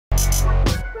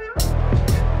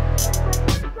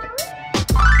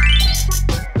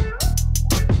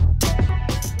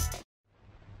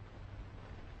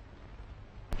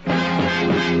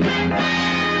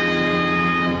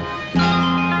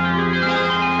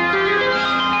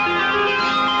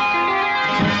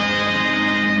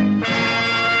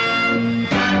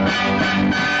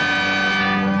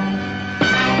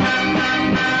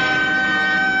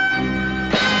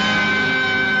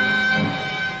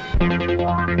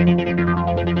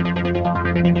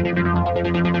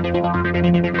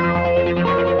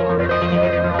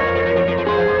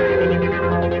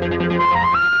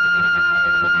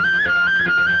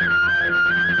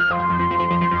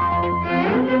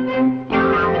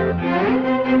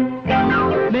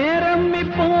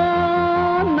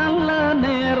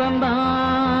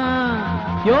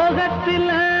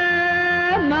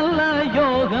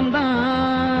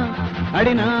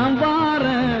அடி நாம் வார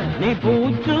நீ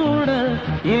பூச்சூட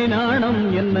ஈனாணம்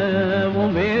என்ன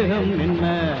உன் வேகம் என்ன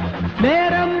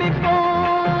நேரம் இப்போ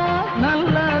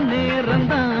நல்ல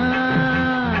நேரம்தான்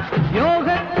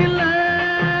யோகத்தில்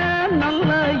நல்ல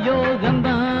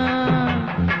யோகம்தான்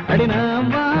அடி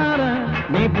நாம் வார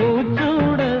நீ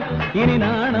பூச்சூட இனி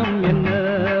நாணம் என்ன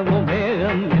உன்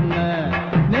வேகம் என்ன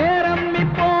நேரம்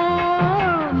இப்போ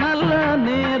நல்ல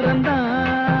நேரம்தான்.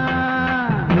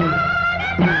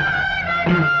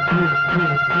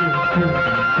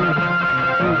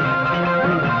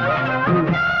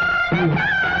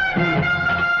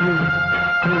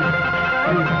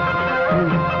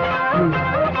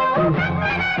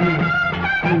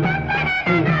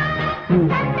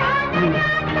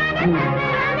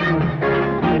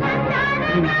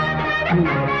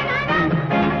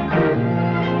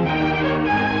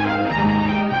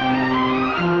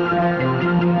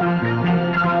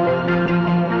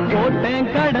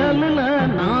 கடலுல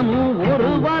நானும் ஒரு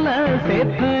வலை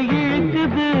சேர்த்து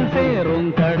இழுக்குது சேரும்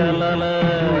கடலல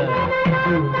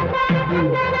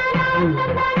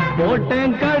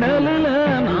போட்டேன் கடலுல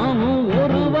நானும்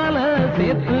ஒரு வலை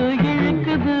சேர்த்து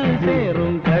இழுக்குது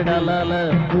சேரும் கடலல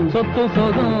சொத்து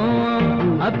சொகம்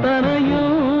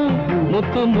அத்தனையும்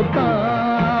முத்து முத்தா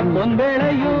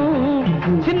பொன்பேளையும்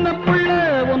சின்ன புள்ள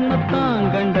ஒன்னத்தான்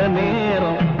கண்ட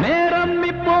நேரம் நேரம்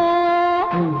இப்போ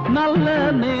நல்ல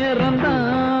நேரம்தான்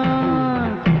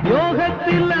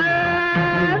யோகத்தில்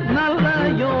நல்ல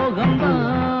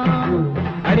யோகம்தான்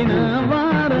அடின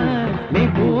வார நீ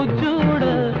பூச்சூட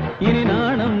இனி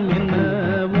நாணம் என்ன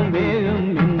உன் வேகம்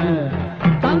என்ன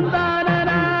தந்தான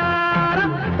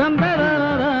தந்தர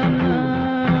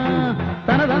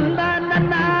தன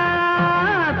தந்தான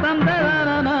தந்தர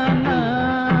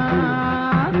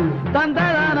தந்தர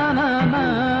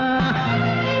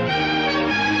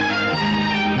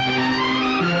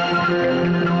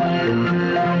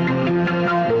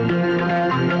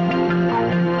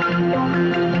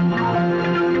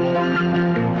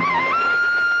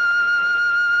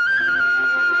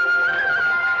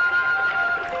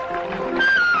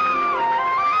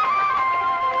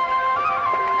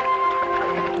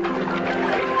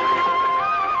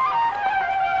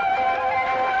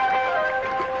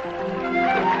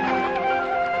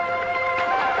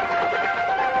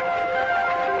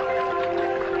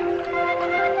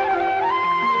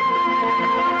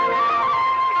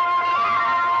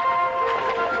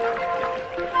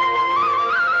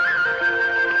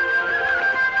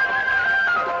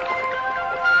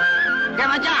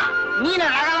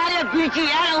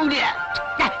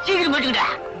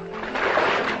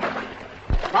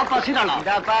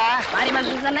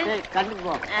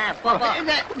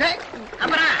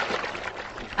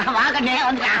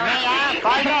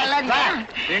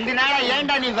ரெண்டு நாளா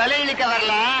ஏன்டா நீ வலை இழுக்க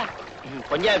வரல?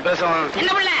 கொஞ்சம் பேசுவோம்.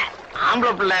 என்ன பிள்ளை?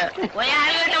 ஆம்பளை பிள்ளை.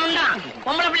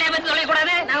 பொம்பளை பிள்ளைய பத்தி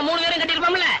சொல்லக்கூடாது. நாங்க 3 பேரும்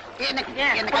கட்டிருப்போம்ல.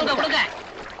 கொடுங்க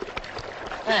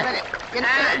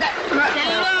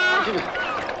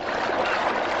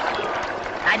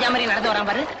ராஜா மாதிரி நடந்து வரான்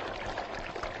பாரு.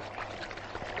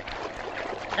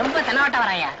 ரொம்ப தென்னவட்ட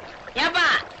வராயா? ஏப்பா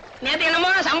நேத்து என்னமோ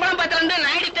சம்பளம் பத்தில இருந்து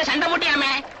நாயிடுத்த சண்டை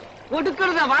போட்டியாமே.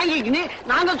 கொடுக்கறத வாங்கிக்கின்னு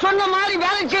நாங்க சொன்ன மாதிரி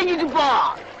வேலை செஞ்சுட்டு போ,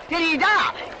 தெரியுதா?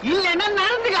 இல்லன்னா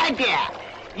நடந்து காட்டு.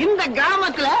 இந்த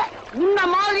கிராமத்துல உன்ன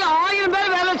மாதிரி 1000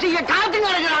 பேர் வேலை செய்ய காத்து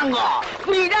நடக்கிறாங்க,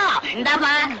 புரியுதா?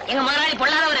 இந்தாப்பா எங்க முதலாளி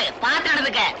பொல்லாதவரு, பார்த்து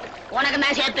நடந்துக்க. உனக்கு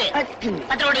தான் சேர்த்து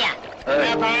 10 ரூபாயா?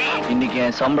 இன்னைக்கு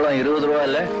என் சம்பளம் 20 ரூபா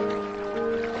இல்ல.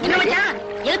 என்ன மச்சான்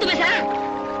எழுத்து பேச?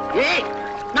 ஏய்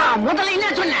நான் முதல்ல என்ன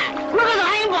சொன்னேன்? கொடுக்கறத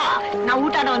வாங்கி போ. நான்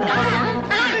ஊட்டாட வந்தேன்.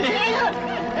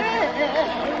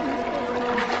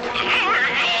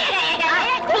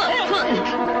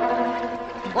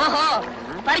 ஓஹோ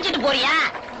பறிச்சுட்டு போறியா?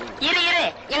 இரு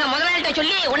எங்க முதலாளிட்ட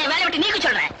சொல்லி உன்னை வேலை விட்டு நீக்க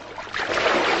சொல்றேன்.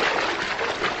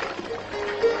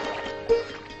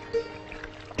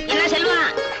 என்ன செல்வம்,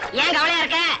 ஏன் கவலையா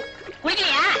இருக்க?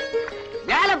 குளிக்கலையா?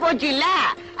 வேலை போச்சு இல்ல,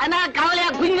 அதனால கவலையா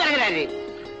குடிக்கிறாரு.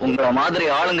 உங்கள மாதிரி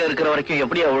ஆளுங்க இருக்கிற வரைக்கும்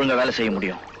எப்படியா ஒழுங்கா வேலை செய்ய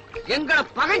முடியும்? எங்களை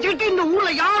பகைச்சிட்டு இந்த ஊர்ல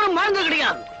யாரும் மறந்து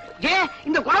கிடையாது. ஏன்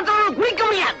இந்த குளத்தோட குளிக்க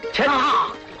முடியாது?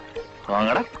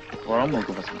 வாங்கடா போறோம்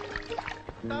மூக்கு பசங்க.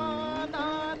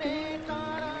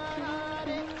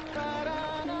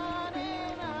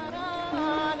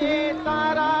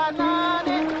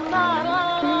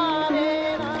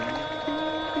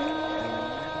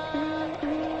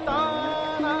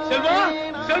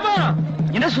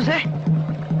 என்ன சுசே?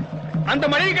 அந்த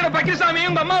மளிகை கடை பக்கிசாமி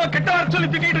உங்க அம்மாவை கெட்ட வர சொல்லி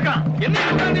திட்டிட்டு இருக்கான். என்ன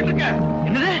உட்கார்ந்துட்டு இருக்க?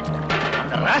 என்னது?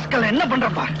 அந்த ராஸ்கல் என்ன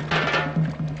பண்றப்பா?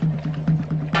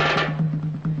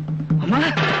 அம்மா,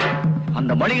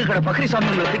 அந்த மளிகை கடை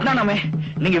பக்கிசாமி உங்களை திட்டினானாமே,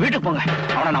 நீங்க வீட்டுக்கு போங்க,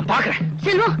 அவனை நான் பாக்குறேன்.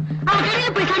 செல்வம், அவன்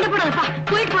கடையில போய் சண்டை போடாதப்பா,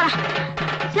 போயிட்டு போறான்.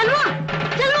 செல்வம்,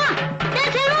 செல்வம்,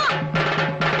 செல்வம்.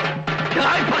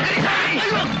 பக்கிசாமி,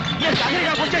 என்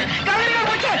கதிரிகா போச்சு, கதிரிகா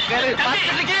போச்சு.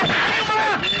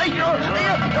 ஐயோ,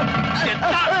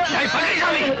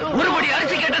 பக்கிசாமி, ஒருபடி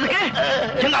அரிசி கேட்டதுக்கு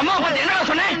எங்க அம்மா பார்த்து என்ன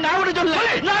சொன்னேன்?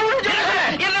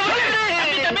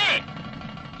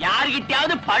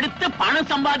 யார்கிட்டயாவது படுத்து பணம்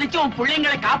சம்பாதிச்சு உன்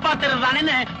பிள்ளைங்களை காப்பாத்துறது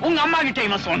தானே உங்க அம்மா கிட்ட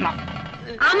இவன் சொன்னான்.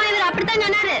 ஆமா, இவர் அப்படித்தான்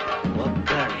சொன்னாரு.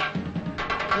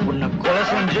 உன்னை கொலை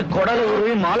செஞ்சு குடலை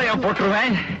உருவி மாலையா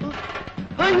போட்டுருவேன்.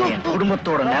 என்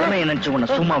குடும்பத்தோட நிலைமையை நினைச்சு உன்னை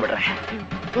சும்மா விடுறேன்.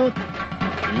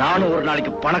 நானும் ஒரு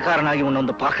நாளைக்கு பணக்காரனாகி உன்னை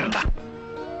வந்து பாக்குறேன்டா.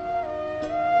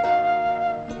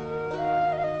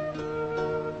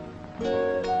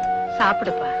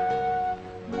 சாப்பிடுப்பா.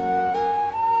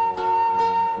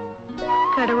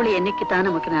 கடவுள் என்னைக்குதான்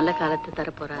நமக்கு நல்ல காலத்தை தர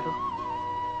போறாரோ.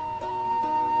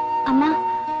 அம்மா,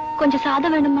 கொஞ்சம்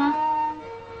சாதம் வேணுமா?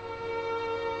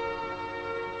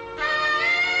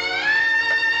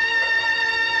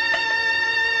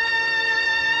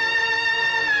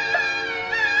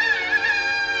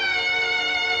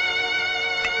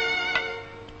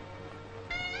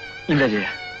 இல்ல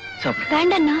ஜெயா, சாப்பிடு.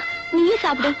 வேண்டாண்ணா, நீயே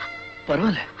சாப்பிடு.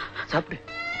 பரவாயில்ல, சாப்பிடு.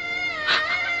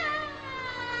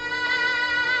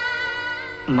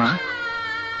 அம்மா,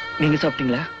 நீங்க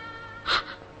சாப்பிட்டீங்களா?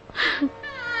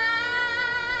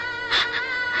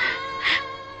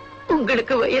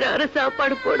 உங்களுக்கு வயிறார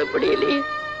சாப்பாடு போட முடியலையே.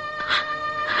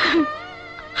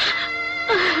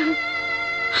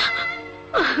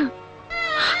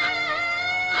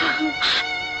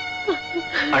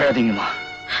 அழாதீங்கம்மா,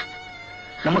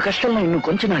 நம்ம கஷ்டம் இன்னும்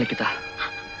கொஞ்ச நாளைக்கு தான்.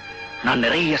 நான்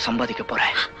நிறைய சம்பாதிக்க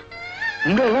போறேன்.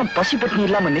 உங்களெல்லாம் பசி பட்டினி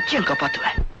இல்லாம நிச்சயம்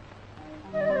காப்பாத்துவேன்.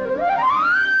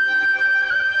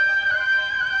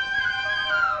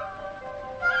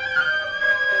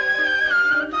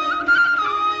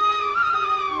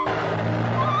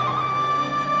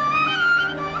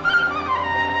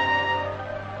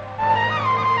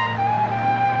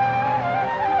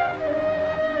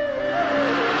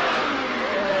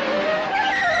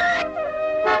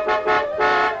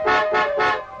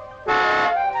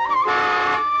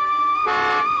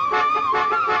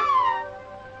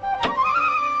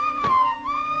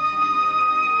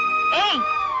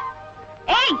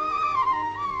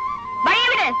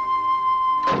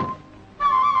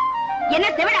 என்ன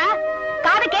செவிடா,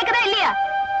 காது கேக்குதா இல்லையா?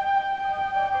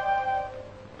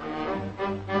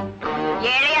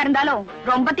 ஏழையா இருந்தாலும்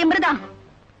ரொம்ப திமிருதான்.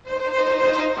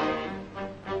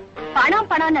 பணம்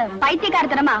பணம்னு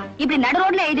பைத்தியக்காரத்தனமா இப்படி நடு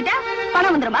ரோட்ல எழுதிட்டா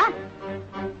பணம் வந்துருமா?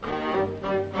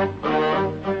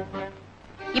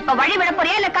 இப்ப வழி விட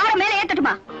போறியா இல்ல காரை மேல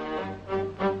ஏத்தட்டுமா?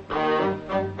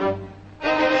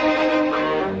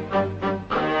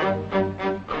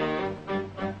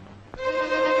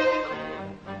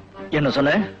 என்ன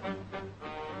சொன்ன?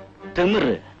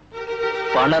 திமிரு,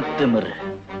 பணத்திமிரு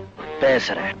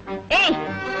பேசுறேன். ஏய்,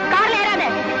 கார்ல ஏறாத.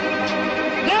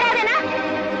 ஏறாதனா?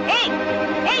 ஏய்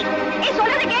ஏய் ஏய்,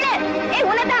 சொல்றது கேளு. ஏய்,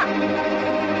 உனதான்.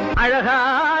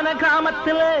 அழகான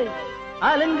காமத்துல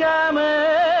அலுங்காம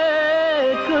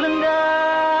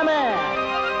குலுங்காம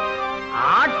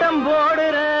ஆட்டம்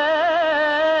போடுற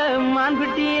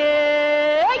மான்குட்டியே,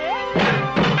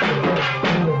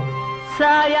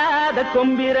 சாயாத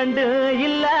கொம்பிரண்டு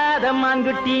இல்லாத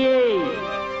மான்குட்டியே,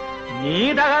 நீ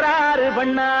தகராறு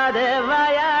பண்ணாத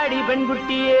வாயாடி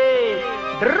பெண்குட்டியே.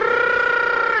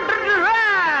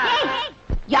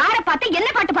 யார பார்த்து என்ன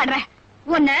பாட்டு பாடுற?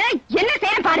 உன்னை என்ன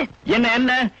செய்ய பாரு. என்ன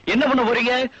என்ன என்ன பண்ண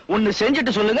போறீங்க? ஒன்னு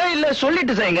செஞ்சுட்டு சொல்லுங்க, இல்ல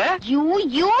சொல்லிட்டு செய்யுங்க. யூ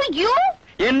யூ யூ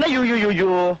என்ன யூ யூ யூ யூ?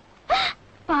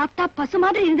 பார்த்தா பசு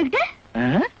மாதிரி இருந்துகிட்டு.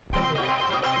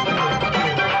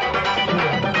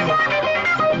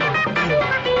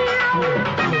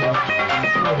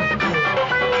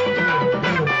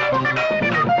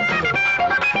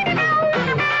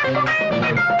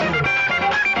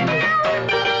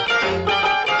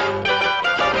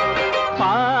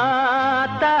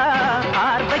 பார்த்தா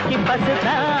பார்வைக்கு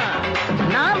பசுதான்,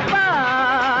 நாம்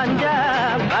பாஞ்ச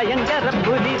பயங்கர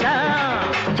புலிதான்.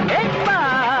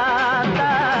 பார்த்தா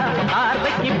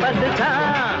பார்வைக்கு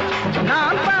பசுதான்,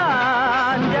 நாம்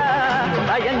பாஞ்ச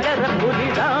பயங்கர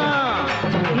புலிதான்.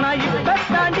 நான் இப்ப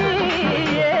தாண்டி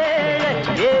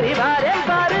ஏறி வாரேன்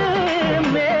பாரு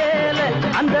மேல.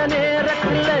 அந்த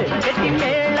நேரத்துல கெட்டி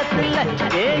மேளத்துல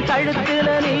என் கழுத்துல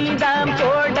நீதான்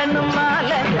போடணும்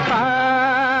மாலை.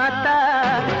 பார்த்தா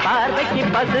பார்வைக்கு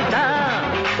பசுதான்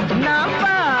நான்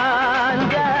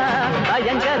பாஞ்ச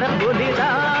பயங்கர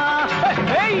புலிதான்.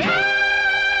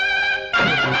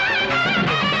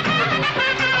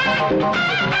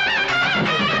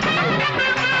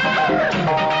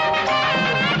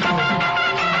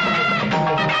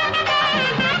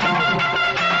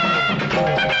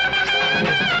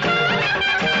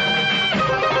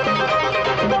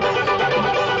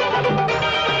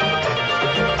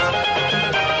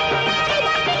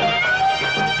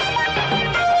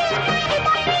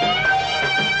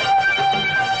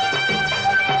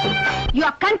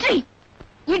 Your country,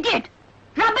 idiot,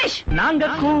 rubbish. நாங்க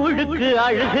கூழுக்கு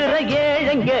அழுகிற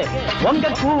ஏழைங்க,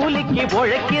 உங்க கூலிக்கு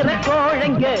உழைக்கிற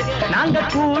கோழைங்க. நாங்க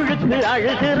கூழுக்கு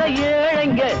அழுகிற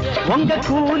ஏழைங்க, உங்க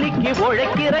கூலிக்கு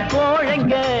உழைக்கிற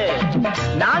கோழைங்க.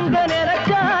 நாங்க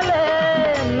நினைச்சால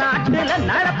நாட்டுல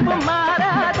நடப்பு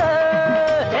மாறாத.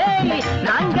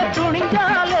 நாங்க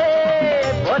துணிஞ்சாலே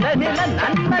உலகில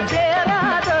நன்மை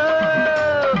சேராத.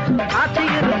 பார்த்து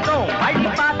இருக்கோம், வழி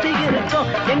பார்த்து இருக்கோம்,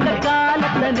 எங்க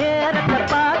காலத்தை நேரத்தை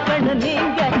பார்க்கணும்.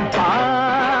 நீங்க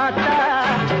பார்த்தா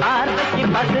பார்வைக்கு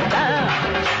பசுதான்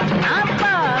நான்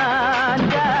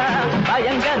பாஞ்ச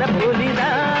பயங்கர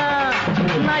புலிதான்.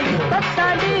 நான் இப்ப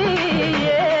தடி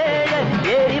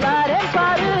ஏறி வாரேன்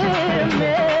பாரு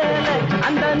மேல.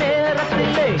 அந்த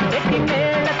நேரத்தில் கெட்டி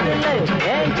மேளத்தில்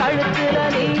என் கழுத்துல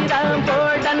நீதான்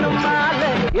போடணும்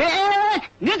மாலை.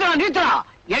 நீத்தரா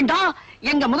ஏண்டா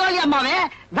எங்க முதலாளி அம்மாவே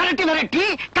விரட்டி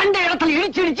கண்ட இடத்துல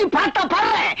இடிச்சு பார்த்தா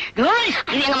பாரு. இது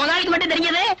எங்க முதலாளிக்கு மட்டும்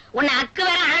தெரிஞ்சது. உன்னை அக்கு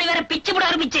வேற ஆணி வேற பிச்சு போட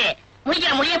ஆரம்பிச்சு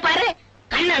முடிய பாரு.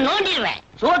 கண்ணை நோண்டிடுவேன்.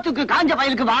 சோத்துக்கு காஞ்ச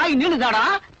பயலுக்கு வாய் நீளுதாடா.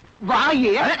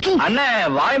 வாயே அண்ணே,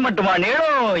 வாய் மட்டுமா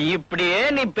நீளும்? இப்படியே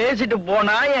நீ பேசிட்டு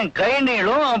போனா என் கை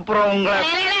நீளும். அப்புறம் உங்க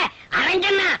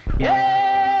அரஞ்சண்ணா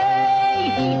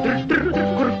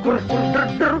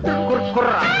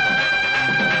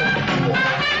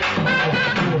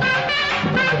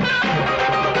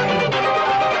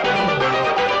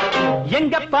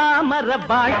எங்க பாமர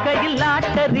வாழ்க்கையில்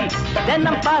ஆட்டரி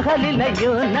தினம்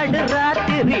பகலிலையும்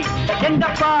நடுராத்திரி. எங்க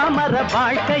பாமர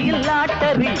வாழ்க்கையில்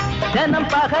ஆட்டரி தினம்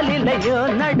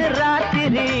பகலிலையும்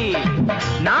நடுராத்திரி.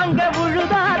 நாங்க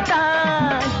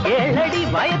உழுதாத்தான் ஏழடி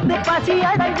வயத்து பசி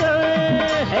அடங்கும்.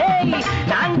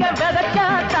 நாங்க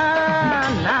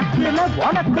விதைச்சாத்தான் நாக்குல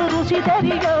உனக்கு ருசி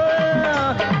தெரியும்.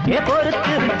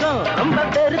 பொறுத்து இருக்கோம், ரொம்ப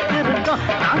பெருத்து இருக்கோம்.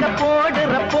 நாங்க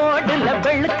போடுல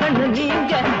வெள்ளுக்கண்ணு.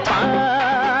 நீங்க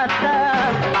பார்த்தா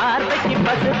பார்வைக்கு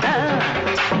பசுதான்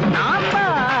நான்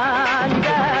பாஞ்ச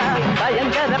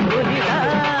பயங்கர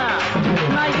புலிதான்.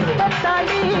 நான் இப்ப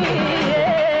தடி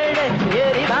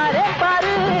ஏறி வாரே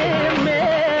பாரு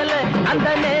மேல. அந்த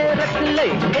நேரத்தில்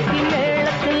கெட்டி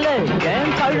மேளத்தில்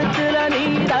என் கழுத்துல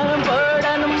நீதான்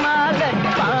போடணும் மாலை.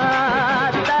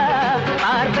 பார்த்தா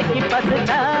பார்வைக்கு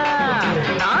பசுதான்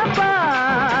நான்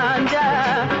பாஞ்ச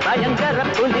பயங்கர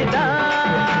புலிதான்.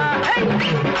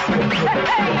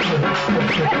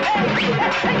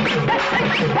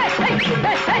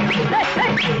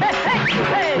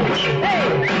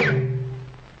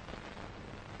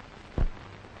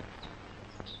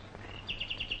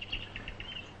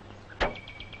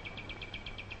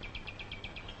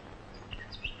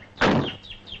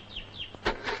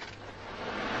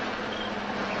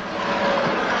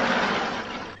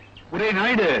 ஒரே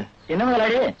நாயுடு, என்ன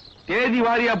முதலாளி? தேதி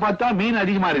வாரியா பார்த்தா மீன்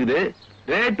அதிகமா இருக்குது,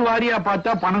 ரேட் வாரியா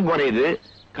பார்த்தா பணம் குறையுது.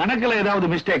 கணக்குல ஏதாவது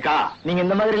மிஸ்டேக்கா? நீங்க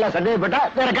இந்த மாதிரி எல்லாம் சந்தேகப்பட்டா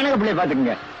வேற கணக்கு பிள்ளைய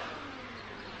பாத்துக்கங்க.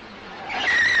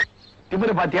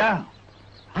 திமிர பாத்தியா?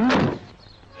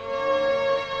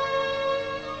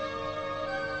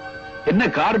 என்ன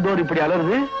கார் டோர் இப்படி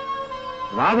அலருது?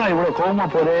 ராதா இவ்வளவு கோவமா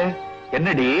போறே,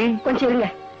 என்னடி? கொஞ்சம் இருங்க,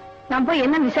 நான் போய்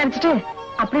என்ன விசாரிச்சுட்டு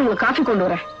அப்படியே உங்களுக்கு காஃபி கொண்டு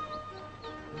வரேன்.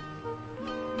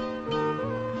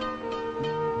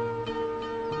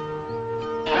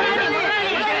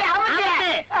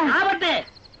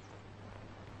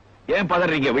 ஏன்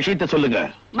பதறீங்க? விஷயத்த சொல்லுங்க.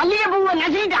 மல்லிகை பூவை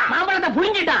நசிட்டான், மாம்பழத்தை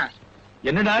புரிஞ்சிட்டான்.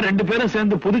 என்னடா ரெண்டு பேரும்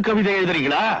சேர்ந்து புது கவிதை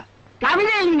எழுதுறீங்களா?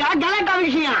 கவிதை இல்லைங்க, கலக்கா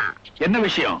விஷயம். என்ன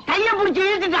விஷயம்? கைய புடிச்சு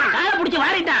இழுத்துட்டான், காலை புடிச்சு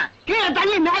வாரிட்டான், கீழே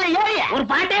தள்ளி மேல ஏறி ஒரு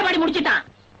பாட்டே பாடி முடிச்சிட்டான்.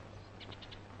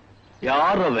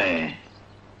 யார் அவன்?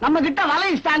 நம்ம கிட்ட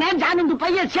வலையிஸ்தானே ஜானந்து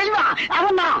பையன் செல்வா,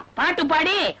 அவன் தான் பாட்டு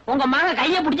பாடி உங்க மகன்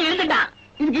கைய புடிச்சு இழுத்துட்டான்.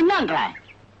 இதுக்கு என்னன்ற?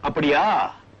 அப்படியா?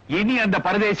 இனி அந்த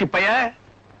பரதேசி பைய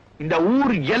இந்த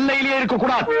ஊர் எல்லையிலே இருக்க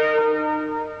கூடாது.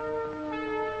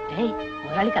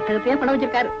 முதலாளி கத்தகத்தையே பணம்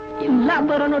வச்சிருக்காரு, எல்லாம்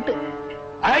 50 ரூபா நோட்டு.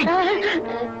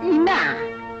 என்ன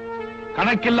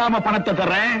கணக்கில்லாம பணத்தை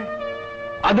தர்றேன்,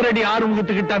 அதிரடி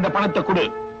ஆறுமுகத்துக்கிட்ட அந்த பணத்தை கொடு.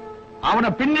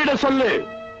 அவனை பின்னிட சொல்லு.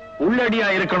 உள்ளடியா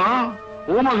இருக்கணும்,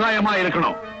 ஊமகாயமா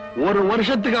இருக்கணும். ஒரு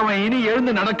வருஷத்துக்கு அவன் இனி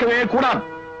எழுந்து நடக்கவே கூடாது.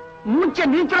 மூச்சை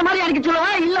நிறுத்துற மாதிரி அடிக்க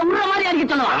சொல்லவா இல்ல உடுற மாதிரி அடிக்க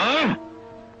சொல்லவா?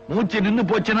 மூச்சு நின்னு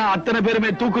போச்சுன்னா அத்தனை பேருமே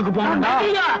தூக்குக்கு போகணும்டா.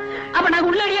 அப்ப நாங்க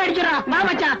உள்ளடியே அடிக்கிறோம். வா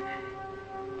மச்சான்.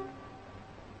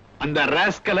 அந்த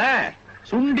ராஸ்கல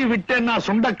சுண்டி விட்டேன்னா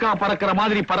சுண்டக்கா பறக்கிற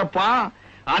மாதிரி பறப்பான்.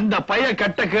 அந்த பைய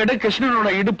கட்டக்கேடு கிருஷ்ணனோட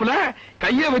இடுப்புல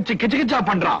கைய வச்சு கிச்சகிச்சா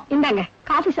பண்றான். இந்தாங்க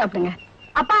காஃபி சாப்பிடுங்க.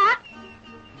 அப்பா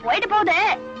போயிட்டு போகுது,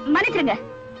 மன்னிச்சிருங்க.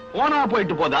 போனா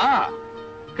போயிட்டு போதா?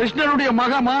 கிருஷ்ணனுடைய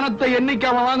மகமானத்தை என்னைக்கு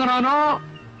அவன் வாங்கினானோ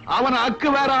அவன் அக்கு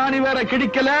வேற ஆணி வேற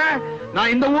கிடைக்கல.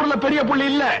 நான் இந்த ஊர்ல பெரிய புள்ளி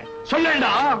இல்ல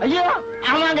சொல்லேண்டா. ஐயோ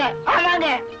ஆமாங்க ஆமாங்க.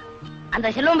 அந்த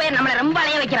செல்வம் பையன் நம்மள ரொம்ப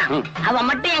அலைய வைக்கிறான். அவன்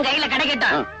மட்டும் என் கையில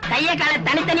கிடைக்கட்டும், கைய கால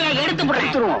தனித்தனியா எடுத்து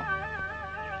போடுறோம்.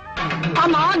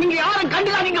 ஆமா நீங்க யாரும்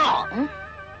கண்டுக்காதீங்க.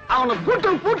 அவனை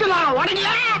பூட்டுலாம்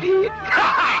உடனே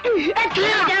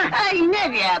என்ன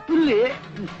புல்லு.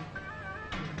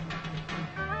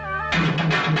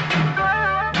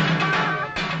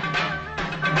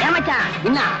 ஏமாச்சா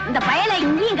என்ன இந்த பயல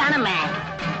இங்கேயும் காணமே.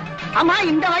 ஆமா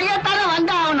இந்த வழியா தானே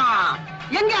வந்தா ஆகணும்.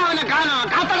 எங்க அவனை காணோம்?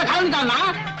 காத்தால கலந்துட்டானா?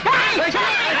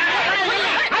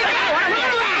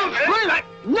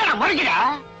 என்ன முறைக்கிற?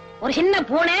 ஒரு சின்ன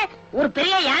பூனை ஒரு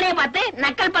பெரிய யானையை பார்த்து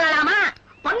நக்கல் பண்ணலாமா?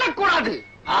 பண்ணக்கூடாது.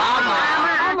 ஆமா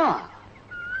ஆமா.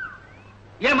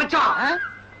 ஏன் மச்சான்,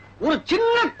 ஒரு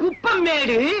சின்ன குப்பம்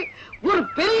மேடு ஒரு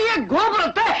பெரிய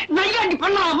கோபுரத்தை நையாண்டி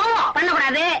பண்ணலாமா?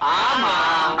 பண்ணக்கூடாது. ஆமா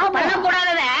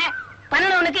பண்ணக்கூடாதத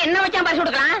பண்ணவனுக்கு என்ன வச்சா பரிசு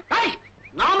கொடுக்கலாம்?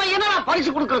 நாம என்ன பரிசு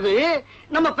கொடுக்கறது?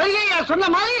 நம்ம பெரிய சொன்ன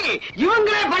மாதிரி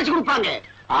இவங்களே பரிசு கொடுப்பாங்க.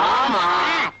 ஆமா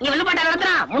நீ வில்லுப்பாட்டை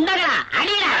நடத்துறான் முண்டகளா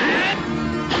அடியா.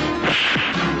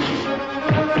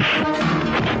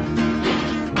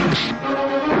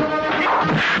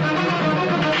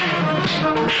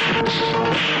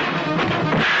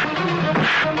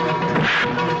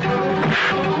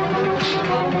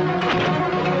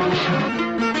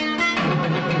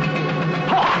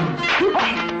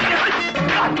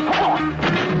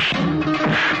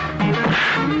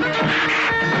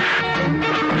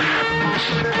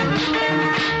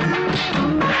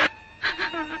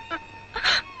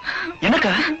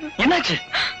 என்னக்கா என்னாச்சு?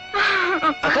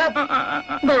 அக்கா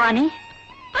பவானி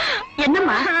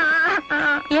என்னம்மா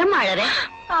ஏம்மா அழற?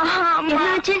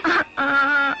 என்னாச்சு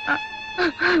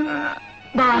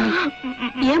பவானி?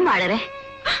 ஏம்மா அழற?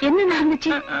 என்ன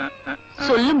நடந்துச்சு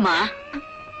சொல்லும்மா.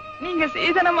 நீங்க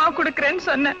சீதனமா குடுக்கறேன்னு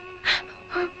சொன்ன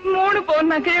 3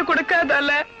 பவுன் நகைய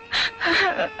கொடுக்காதால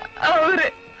அவரு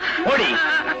ஓடி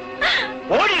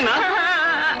ஓடினா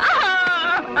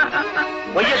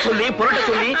பொய்ய சொல்லி புரட்ட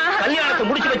சொல்லி கல்யாணத்தை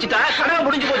முடிச்சு வச்சுட்டா கடை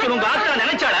முடிஞ்சு போச்சு உங்க ஆத்தா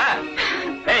நினைச்சாடா?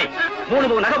 ஏய் 3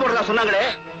 பவுன் நகை போடுறதா சொன்னாங்களே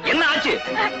என்ன ஆச்சு?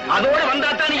 அதோட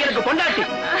வந்தாத்தா நீ எனக்கு கொண்டாட்டி,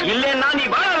 இல்லன்னா நீ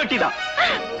வாழ வெட்டிதான்.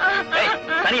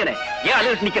 தனியனே ஏன்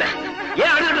அழுது நிக்கிற?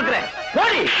 ஏன் அழுது இருக்கிற?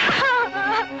 ஓடி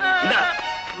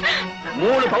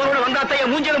 3 பவுனோட வந்தாத்தா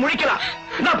என் மூஞ்சில முடிக்கலாம்.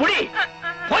 இந்த புடி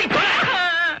போய்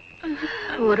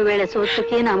ஒருவேளை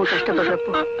சோத்துக்கே நாம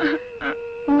கஷ்டப்படுறப்போ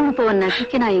 3 பவுன்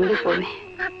நகைக்கு நான் எங்க போவேன்?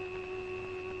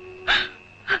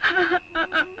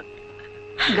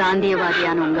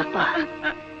 காந்தியவாதியான உங்க அப்பா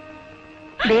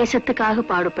தேசத்துக்காக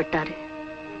பாடுபட்டாரு.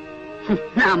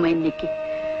 நாம இன்னைக்கு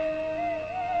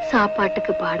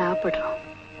சாப்பாட்டுக்கு பாடாப்படுறோம்.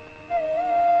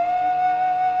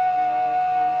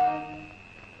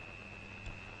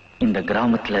 இந்த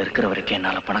கிராமத்துல இருக்கிற வரைக்கும்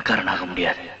என்னால பணக்காரனாக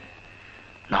முடியாது.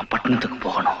 நான் பட்டணத்துக்கு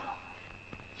போகணும்.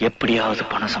 எப்படியாவது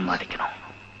பணம் சம்பாதிக்கணும்.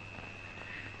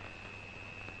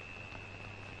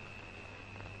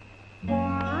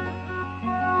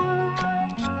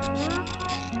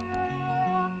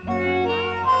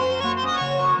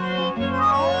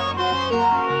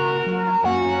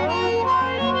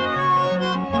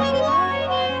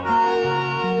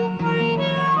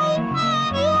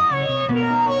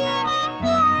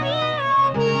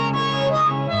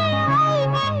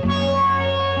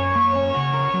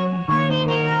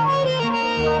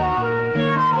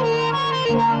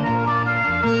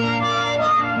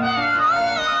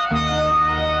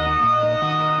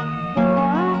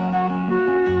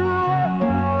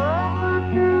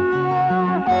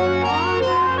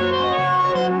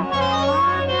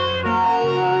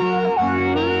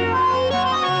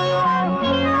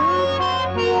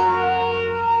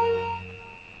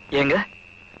 எங்க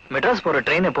மெட்ராஸ் போற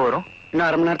ட்ரெயின் எப்போ வரும்? இன்னும்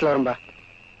 1/2 மணி நேரத்துல வரும்பா.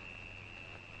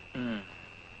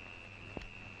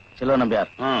 செல்வ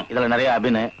நம்பியார், இதுல நிறைய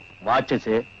அபினு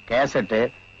வாட்சஸ் கேசட்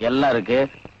எல்லாம் இருக்கு.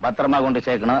 பத்திரமா கொண்டு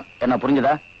சேர்க்கணும். என்ன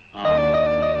புரிஞ்சுதா?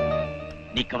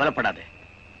 நீ கவலைப்படாத,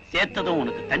 சேர்த்ததும்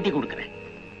உனக்கு தண்டி கொடுக்கிறேன்.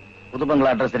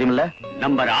 புதுபங்களா அட்ரஸ் தெரியுமில்ல?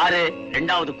 நம்பர் 6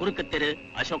 2வது குறுக்கு தெரு,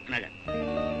 அசோக் நகர்.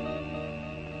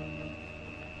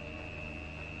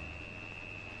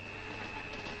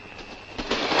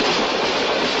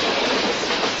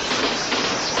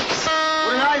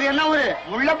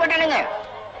 முள்ளப்பட்டனுங்க.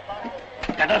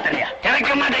 கதவை தரையா?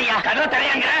 திறக்க மாட்டேயா? கதவை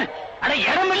தரையாங்க? அட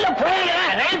இடம் இல்ல போங்க.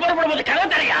 ரயில் புறப்படும் போது கதவை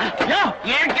தரையா?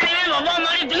 ஏற்கனவே ஒவ்வொரு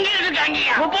மாதிரி திங்கிட்டு இருக்காங்க.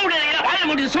 ஒப்ப முடியல. வாய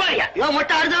முடியும் சுமாரியா?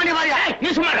 மொட்டை அடுத்தவனே பாரியா? நீ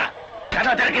சுமாரா?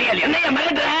 கதவை திறக்கிறியா? என்னையா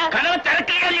மிரட்டுற? கதவை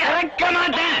திறக்கிறியா? திறக்க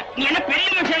மாட்டேன். நீ என்ன பெரிய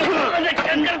மனுஷன்?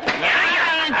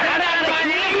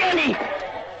 நீ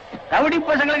கபடி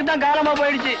பசங்களுக்கு தான் காலமா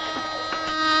போயிடுச்சு.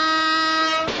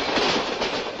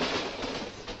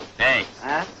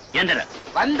 எந்திர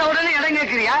வந்த உடனே இடம்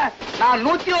கேட்கிறியா? நான்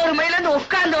 101 மைல இருந்து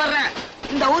உட்கார்ந்து வர்றேன்.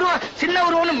 இந்த உருவம் சின்ன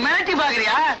உருவம்னு மிரட்டி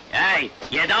பாக்குறியா?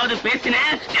 ஏதாவது பேசின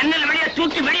ஜன்னல் வெளியே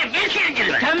தூக்கி வெளியே பேசி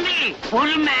இருக்கிறது. தம்பி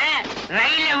பொறுமை.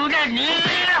 ரயில விட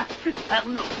நீளம்.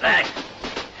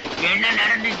 என்ன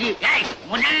நடந்துச்சு?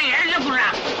 முதல்ல எழுத போடுறா.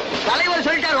 தலைவர்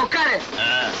சொல்லிட்டாரு உட்காரு.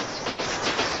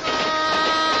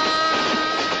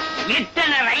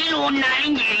 எத்தனை ரயில்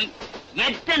ஒன்னாலும் சரி,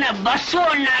 எத்தனை பஸ்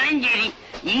ஒன்னாலும் சரி,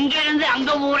 இங்க இருந்து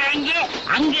அங்க போறாங்க,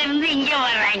 அங்க இருந்து இங்க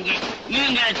வர்றாங்க.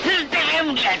 நீங்க திருத்தவே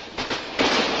முடியாது.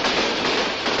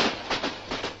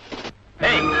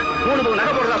 3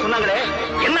 நகை போடுறதா சொன்னாங்களே,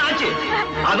 என்ன ஆச்சு?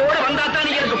 அதோட வந்தாத்தான்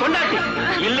நீ எனக்கு கொண்டாட்டி,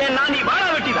 இல்லன்னா நீ வாழ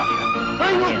வெட்டிதான்.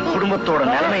 குடும்பத்தோட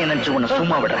நிலைமை நினைச்சு உன்னை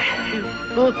சும்மா விடுறேன்.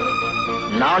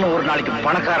 நானும் ஒரு நாளைக்கு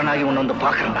பணக்காரனாகி உன்னை வந்து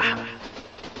பாக்குறேன்டா.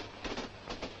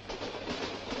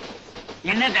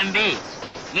 என்ன தம்பி,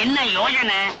 என்ன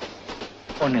யோஜனை?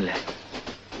 ஒண்ணு இல்ல.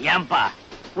 ஏன்பா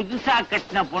புதுசா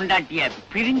கட்டின பொண்டாட்டிய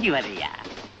பிரிஞ்சு வரையா?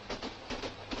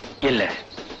 இல்ல,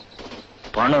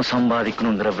 பணம்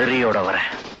சம்பாதிக்கணுங்கிற வெறியோட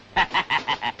வரேன்.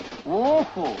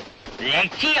 ஓஹோ,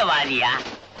 லட்சியவாதியா?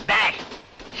 பேஷ்,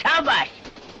 ஷாபாஷ்.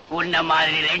 உன்ன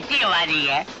மாதிரி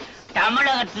லட்சியவாதிய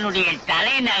தமிழகத்தினுடைய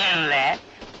தலைநகர்ல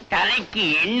தலைக்கு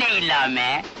எண்ணெய் இல்லாம,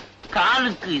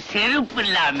 காலுக்கு செருப்பு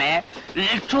இல்லாம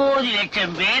லட்சோதி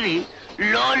லட்சம் பேரு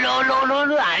லோ லோ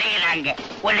லோன்னு அலையிறாங்க.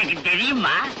 உனக்கு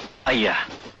தெரியுமா? ஐயா,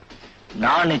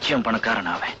 நான் நிச்சயம் பணக்காரன்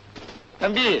ஆவேன்.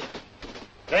 தம்பி,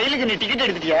 ரயிலுக்கு நீ டிக்கெட்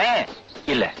எடுத்துட்டியா?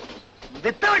 இல்ல.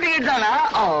 வித்தவ டிக்கெட் தானா?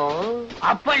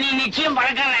 அப்ப நீ நிச்சயம்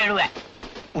பணக்காரன் ஆயிடுவ.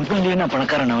 உண்மையிலேயே நான்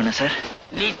பணக்காரன் ஆவேன சார்?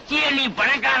 நிச்சயம் நீ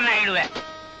பணக்காரன் ஆயிடுவ.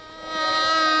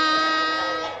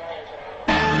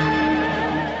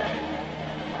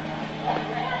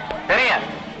 சரியா?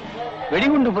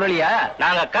 வெடிகுண்டு புரளியா?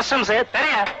 நாங்க கஸ்டம்ஸ்.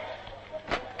 தெரியா?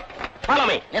 Follow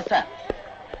me. Yes, sir.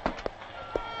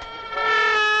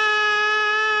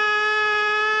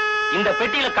 இந்த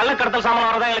பெட்டியில கள்ளக்கடத்தல் சாமான்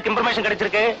வரதா எனக்கு இன்ஃபர்மேஷன்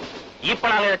கிடைச்சிருக்கு. இப்ப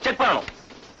நாங்க செக் பண்ணணும்.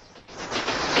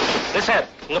 சார்,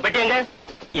 உங்க பெட்டி எங்க?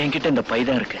 என்கிட்ட இந்த பை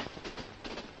தான் இருக்கு.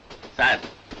 சார்,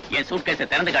 என் சூட்கேஸை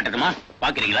திறந்து காட்டட்டுமா?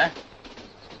 பாக்குறீங்களா?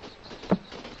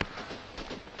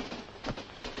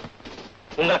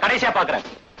 உங்களை கடைசியா பாக்குறேன்.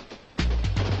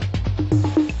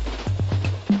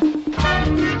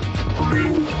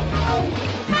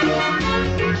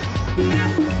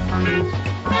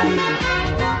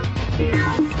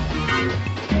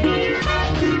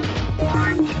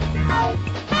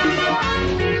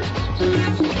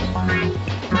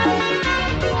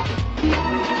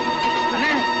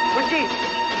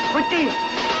 குட்டி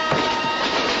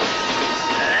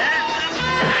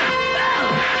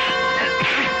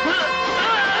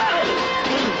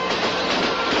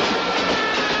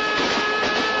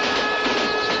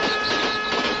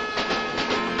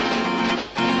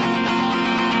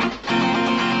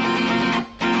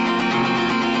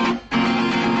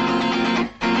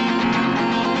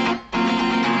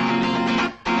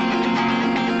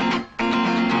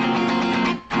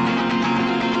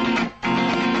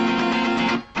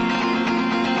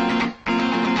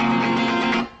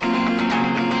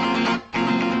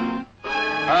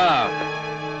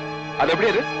அது எப்படி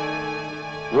இரு?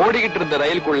 ஓடிக்கிட்டு இருந்த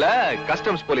ரயிலுக்குள்ள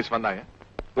கஸ்டம்ஸ் போலீஸ் வந்தாங்க.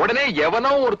 உடனே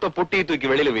எவனோ ஒருத்த பொட்டியை தூக்கி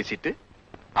வெளியில வீசிட்டு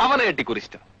அவனை எட்டி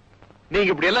குறிச்சிட்டான். நீங்க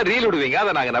இப்படி எல்லாம் ரீல் விடுவீங்க,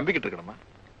 அதை நாங்க நம்பிக்கிட்டு இருக்கணுமா?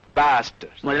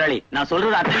 பாஸ்டர். முதலாளி, நான்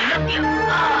சொல்றது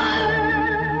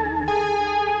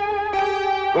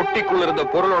பொட்டிக்குள்ள இருந்த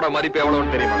பொருளோட மதிப்பு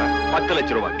எவ்வளவுன்னு தெரியுமா? 10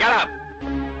 லட்சம் ரூபாய்.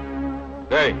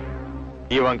 ஏய்,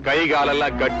 இவன் கை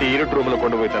காலெல்லாம் கட்டி இருட்டு ரூம்ல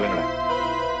கொண்டு போய் தள்ளுங்க.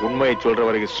 உண்மையை சொல்ற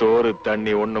வரைக்கும் சோறு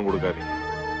தண்ணி ஒண்ணும் கொடுக்காது.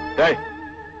 டேய்,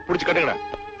 புடிச்சு கட்டுங்கடா.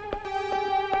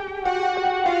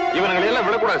 இவங்களை எல்லாம்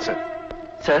விடக்கூடாது சார்.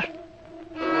 சார்,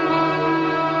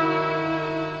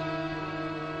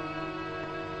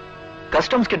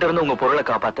 கஸ்டம்ஸ் கிட்ட இருந்து உங்க பொருளை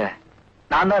காப்பாத்த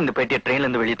நான் தான் இந்த பெட்டியை ட்ரெயின்ல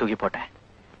இருந்து வெளியே தூக்கி போட்டேன்.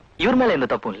 இவர் மேல எந்த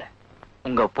தப்பும் இல்ல.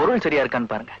 உங்க பொருள் சரியா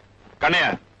இருக்கான்னு பாருங்க.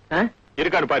 கண்ணையா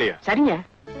இருக்கான்னு பாரியா? சரிங்க.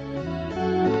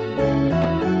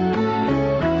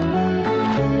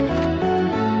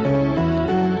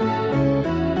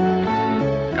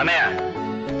 கண்ணையா,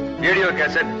 வீடியோ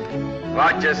கேசட்,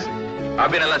 வாட்சஸ்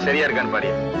அப்படின்னு எல்லாம் சரியா இருக்கான்னு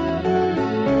பாரியா?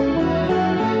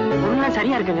 பொருள்லாம்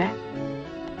சரியா இருக்குங்க.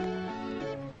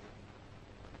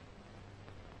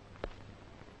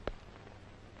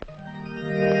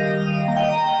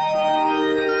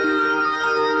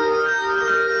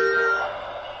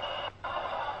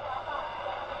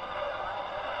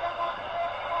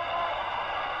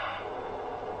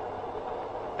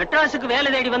 மெட்ராஸுக்கு வேலை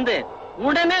தேடி வந்து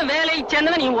உடனே வேலையை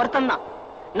சேர்ந்தவன் நீ ஒருத்தன் தான்.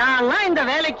 நான் இந்த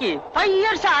வேலைக்கு 5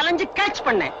 years அலைஞ்சு கேட்ச்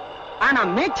பண்ணேன். ஆனா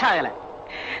மேட்ச் ஆகல.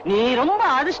 நீ ரொம்ப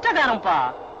அதிர்ஷ்டக்காரன்பா.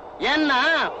 ஏன்னா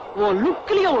உன்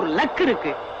லுக்லயே ஒரு லக்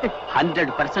இருக்கு.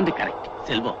 100% கரெக்ட்.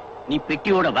 செல்வம், நீ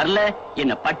பெட்டியோட வரல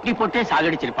என்ன பட்டி போட்டே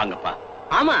சாகடிச்சிருப்பாங்கப்பா.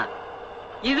 ஆமா,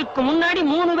 இதுக்கு முன்னாடி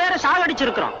 3 பேரை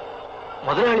சாகடிச்சிருக்கிறோம்.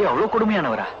 முதலாளி அவ்வளவு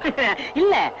கொடுமையானவரா?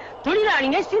 இல்ல,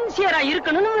 தொழிலாளிங்க சின்சியரா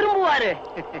இருக்கணும்னு விரும்புவாரு.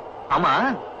 ஆமா,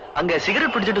 அங்க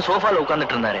சிகரெட் பிடிச்சிட்டு சோஃபால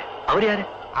உட்கார்ந்துட்டு இருந்தாரு, அவர் யாரு?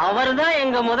 அவர்தான்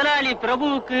எங்க முதலாளி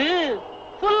பிரபுவுக்கு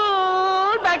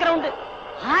ஃபுல் பேக்ரவுண்ட்.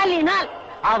 ஆலினால்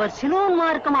அவர் சிலோன்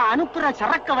மார்க்கமா அனுப்புற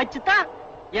சரக்க வச்சுதான்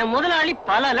என் முதலாளி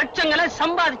பல லட்சங்களை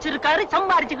சம்பாதிச்சிருக்காரு,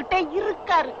 சம்பாதிச்சுக்கிட்டே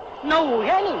இருக்காரு.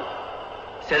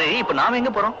 சரி, இப்ப நாம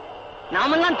எங்க போறோம்?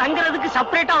 நாமெல்லாம் தங்குறதுக்கு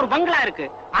செப்பரேட்டா ஒரு பங்களா இருக்கு.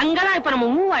 அங்கதான் இப்ப நம்ம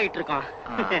மூவ் ஆயிட்டு இருக்கோம்.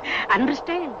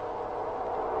 அண்டர்ஸ்டாண்ட்?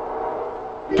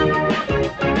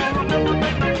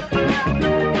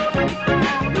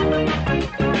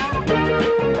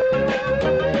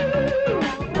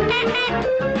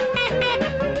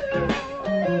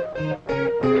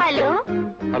 ஹலோ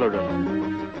ஹலோ டாலி,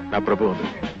 நான் பிரபு வந்து.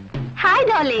 Hi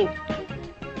darling.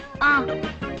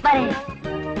 வரேன்.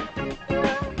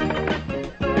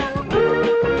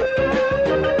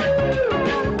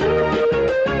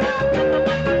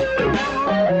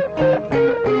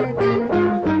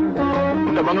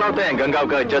 இந்த பங்களாவை என்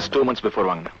கங்காவுக்கு ஜஸ்ட் 2 months பிஃபோர்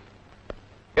வாங்கினேன்.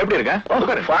 எப்படி இருக்க?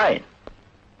 Fine.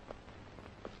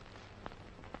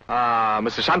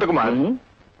 Mister Santhakumar,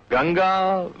 Ganga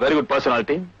very good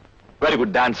personality, very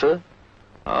good dancer,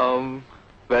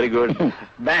 very good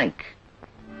bank.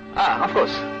 Of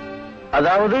course.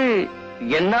 அதாவது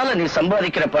என்னால நீ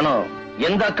சம்பாதிக்கிற பணம்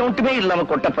எந்த அக்கவுண்ட்டுமே இல்லாம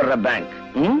கொட்டப்படுற bank.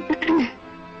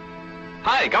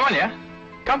 Hi, come on yeah,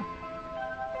 come.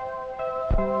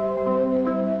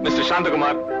 Mister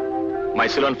Santhakumar, my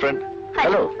Ceylon friend.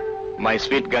 Hello. My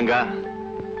sweet Ganga,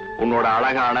 உன்னோட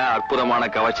அழகான அற்புதமான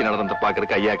கவர்ச்சி நடனத்தை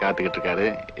பாக்குறதுக்கு ஐயா காத்துக்கிட்டு இருக்காரு.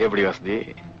 எப்படி வசதி?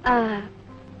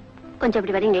 கொஞ்சம்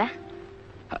அப்படி வரீங்களா?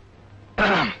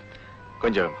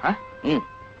 கொஞ்சம்.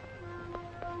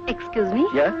 Excuse me.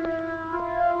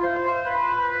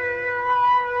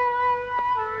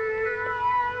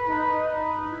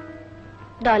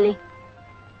 டார்லிங்,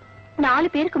 4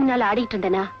 பேருக்கு முன்னால ஆடிட்டு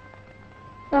இருந்தேனா,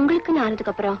 உங்களுக்கு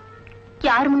ஆனதுக்கு அப்புறம்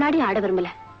யார் முன்னாடி ஆட விரும்பல.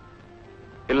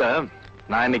 இல்ல,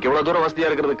 நான் இன்னைக்கு இவ்வளவு தூரம் வசதியா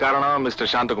இருக்கிறதுக்கு காரணம்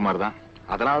மிஸ்டர் சாந்தகுமார் தான்.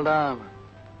 அதனால்தான்.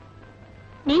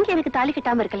 நீங்க எனக்கு தாலி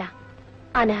கட்டாம இருக்கலாம்,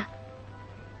 ஆனா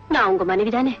நான் உங்க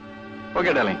மனைவி தானே.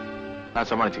 ஓகே டார்லிங், நான்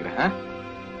சமாளிச்சுக்கிறேன்.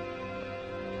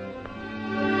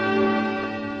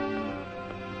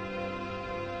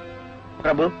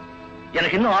 பிரபு,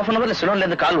 எனக்கு இன்னும் 1/2 hourல சிலோன்ல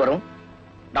இருந்து கால் வரும்.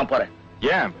 நான் போறேன்.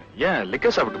 ஏன்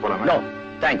லிக்கர் சாப்பிட்டு போலாமா? No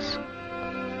thanks.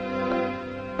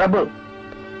 பிரபு,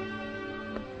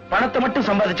 பணத்தை மட்டும்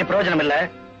சம்பாதிச்ச பிரயோஜனம் இல்ல,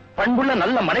 பண்புள்ள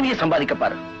நல்ல மனைவியை சம்பாதிக்க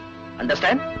பாரு.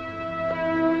 அண்டர்ஸ்டாண்ட்?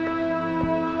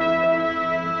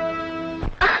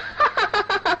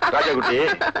 ராஜா குட்டி,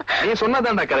 நீ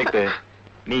சொன்னதான்டா கரெக்ட்.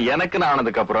 நீ எனக்கு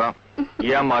ஆனதுக்கு அப்புறம்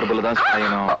ஏன் மார்பிள் தான்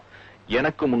சாயணும்,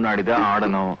 எனக்கு முன்னாடிதான்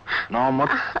ஆடணும். நான்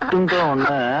மட்டும் தான்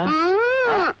ஒண்ணு.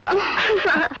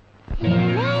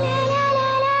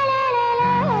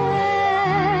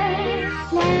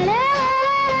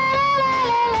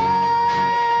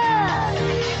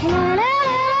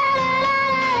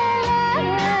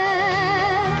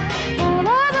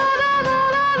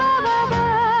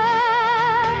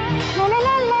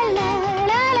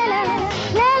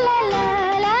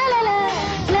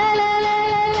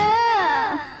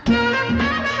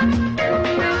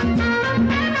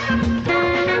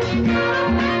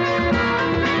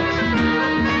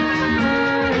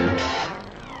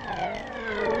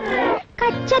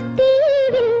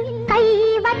 கச்சத்தீவில் கை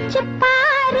வச்சு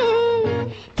பாரு,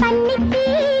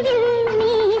 கன்னித்தீவில்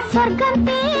நீ சொர்க்கம்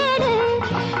தேடு.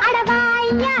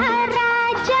 அடவாயா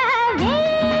ராஜாவே,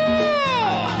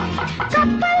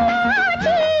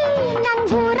 கப்பலோட்டி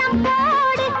நங்கூரம்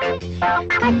போடு.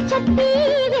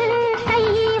 கச்சத்தீவில் கை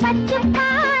வச்சு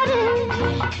பாரு,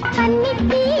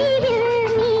 கன்னித்தீவில்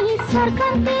நீ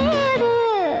சொர்க்கம் தேடு.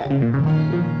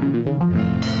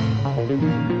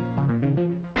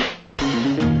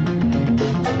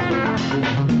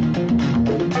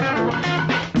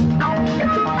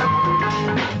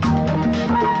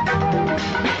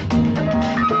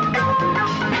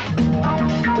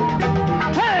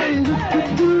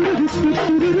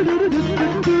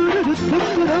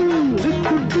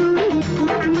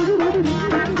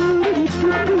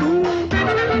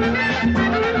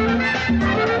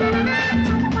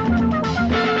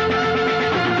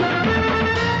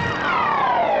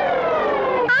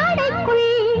 ஆடிக்குள்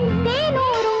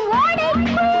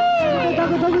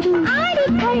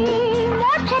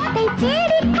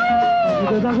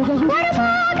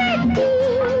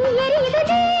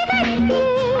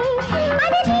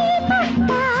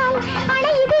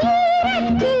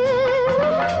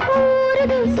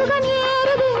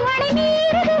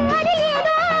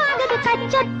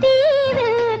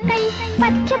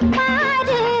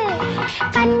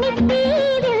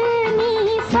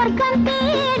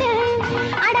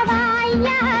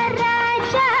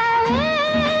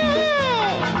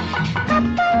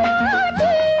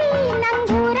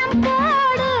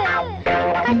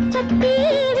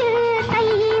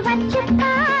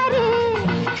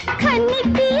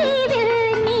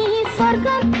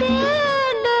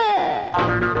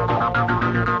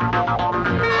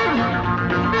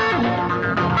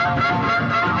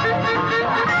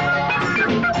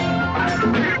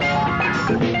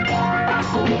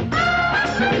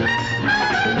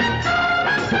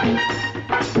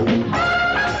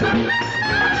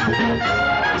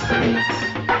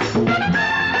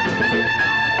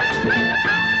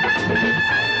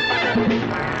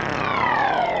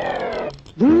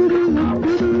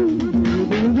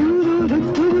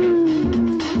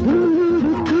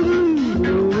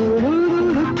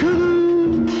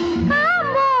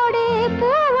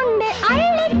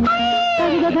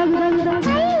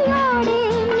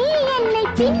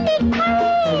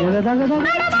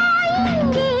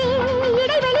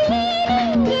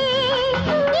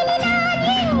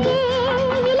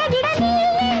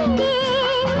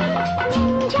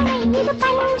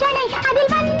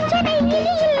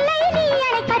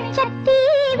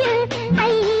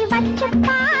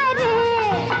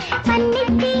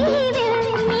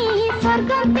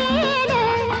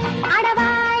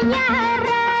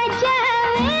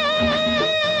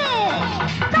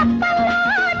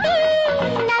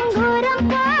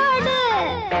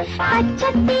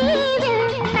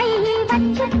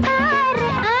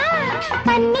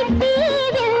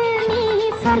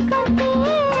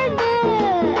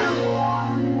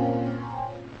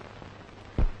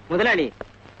முதலாளி,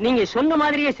 நீங்க சொன்ன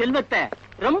மாதிரியே செல்வத்தை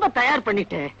ரொம்ப தயார்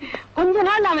பண்ணிட்டேன். கொஞ்ச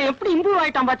நாள் அவன் எப்படி இம்ப்ரூவ்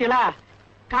ஆயிட்டான் பாத்தீங்களா?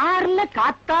 கார்ல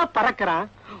காத்தா பறக்கிறான்,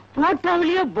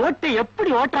 போட்டாவிலேயே போட்டை எப்படி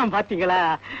ஓட்டுறான் பாத்தீங்களா?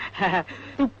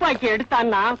 துப்பாக்கி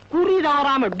எடுத்தான்னா குறி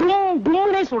தவறாம டும்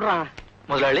டும்னே சொல்றான்.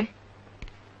 முதலாளி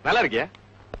நல்லா இருக்கியா?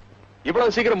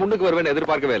 இவ்வளவு சீக்கிரம் முன்னுக்கு வருவேன்னு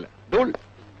எதிர்பார்க்கவே இல்லை. டூல்,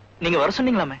 நீங்க வர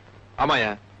சொன்னீங்களாமே?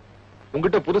 ஆமாயா,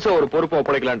 உங்ககிட்ட புதுசா ஒரு பொறுப்பை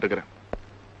ஒப்படைக்கலான்னு இருக்கிறேன்.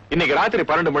 இன்னைக்கு ராத்திரி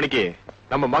 12 மணிக்கு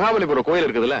நம்ம மகாபலிபுரம் கோயில்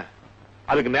இருக்குதுல்ல,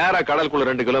 அதுக்கு நேரா கடலுக்குள்ள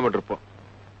 2 கிலோமீட்டர் இருப்போம்.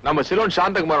 நம்ம சிலோன்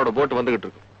சாந்தகுமாரோட போட்டு வந்துகிட்டு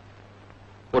இருக்கு.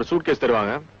 ஒரு சூட்கேஸ்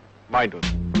தருவாங்க, வாங்கிட்டு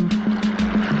வந்து.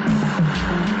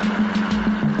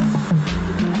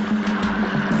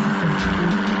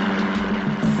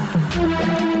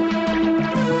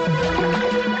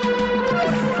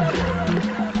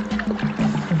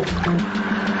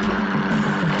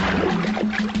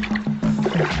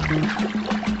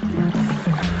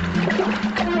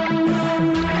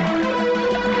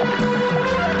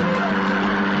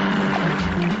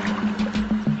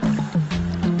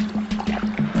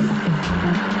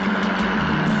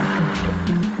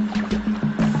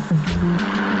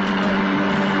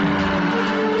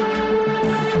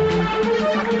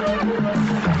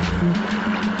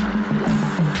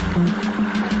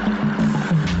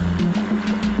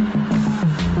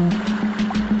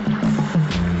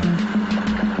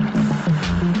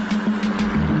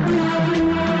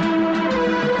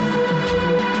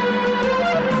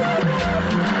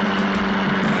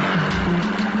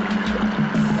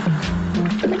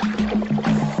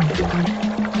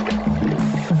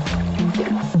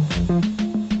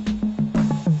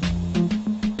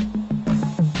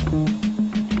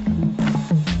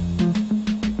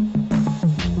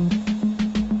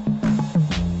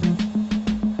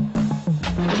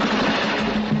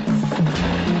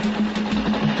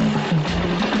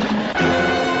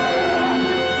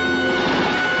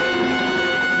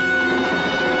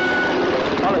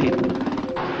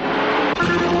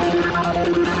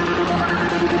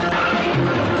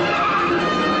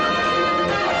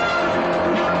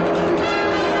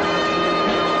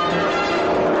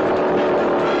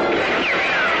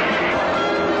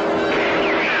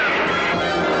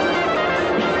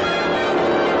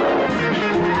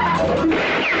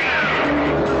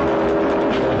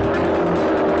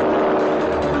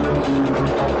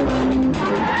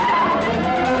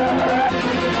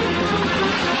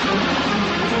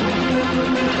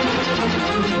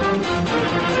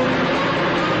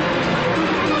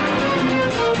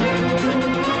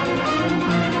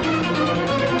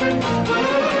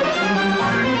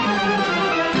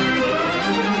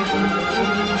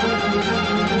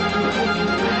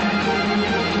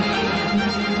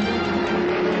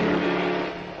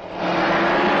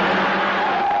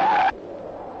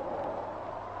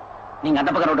 நீங்க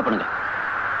அந்த பக்கம் ரோட் பண்ணுங்க.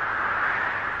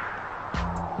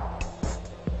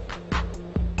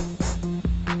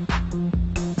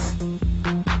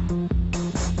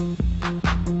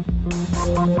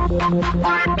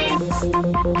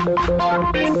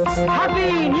 Happy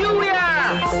New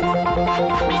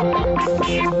Year!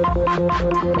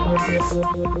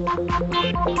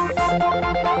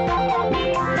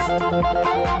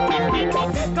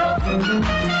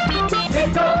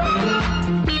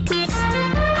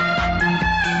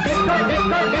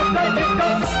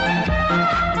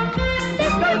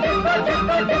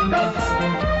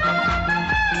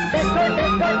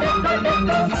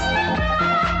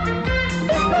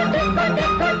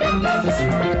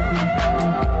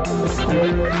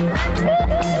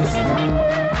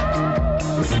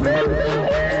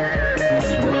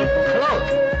 Hello.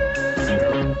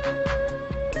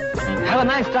 Have a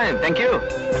nice time. Thank you.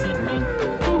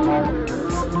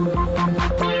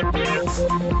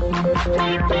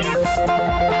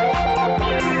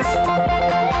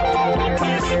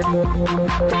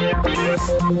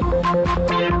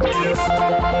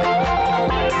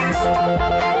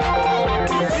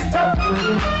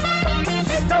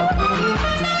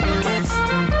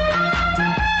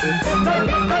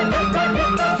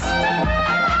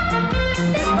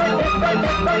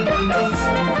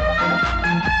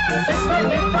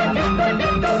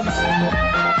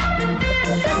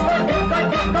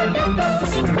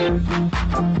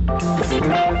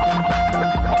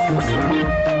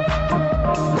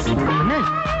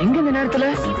 எங்க இந்த நேரத்துல?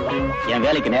 என்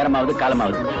வேலைக்கு நேரமாவது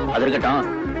காலமாவது அது இருக்கட்டும்.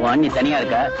 உன் அண்ணி தனியா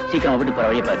இருக்கா, சீக்கிரம் விட்டு போற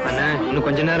வழியை பாரு. அண்ணா இன்னும்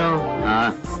கொஞ்ச நேரம்.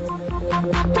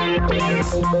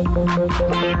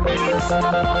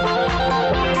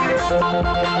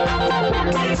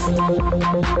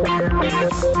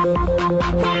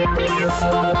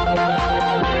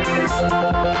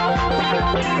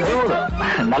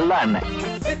 நல்லா அண்ணன்.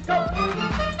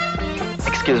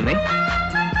 Excuse me.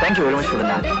 Thank you very much for the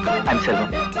dance. I'm Selvam.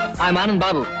 I'm Anand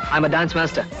Babu. I'm a dance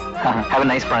master. Have a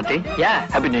nice party. Yeah.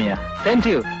 Happy New Year. Same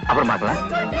to you. அப்புறம் பார்க்கலாம்.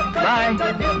 Bye.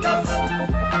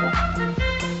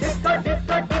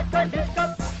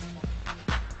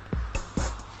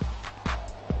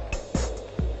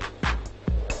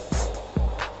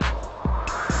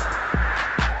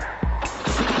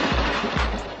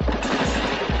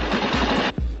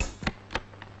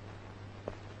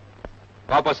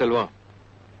 பாப்பா செல்வம்,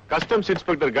 கஸ்டம்ஸ்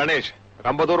இன்ஸ்பெக்டர் கணேஷ்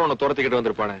ரொம்ப தூரம் உன்னை துரத்திக்கிட்டு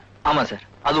வந்திருப்பானே. ஆமா sir.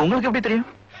 அது உங்களுக்கு எப்படி தெரியும்?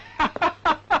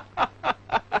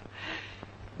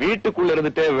 வீட்டுக்குள்ள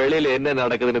இருந்துட்டே வெளியில என்ன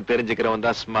நடக்குதுன்னு தெரிஞ்சுக்கிறவன்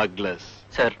தான் ஸ்மக்லர்ஸ்.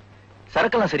 சார்,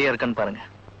 சரக்கெல்லாம் சரியா இருக்கான்னு பாருங்க.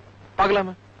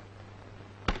 பார்க்கலாமா?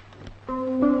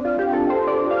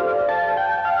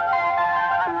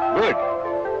 குட்.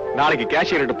 நாளைக்கு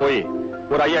கேஷியர்கிட்ட போய்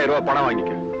ஒரு 5000 ரூபாய் பணம்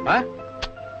வாங்கிக்க.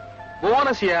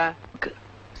 போனஸ்யா.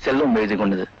 செல்வம் எழுதி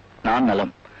கொண்டது நான்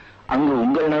நலம். அங்கு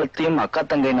உங்கள் நலத்தையும் அக்கா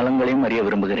தங்கை நலங்களையும் அறிய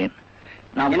விரும்புகிறேன்.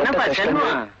 நான் என்னப்பா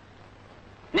செல்வம்,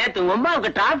 நேத்து உங்க அம்மாவுக்கு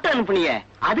டிராப்ட் அனுப்புனிய,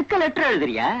 அதுக்கு லெட்டர்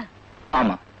எழுதுறியா?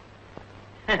 ஆமா.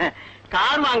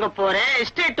 கார் வாங்க போறேன்,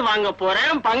 எஸ்டேட் வாங்க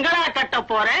போறேன், பங்களா கட்ட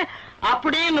போறேன்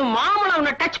அப்படின்னு மாமலை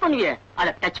உன்னை டச் பண்ணுவிய,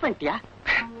 அத டச் பண்ணிட்டியா?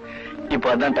 இப்போ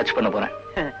அதான் டச் பண்ண போறேன்.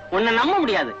 உன்னை நம்ப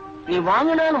முடியாது. நீ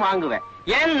வாங்கினாலும் வாங்குவ.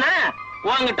 ஏன்னா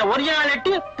உன்கிட்ட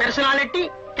ஒரிஜினாலிட்டி, பெர்சனாலிட்டி,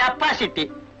 கெப்பாசிட்டி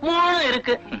 3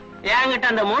 இருக்கு. என்கிட்ட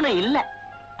அந்த 3 இல்ல.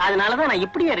 அதனாலதான் நான்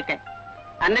இப்படியே இருக்கேன்.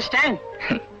 அண்டர்ஸ்டாண்ட்?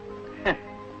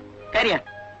 சரியா?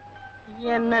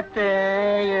 என்னத்தை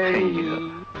எழுதி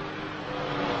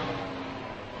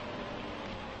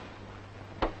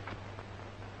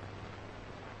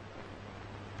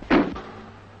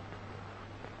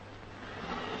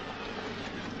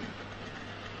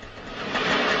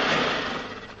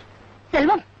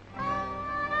செல்வம்,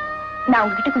 நான்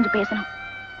உங்ககிட்ட கொஞ்சம் பேசணும்.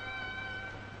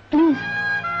 ப்ளீஸ்.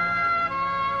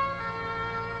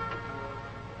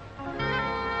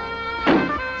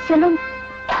 Selvam,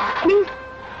 please.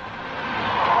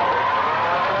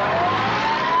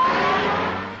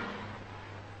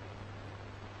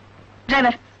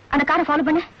 டிரைவர், அந்த காரை ஃபாலோ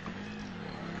பண்ணு.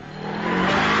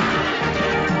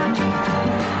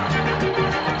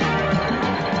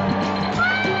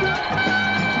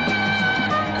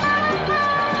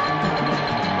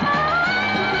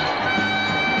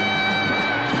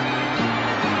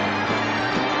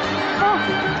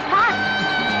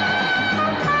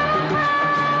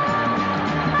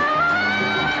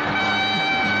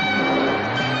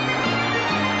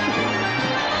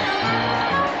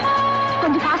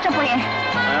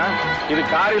 இது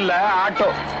கார் இல்ல, ஆட்டோ.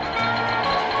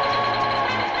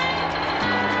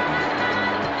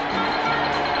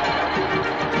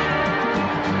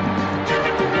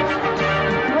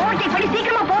 ரோட்டை படி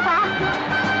சீக்கிரமா போப்பா.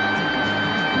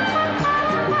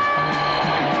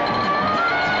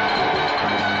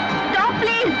 Stop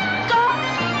please, stop.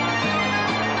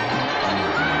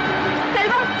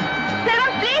 Selvam,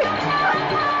 Selvam please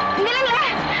நில்லுங்க.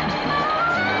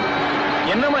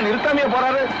 என்னம்மா நிறுத்தாமையா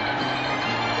போறாரு?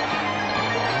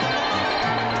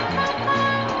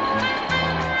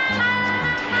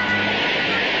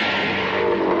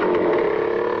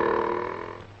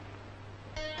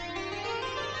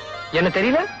 என்ன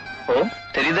தெரியல? ஓ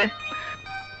தெரியுது.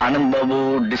 Anand Babu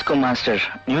disco master.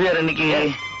 New year அன்னைக்கு.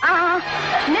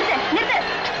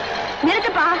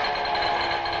 நிறுத்துப்பா.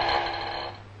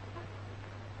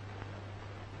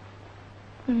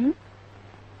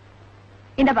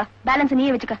 இந்தப்பா பேலன்ஸ்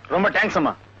நீயே வச்சுக்க. ரொம்ப தேங்க்ஸ்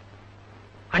அம்மா.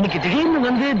 அன்னைக்கு திடீர்னு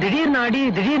வந்து திடீர்னு ஆடி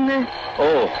திடீர்னு. ஓ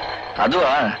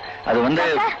அதுவா? அது வந்து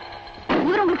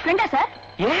இவர் உங்களுக்கு ஃப்ரெண்டா சார்?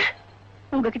 ஏன்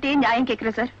உங்ககிட்டயே நியாயம்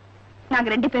கேக்குறேன் சார். நாங்க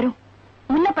 2 பேரும்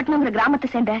முல்லப்பட்டினம் கிராமத்தை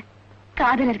சேர்ந்த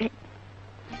காதலர்கள்.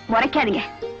 முறைக்காதீங்க.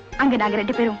 அங்க நாங்க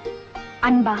 2 பேரும்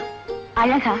அன்பா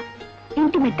அழகா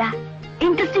இன்டிமேட்டா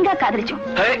இன்ட்ரெஸ்டிங்கா காதலிச்சோம்.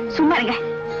 சும்மா இருங்க,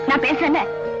 நான் பேசுறேன்ல.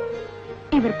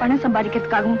 இவர் பணம்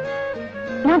சம்பாதிக்கிறதுக்காகவும்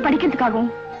நான்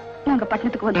படிக்கிறதுக்காகவும் நாங்க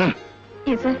பட்டணத்துக்கு வந்தோம்.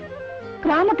 ஏன் சார்,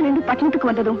 கிராமத்துல இருந்து பட்டணத்துக்கு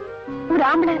வந்ததும் ஒரு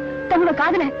ஆம்பளை தன்னோட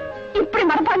காதல இப்படி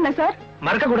மறப்பாங்க சார்?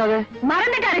 மறக்க கூடாது.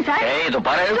 மறந்துட்டாரு சார்.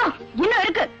 இன்னும்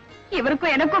இருக்கு.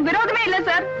 இவருக்கும் எனக்கும் விரோதமே இல்ல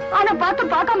சார். ஆனா பார்த்து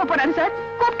பார்க்காம போறாரு சார்.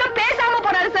 கூப்பிட்டு பேசாம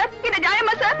போறாரு சார். இது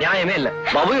நியாயமா சார்? நியாயமே இல்ல.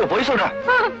 பாபு போய் சொல்றான்.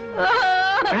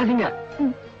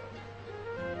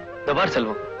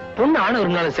 செல்வம், பொண்ணு ஆணை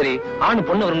விரும்பினாலும் சரி, ஆணு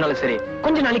பொண்ணு விரும்பினாலும் சரி,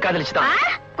 கொஞ்ச நாளைக்கு காதலிச்சுதான்.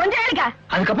 கொஞ்ச நாளைக்கா?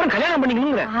 அதுக்கப்புறம் கல்யாணம்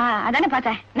பண்ணிக்கணுங்கிற. அதானே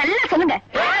பார்த்தேன். நல்லா சொல்லுங்க.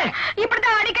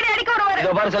 இப்படித்தான் அடிக்கடி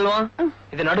வருவாரு. செல்வம்,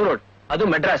 இது நடு ரோட்,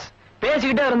 அதுவும் மெட்ராஸ்.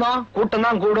 பேசிக்கிட்டே இருந்தோம், கூட்டம்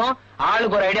தான் கூடும்,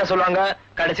 ஆளுக்கு ஒரு ஐடியா சொல்லுவாங்க,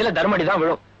 கடைசியில தர்மடி தான்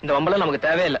விழும். இந்த வம்பளம் நமக்கு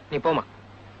தேவையில்லை. நீ போமா.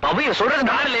 பாபு சொல்றது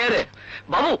நாளில் ஏறு.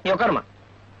 பாபு நீ உட்காருமா.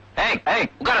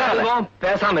 செல்வம்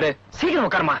பேசாம இரு. சீக்கிரம்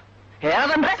உட்காருமா.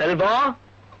 ஏதன்ற செல்வம்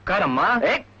உட்காரம்மா.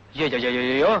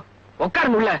 ஐயோ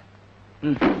உட்காருங்க உள்ள.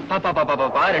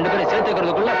 பாப்பா 2 பேரும் சேர்த்து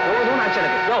வைக்கிறதுக்குள்ள போதும் ஆச்சு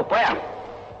எனக்கு. போயா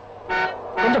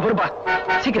கொஞ்சம் பொறுப்பா.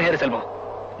 சீக்கிரம் ஏறு செல்வம்.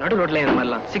 நடு ரோட்ல இந்த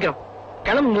மாதிரிலாம் சீக்கிரம்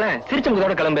கிளம்புங்களேன்.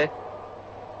 சிரிச்சவங்களோட கிளம்பு.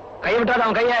 கையை விட்டாத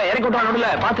அவன் கையை இறக்கி விட்டான் நடுல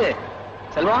பாத்து.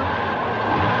 செல்வம்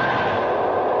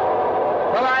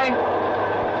பாய்.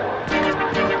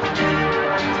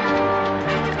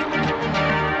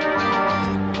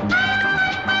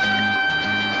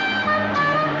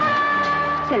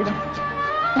 செல்வம்,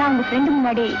 நான் உங்க ஃப்ரெண்டு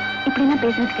முன்னாடி இப்படி எல்லாம்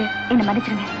பேசுறதுக்கு என்ன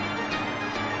மன்னிச்சிருங்க.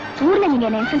 ஊர்ல நீங்க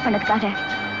என்ன இன்சல்ட் பண்ணதுக்காக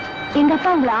எங்க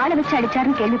அப்பா உங்களை ஆளை வச்சு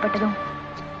அடிச்சாருன்னு கேள்விப்பட்டதும்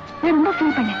நான் ரொம்ப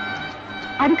ஃபீல் பண்ணேன்.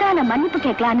 அதுக்காக நான் மன்னிப்பு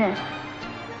கேட்கலான்னு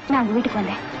நான் உங்க வீட்டுக்கு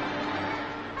வந்தேன்.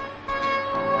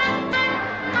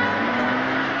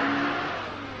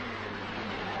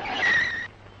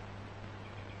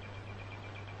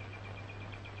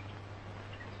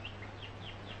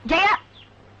 ஜெயா,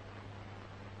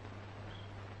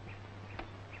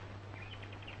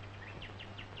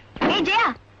 ஜெயா,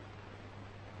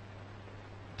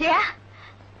 ஜெயா,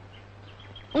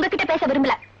 உங்ககிட்ட பேச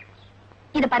விரும்பல.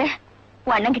 இத பாரு,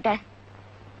 உன் அண்ணன் கிட்ட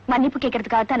மன்னிப்பு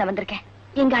கேட்கறதுக்காகத்தான் நான் வந்திருக்கேன்.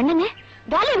 எங்க அண்ணனே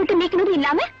வேலையை விட்டு நீக்கணும்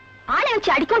இல்லாம ஆளை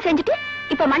வச்சு அடிக்கவும் செஞ்சுட்டு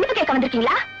இப்ப மன்னிப்பு கேட்க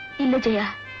வந்திருக்கீங்களா? இல்ல ஜெயா,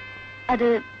 அது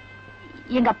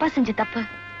எங்க அப்பா செஞ்ச தப்பு.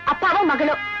 அப்பாவோ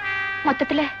மகளோ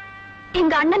மொத்தத்துல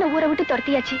எங்க அண்ணனை ஊரை விட்டு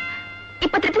துரத்தியாச்சு.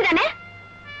 இப்ப திருப்தி தானே?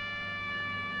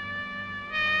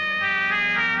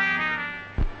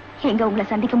 எங்க உங்களை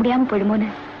சந்திக்க முடியாம போயிடுமோன்னு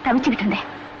தவிச்சுக்கிட்டு இருந்தேன்.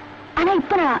 ஆனா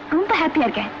இப்ப நான் ரொம்ப ஹாப்பியா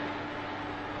இருக்கேன்.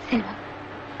 செல்வம்,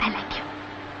 I like you.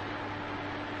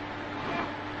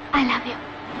 I love you.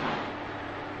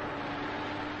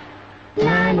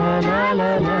 La la la la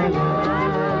la la la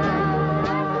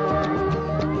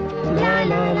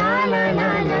la la la la la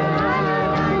la la la.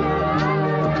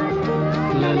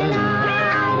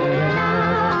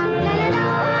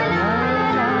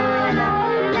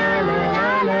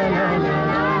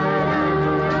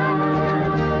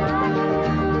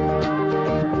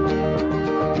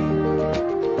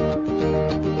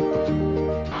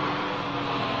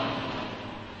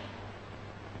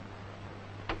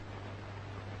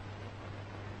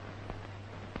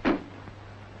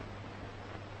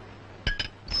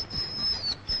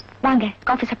 வாங்க,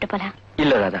 காஃபி சாப்பிட்டு போலாம்.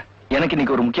 இல்ல ராதா, எனக்கு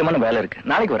இன்னைக்கு ஒரு முக்கியமான வேலை இருக்கு.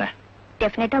 நாளைக்கு வரேன்.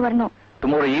 டெஃபினட்டா வரணும்.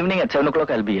 Tomorrow evening at 7 o'clock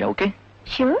I'll be here, okay?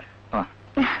 Sure.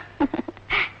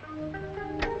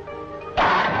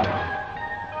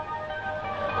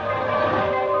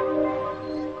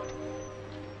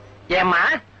 ஏமா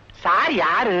சார்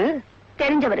யாரு?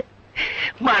 தெரிஞ்சவரு.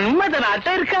 மன்மத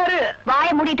நாட்டம் இருக்காரு. வாய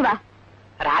மூடிட்டு வா.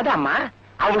 ராதாம்மா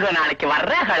அவங்க நாளைக்கு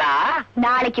வர்றாங்களா?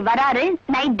 நாளைக்கு வராரு.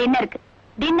 நைட் டின்னருக்கு.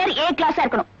 டின்னர் A கிளாஸா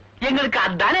இருக்கணும். எங்களுக்கு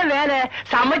அதானே வேலை.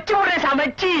 சமைச்சு விட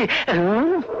சமைச்சு.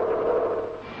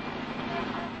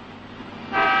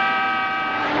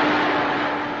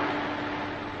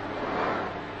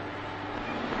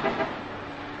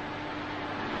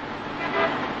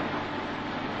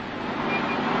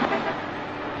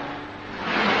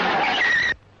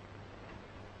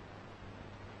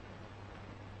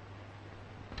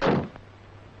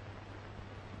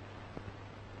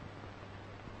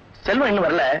 செல்வம் இன்னும்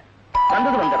வரல.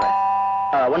 வந்தது வந்துடுறேன்.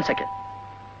 1 செகண்ட்.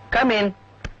 Come in.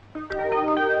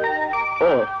 ஓ,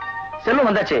 செல்வம்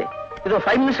வந்தாச்சு. இது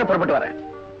 5 நிமிஷம் புறப்பட்டு வரேன்.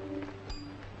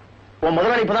 உன்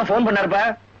முதலாளி இப்பதான் போன் பண்ணாருப்பா.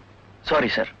 சாரி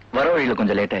சார், வர வழியில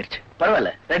கொஞ்சம் லேட் ஆயிருச்சு.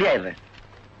 பரவாயில்ல, ரெடி ஆயிடுறேன்.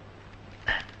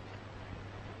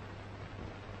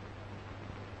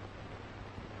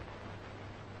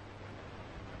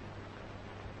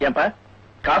 ஏன்பா,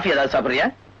 காஃபி ஏதாவது சாப்பிடுறியா?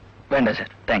 வேண்டாம்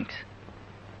சார், தேங்க்ஸ்.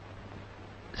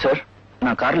 சார்,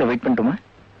 நான் கார்ல வெயிட் பண்ணட்டுமா?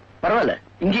 பரவாயில்ல,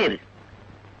 இங்கே இரு.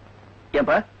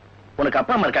 ஏன்பா, உனக்கு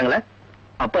அப்பா அம்மா இருக்காங்களா?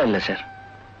 அப்பா இல்ல சார்,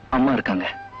 அம்மா இருக்காங்க.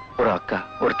 ஒரு அக்கா,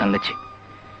 ஒரு தங்கச்சி.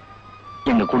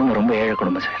 எங்க குடும்பம் ரொம்ப ஏழை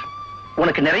குடும்பம் சார்.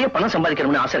 உனக்கு நிறைய பணம்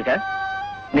சம்பாதிக்கணும்னு ஆசை இருக்கா?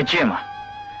 நிச்சயமா,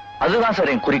 அதுதான்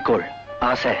சார் என் குறிக்கோள்,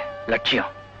 ஆசை,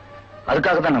 லட்சியம்.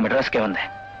 அதுக்காக தான் நான் மெட்ராஸ்க்கே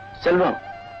வந்தேன். செல்வம்,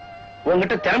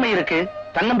 உங்ககிட்ட திறமை இருக்கு,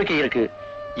 தன்னம்பிக்கை இருக்கு,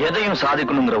 எதையும்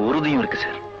சாதிக்கணுங்கிற உறுதியும் இருக்கு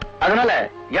சார். அதனால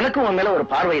எனக்கு உன் மேல ஒரு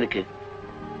பார்வை இருக்கு.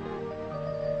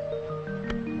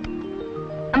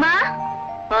 அம்மா,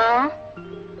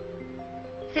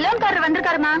 சிலோன்காரர்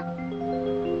வந்திருக்காருமா.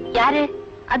 யாரு?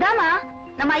 அதாமா,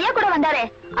 நம்ம ஐயா கூட வந்தாரே,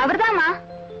 அவர்தாமா.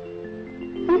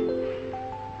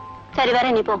 சரி, வர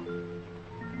நீ போ.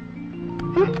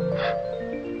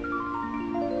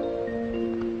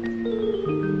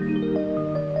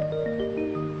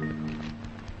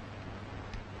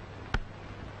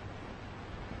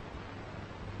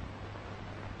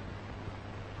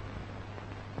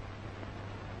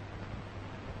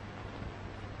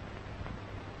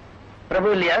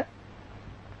 பிரபு இல்லையா?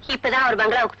 இப்பதான் அவர்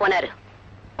பங்களாவுக்கு போனாரு.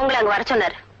 உங்களை அங்க வர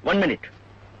சொன்னாரு. 1 மினிட்.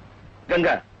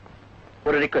 கங்கா,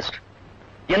 ஒரு ரிக்வெஸ்ட்.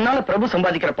 என்னால பிரபு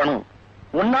சம்பாதிக்கிற பணம்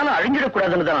உன்னால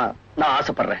அழிஞ்சிடக்கூடாதுன்னு தான் நான்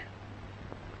ஆசைப்படுறேன்.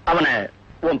 அவனை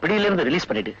உன் பிடியிலிருந்து ரிலீஸ்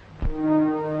பண்ணிடு.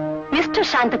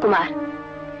 மிஸ்டர் சாந்தகுமார்,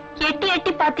 எட்டி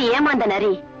எட்டி பார்த்து ஏமாந்த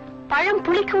நரி பழம்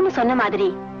புளிக்கும்னு சொன்ன மாதிரி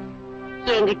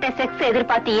என்கிட்ட செக்ஸ்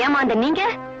எதிர்பார்த்து ஏமாந்த நீங்க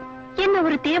என்ன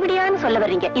ஒரு தேவடியான்னு சொல்ல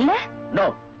வர்றீங்க இல்ல? நோ,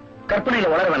 கற்பனையில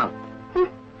வளர வேணாம்.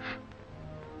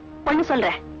 ஒண்ணு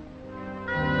சொல்றேன்,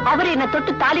 அவர் என்ன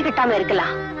தொட்டு தாலி கட்டாம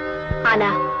இருக்கலாம். ஆனா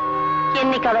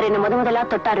என்னைக்கு அவர் என்ன முதலா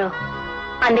தொட்டாரோ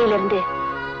அன்னையில இருந்து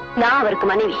நான் அவருக்கு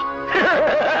மனைவி.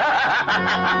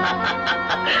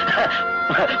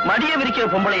 மடிய விரிக்கிற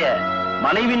பொம்பளைய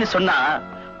மனைவின்னு சொன்னா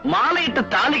மாலையிட்டு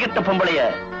தாலி கட்ட பொம்பளைய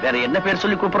வேற என்ன பேர்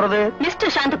சொல்லி கூப்பிடுறது?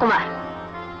 மிஸ்டர் சாந்தகுமார்,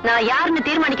 நான் யாருன்னு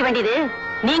தீர்மானிக்க வேண்டியது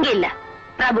நீங்க இல்ல,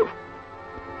 பிரபு.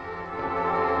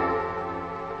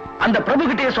 அந்த பிரபு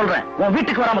கிட்டே சொல்றேன், உன்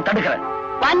வீட்டுக்கு வராம தடுக்கிறேன்.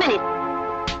 1 மினிட்.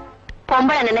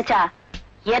 பொம்பளை நினைச்சா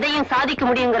எதையும் சாதிக்க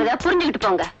முடியுங்கிறத புரிஞ்சுக்கிட்டு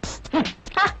போங்க.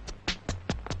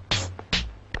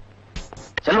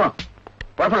 செல்வம்,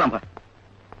 புறப்படலாம்ப்பா.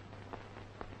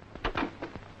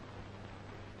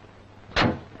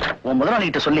 உன் முதலாளி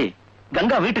கிட்ட சொல்லி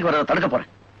கங்கா வீட்டுக்கு வரத தடுக்க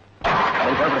போறேன்.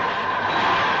 புறப்படு.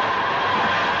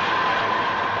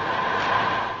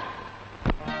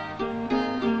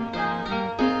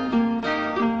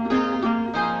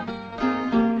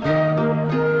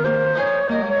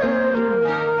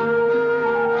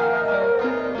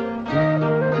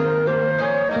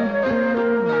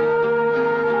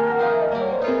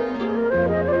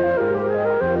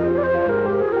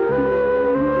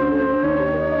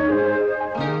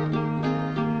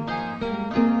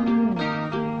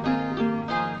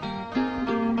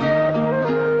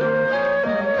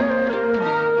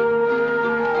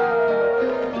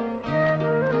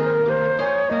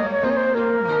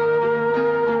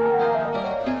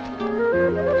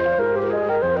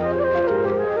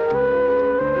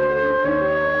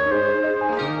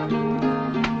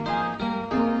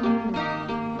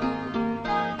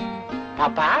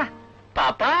 பாப்பா,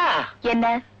 பாப்பா. என்ன?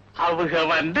 அவங்க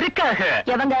வந்திருக்காங்க.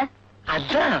 எவங்க?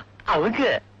 அதான் அவங்க.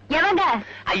 எவங்க?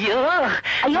 ஐயோ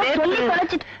ஐயோ, சொல்லி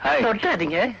தொலைச்சிட்டு.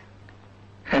 தொட்டாதீங்க.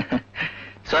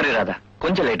 சாரி ராதா,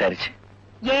 கொஞ்சம் லேட் ஆயிருச்சு.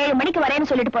 7 மணிக்கு வரேன்னு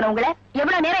சொல்லிட்டு போன உங்களை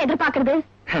எவ்வளவு நேரம் எதிர்பார்க்கறது?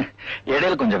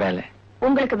 இடையில கொஞ்சம் வேலை.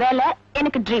 உங்களுக்கு வேலை,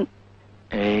 எனக்கு ட்ரீம்.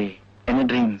 ஏய், என்ன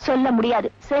ட்ரீம்? சொல்ல முடியாது,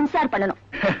 சென்சார் பண்ணணும்.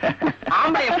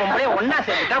 ஆம்பளை பொம்பளை ஒன்னா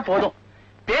சேர்ந்துட்டா போதும்,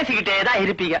 பேசிக்கிட்டேதான்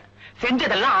இருப்பீங்க.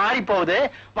 செஞ்சதெல்லாம் ஆறி போகுது,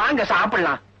 வாங்க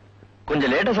சாப்பிடலாம்.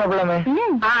 கொஞ்சம் லேட்டா சாப்பிடலாமே.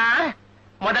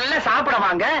 முதல்ல சாப்பிட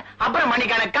வாங்க, அப்புறம்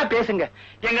மணிக்கணக்கா பேசுங்க.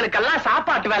 எங்களுக்கெல்லாம்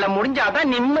சாப்பாட்டு வேலை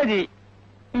முடிஞ்சாதான் நிம்மதி.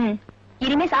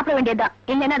 இனிமே சாப்பிட வேண்டியதுதான்,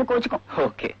 இல்லைன்னா அது கோச்சுக்கும்.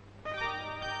 ஓகே.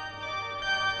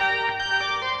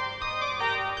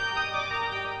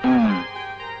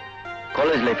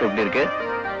 காலேஜ் லைஃப் எப்படி இருக்கு?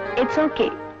 It's okay.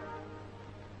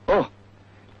 ஓ,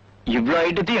 இவ்ளோ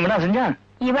ஐட்டத்தையும் எங்கடா செஞ்சா?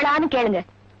 இவளான்னு கேளுங்க.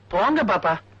 போங்க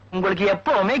பாப்பா, உங்களுக்கு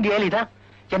எப்பவுமே கேலிதான்.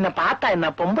 என்ன பார்த்தா என்ன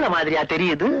பொம்பளை மாதிரியா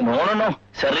தெரியுது? நோ நோ நோ,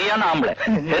 சரியான ஆம்பளை,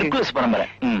 ஹெர்குலிஸ் பரம்பரை.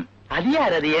 அது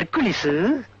யார்? அது ஹெர்குலிஸ்?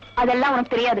 அதெல்லாம்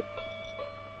உனக்கு தெரியாது.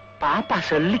 பாப்பா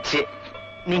சொல்லிச்சு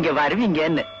நீங்க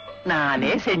வருவீங்கன்னு.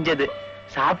 நானே செஞ்சது.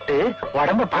 சாப்பிட்டு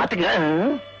உடம்ப பாத்துக்க.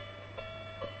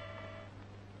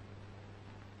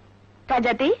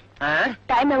 ராஜாத்தி,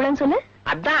 டைம் எவ்வளவுன்னு சொல்லு.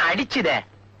 அதான் அடிச்சுதே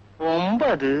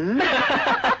 9.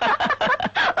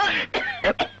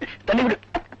 தண்ணி விடு.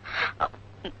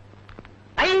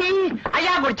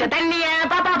 ஐயா குடிச்ச தண்ணிய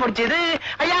பாப்பா குடிச்சது.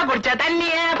 ஐயா குடிச்ச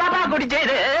தண்ணிய பாப்பா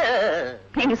குடிச்சது.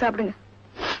 நீங்க சாப்பிடுங்க.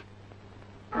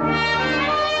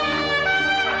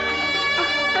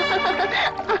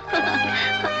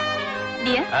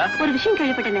 ஒரு விஷயம்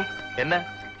கேள்விப்பட்டேனே. என்ன?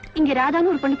 இங்க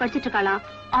ராதான்னு ஒரு பொண்ணு படிச்சிட்டு இருக்காளா?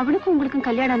 அவளுக்கும் உங்களுக்கும்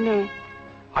கல்யாணம்னு.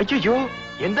 ஐயோ,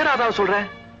 எந்த ராதாவை சொல்ற?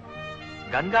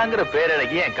 கங்காங்கிற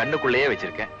பேரழகி என் கண்ணுக்குள்ளேயே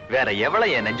வச்சிருக்கேன். வேற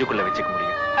எவ்வளவு என் நெஞ்சுக்குள்ள வச்சுக்க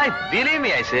முடியும்?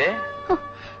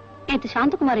 நேத்து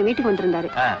சாந்தகுமார் வீட்டுக்கு வந்திருந்தாரு.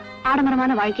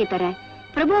 ஆடம்பரமான வாழ்க்கையை தர,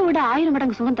 பிரபுவோட 1000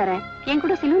 மடங்கு சுகம் தர, என்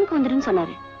கூட சிலுவனுக்கு வந்துருன்னு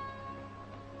சொன்னாரு.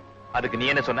 அதுக்கு நீ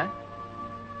என்ன சொன்ன?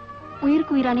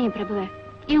 உயிருக்கு உயிரான என் பிரபுவை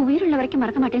என் உயிர் உள்ள வரைக்கும்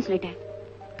மறக்க மாட்டேன்னு சொல்லிட்டேன்.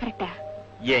 கரெக்டா?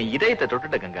 என் இதயத்தை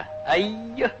தொட்டுட்ட கங்கா.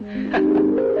 ஐயோ.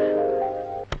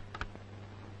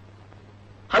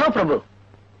 ஹலோ பிரபு,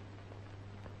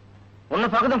 உன்னை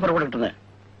பார்க்க தான் புறப்பட்டு இருந்தேன்.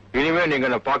 இனிமே நீங்க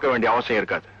என்ன பார்க்க வேண்டிய அவசியம்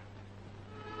இருக்காது.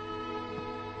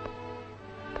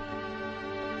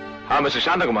 மிஸ்டர்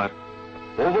சாந்தகுமார்,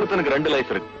 ஒவ்வொருத்தனுக்கு 2 லைஃப்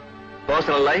இருக்கு.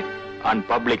 Personal life and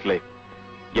public life.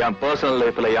 N personal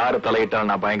லைஃப்ல யாரு தலையிட்டாலும்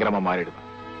நான் பயங்கரமா மாறிடுவேன்.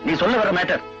 நீ சொல்ல வர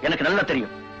மேட்டர் எனக்கு நல்லா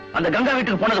தெரியும். அந்த கங்கா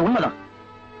வீட்டுக்கு போனது உண்மைதான்.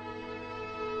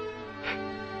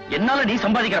 என்னால நீ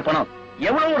சம்பாதிக்கிற பணம்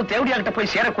எவ்வளவு ஒரு தேவடியாகிட்ட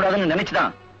போய் சேரக்கூடாதுன்னு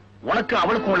நினைச்சுதான் உனக்கு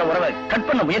அவளுக்கும் உள்ள உறவை கட்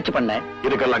பண்ண முயற்சி பண்ண.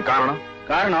 இதுக்கெல்லாம்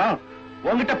காரணம்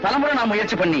உங்ககிட்ட பலமுறை நான்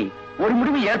முயற்சி பண்ணி ஒரு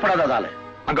முடிவு ஏற்படாததால.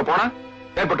 அங்க போனா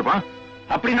ஏற்பட்டுப்பா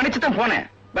அப்படி நினைச்சுதான் போனேன்.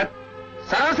 பட்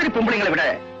சராசரி பொம்பளைங்களை விட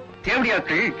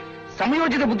தேவடியாக்கள்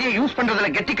சமயோஜித புத்தியை யூஸ் பண்றதுல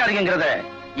கெட்டிக்காரங்கிறத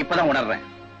இப்பதான் உணர்றேன்.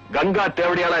 கங்கா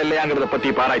தேவடியாளா இல்லையாங்கிறத பத்தி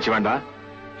பாராய்ச்சி வேண்டாம்.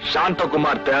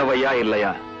 சாந்தகுமார் தேவையா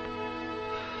இல்லையா?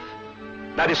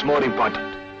 That is more important.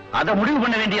 அதை முடிவு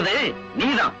பண்ண வேண்டியது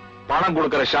நீதான். பணம்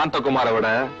கொடுக்கிற சாந்தகுமாரை விட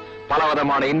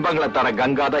பலவிதமான இன்பங்களை தர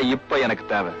கங்கா தான் இப்ப எனக்கு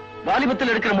தேவை.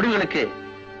 வாலிபத்தில் எடுக்கிற முடிவுகளுக்கு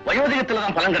வயோதிகத்துல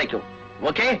தான் பலன் கிடைக்கும்.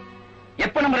 ஓகே,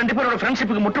 எப்ப நம்ம 2 பேரோட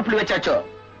ஃப்ரெண்ட்ஷிப்புக்கு முற்றுப்புள்ளி வச்சாச்சோ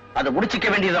அதை முடிச்சிக்க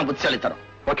வேண்டியதுதான் புத்திசாலித்தனம்.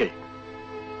 Okay,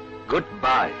 good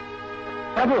bye.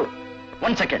 பிரபு,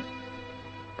 1 செகண்ட்.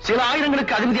 சில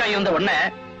ஆயிரங்களுக்கு அதிபதியாக இருந்த உடனே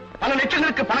பல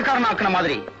லட்சங்களுக்கு பணக்காரன் ஆக்கின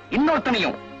மாதிரி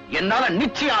இன்னொருத்தனையும் என்னால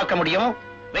நிச்சயம் ஆக்க முடியும்.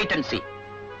 Wait and see.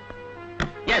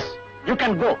 Yes, you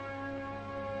can go.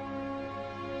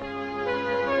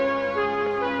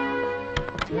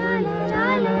 La la la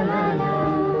la la la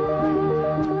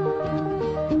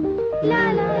la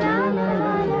la la la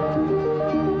la la.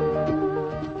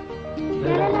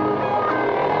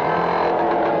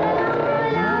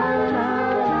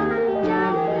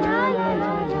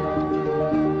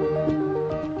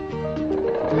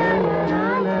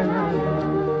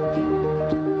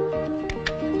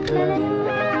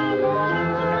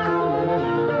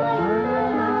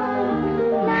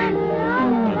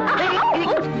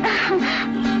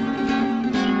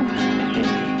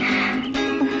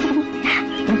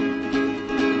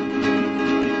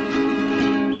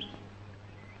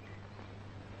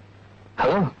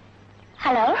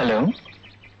 Hello.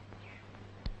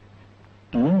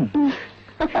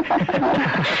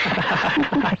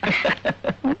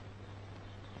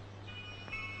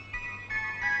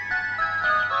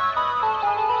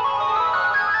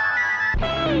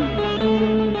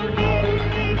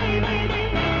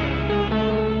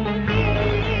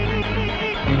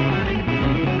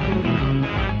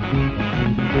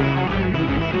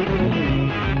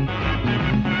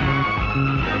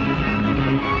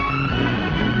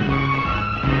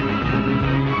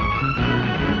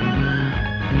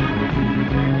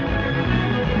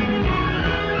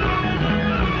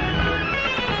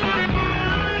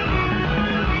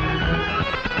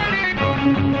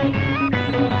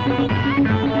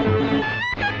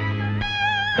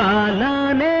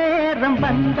 காலாநேரம்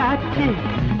வந்தாச்சு,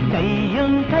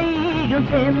 கையும் கையும்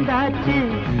சேர்ந்தாச்சு.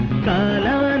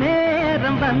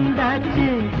 காலாநேரம் வந்தாச்சு,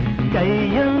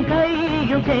 கையும்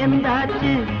கையும்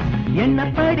சேர்ந்தாச்சு.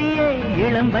 எண்ணப்படியே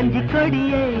இளம் வஞ்சி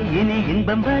கொடியே இனி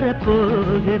இன்பம்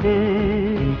வரப்போகுது.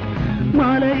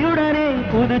 மாலையுடனே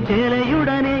புது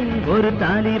சேலையுடனே ஒரு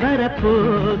தாலி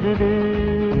வரப்போகுது.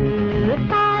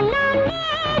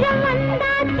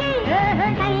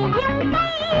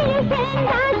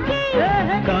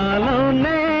 காலம்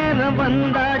நேரம்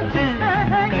வந்தாச்சு,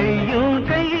 கையும்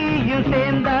கையும்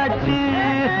சேர்ந்தாச்சு.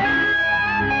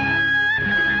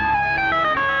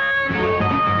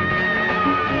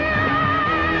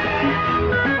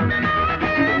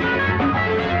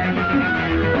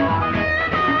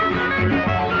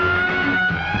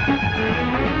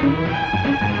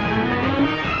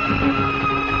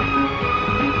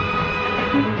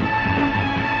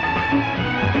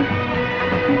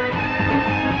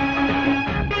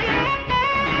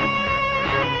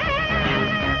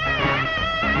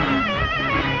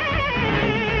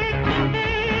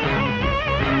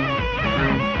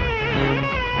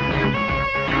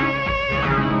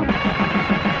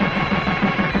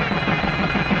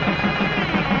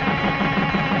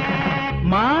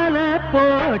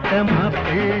 போட்ட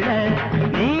மாப்பிள்ள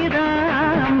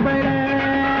நீராம்பள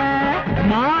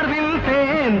மார்பில்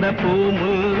சேர்ந்த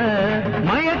பூமுல்ல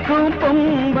மயக்கும்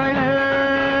பொம்பள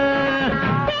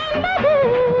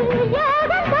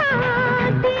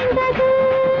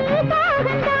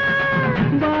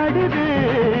வாடுது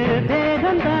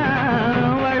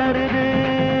தேகந்தான் வளருது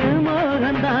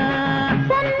மோகந்தான்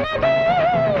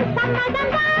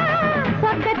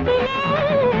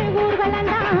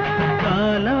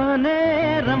காலோ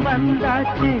நேரம்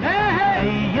வந்தாச்சு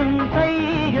கையும்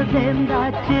கையும்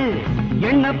சேர்ந்தாச்சு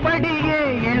எண்ணப்படியே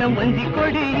இளம் வஞ்சி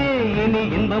கொடியே இனி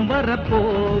இன்பம்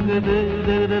வரப்போகுது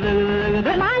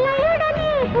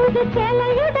மாலையுடனே புது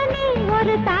சேலையுடனே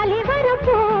ஒரு தாலி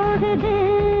வரப்போகுது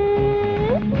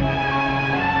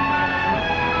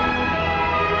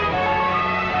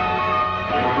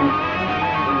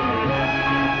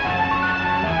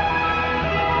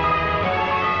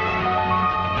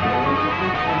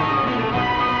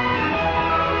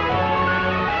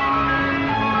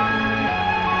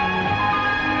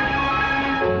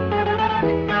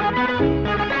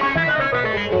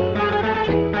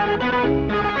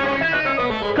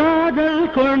காதல்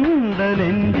கொண்ட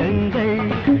நெஞ்சங்கள்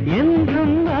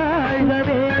என்றும்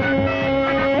வாழ்வதே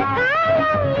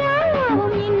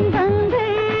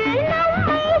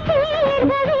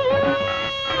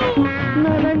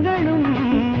நலங்களும்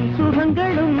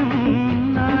சுகங்களும்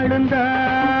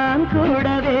நாடுந்தான்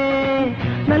கூடவே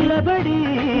நல்லபடி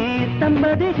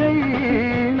தம்பதிகள்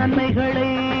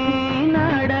நன்மைகளை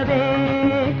நாடவே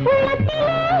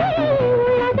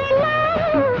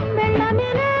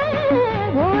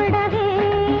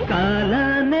கால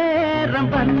நேரம்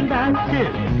வந்தாச்சு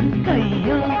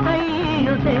கையும்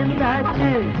கையும்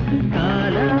சேர்ந்தாச்சு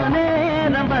கால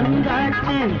நேரம்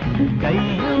வந்தாச்சு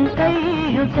கையும்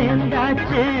கையும்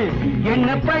சேர்ந்தாச்சு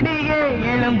எண்ணப்படியே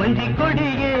இளம் வஞ்சி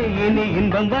கொடியே இனி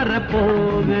இன்பம்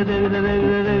வரப்போகுது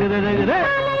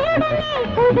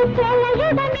புது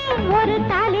சேலையுடனே ஒரு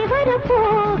தாலி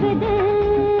வரப்போகுது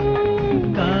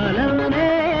காலம்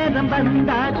நேரம்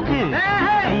வந்தாச்சு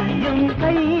கையும்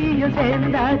கையும்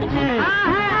சேர்ந்தாச்சு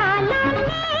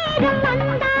நேரம்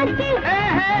வந்தாச்சு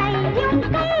கையும்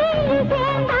கையும்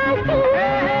சேர்ந்தாச்சு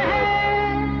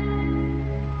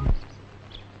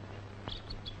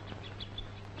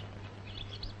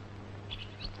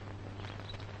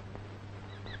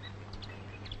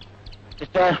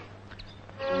சிஸ்டர்,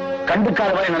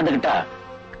 கண்டுக்காத வரை நடந்துகிட்டா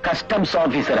கஸ்டம்ஸ்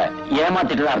ஆபீசரை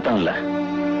ஏமாத்திட்டு அர்த்தம் இல்ல.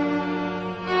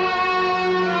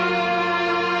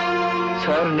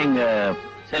 சார், நீங்க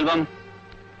செல்வம்,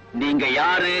 நீங்க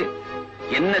யாரு,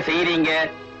 என்ன செய்யறீங்க,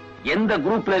 எந்த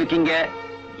குரூப்ல இருக்கீங்க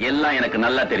எல்லாம் எனக்கு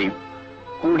நல்லா தெரியும்.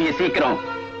 கூடிய சீக்கிரம்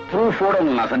ப்ரூஃபோட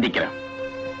உங்களை நான் சந்திக்கிறேன்.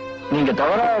 நீங்க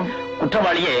தவிர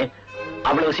குற்றவாளியே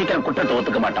அவ்வளவு சீக்கிரம் குற்றத்தை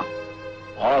ஒத்துக்க மாட்டான்.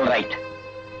 All right,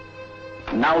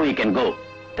 now we can go.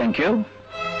 Thank you.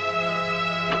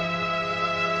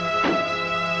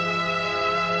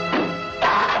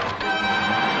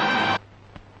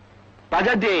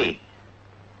 பகதி,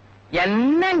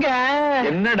 என்னங்க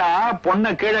என்னடா பொண்ண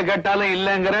கீழே கேட்டாலும்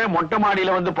இல்லங்கிற, மொட்டை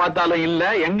மாடியில வந்து பார்த்தாலும்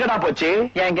இல்ல, எங்கடா போச்சு?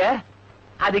 ஏங்க,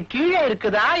 அது கீழே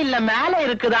இருக்குதா இல்ல மேல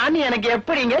இருக்குதான்னு எனக்கு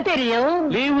எப்படிங்க தெரியும்?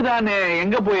 லீவு தானே,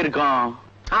 எங்க போயிருக்கோம்?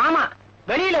 ஆமா,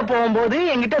 வெளியில போகும்போது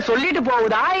என்கிட்ட சொல்லிட்டு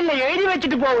போகுதா இல்ல எழுதி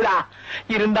வச்சுட்டு போகுதா?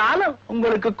 இருந்தாலும்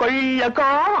உங்களுக்கு கொள்ள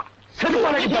கோவம்.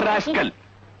 செருப்பாலடிப்ப ராஸ்கல்.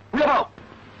 உள்ள போ.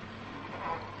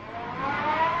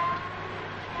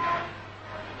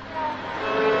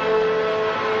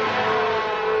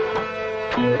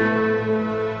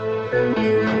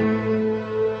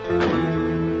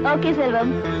 Okay, Selvam.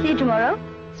 See you tomorrow.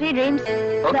 Sweet dreams.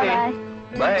 Okay. Bye-bye.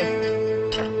 Bye.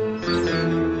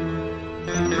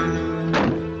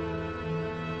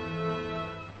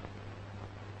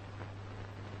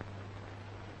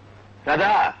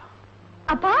 Radha,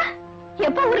 அப்பா,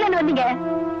 எப்ப ஊர்ல இருந்து வந்தீங்க?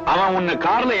 அவன் உன்னை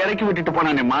கார்ல இறக்கி விட்டுட்டு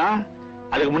போனானேம்மா,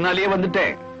 அதுக்கு முன்னாலேயே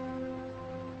வந்துட்டேன்.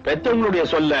 பெத்தவங்களுடைய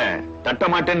சொல்ல தட்ட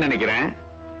மாட்டேன்னு நினைக்கிறேன்.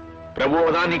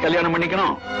 பிரபுவோதான் நீ கல்யாணம்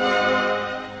பண்ணிக்கணும்.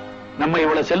 நம்ம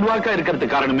இவ்வளவு செல்வாக்கா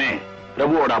இருக்கிறதுக்கு காரணமே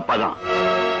பிரபுவோட அப்பா தான்.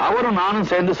 அவரும் நானும்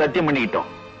சேர்ந்து சத்தியம்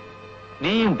பண்ணிக்கிட்டோம்.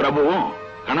 நீயும் பிரபுவும்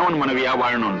கணவன் மனைவியா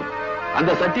வாழணும்.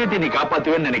 அந்த சத்தியத்தை நீ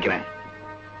காப்பாத்துவேன்னு நினைக்கிறேன்.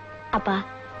 அப்பா,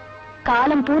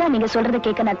 காலம் பூரா நீங்க சொல்றத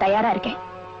கேட்க நான் தயாரா இருக்கேன்.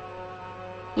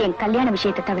 என் கல்யாண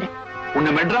விஷயத்தை தவிர.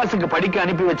 உன்னை மெட்ராஸுக்கு படிக்க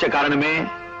அனுப்பி வச்ச காரணமே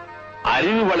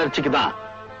அறிவு வளர்ச்சிக்கு தான்,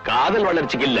 காதல்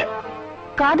வளர்ச்சிக்கு இல்ல.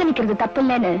 காதலிக்கிறது தப்பு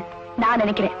இல்லைன்னு நான்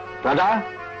நினைக்கிறேன். ராதா,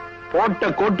 போட்ட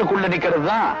கோட்டுக்குள்ள நிக்கிறது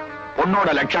தான் பொண்ணோட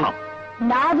லட்சணம்.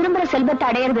 நான் விரும்புற செல்வத்தை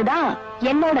அடையிறதுதான்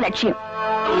என்னோட லட்சியம்.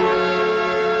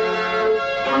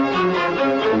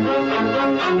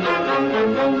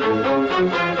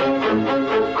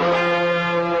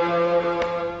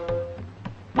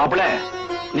 மாப்பிள,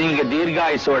 நீங்க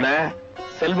தீர்காயுசோட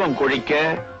செல்வம் கொழிக்க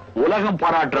உலகம்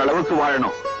பாராட்டுற அளவுக்கு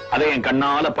வாழணும். அதை என்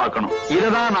கண்ணால பார்க்கணும்.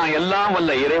 இததான் நான் எல்லாம்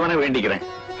வல்ல இறைவனை வேண்டிக்கிறேன்.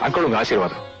 அக்களுங்க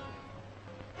ஆசீர்வாதம்.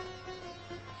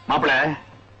 மாப்பிள,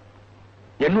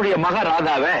 என்னுடைய மக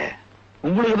ராதாவை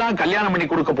உங்களுக்கு தான் கல்யாணம் பண்ணி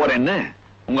கொடுக்க போறேன்னு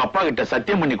உங்க அப்பா கிட்ட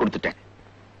சத்தியம் பண்ணி கொடுத்துட்டேன்.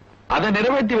 அதை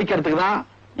நிறைவேற்றி வைக்கிறதுக்கு தான்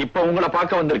இப்ப உங்களை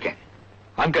பார்க்க வந்திருக்கேன்.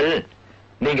 அங்கிள்,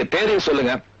 நீங்க தேதியை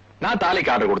சொல்லுங்க, நான்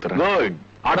தாலிக்கு ஆர்டர் கொடுத்துறேன். குட்,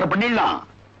 ஆர்டர் பண்ணிடலாம்.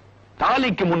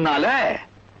 தாலிக்கு முன்னால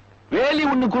வேலி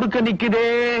ஒண்ணு குறுக்க நிக்குதே,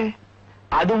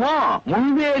 அதுவும்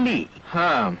முன்வேலி.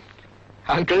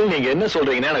 அங்கிள், நீங்க என்ன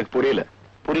சொல்றீங்கன்னு எனக்கு புரியல.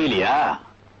 புரியலையா?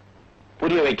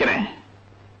 புரிய வைக்கிறேன்.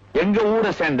 எங்க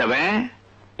ஊரை சேர்ந்தவன்,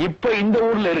 இப்ப இந்த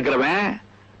ஊர்ல இருக்கிறவன்,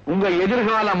 உங்க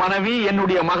எதிர்கால மனைவி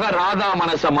என்னுடைய மக ராதா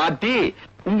மனச மாத்தி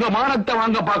உங்க மானத்தை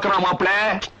வாங்க பாக்குறான். மாப்பிள,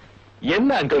 என்ன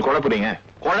அங்கிள் குழப்புறீங்க?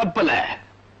 குழப்பல,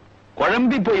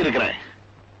 குழம்பி போயிருக்கிறேன்.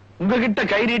 உங்ககிட்ட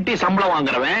கை நீட்டி சம்பளம்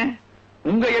வாங்குறவன்,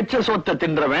 உங்க எச்ச சொத்தை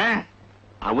தின்றவன்,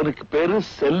 அவனுக்கு பேரு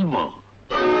செல்வம்.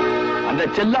 அந்த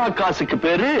செல்லா காசுக்கு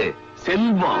பேரு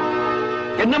செல்வம்.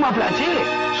 என்ன மாப்பிளாச்சு?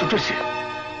 சுட்டுச்சு.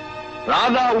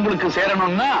 ராதா உங்களுக்கு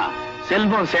சேரணும்னா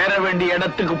செல்வம் சேர வேண்டிய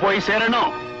இடத்துக்கு போய்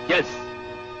சேரணும். எஸ்.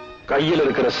 கையில்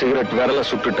இருக்கிற சிகரெட் விரல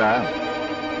சுட்டுட்டா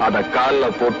அத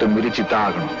கால்ல போட்டு மிதிச்சு தான்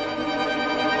ஆகணும்.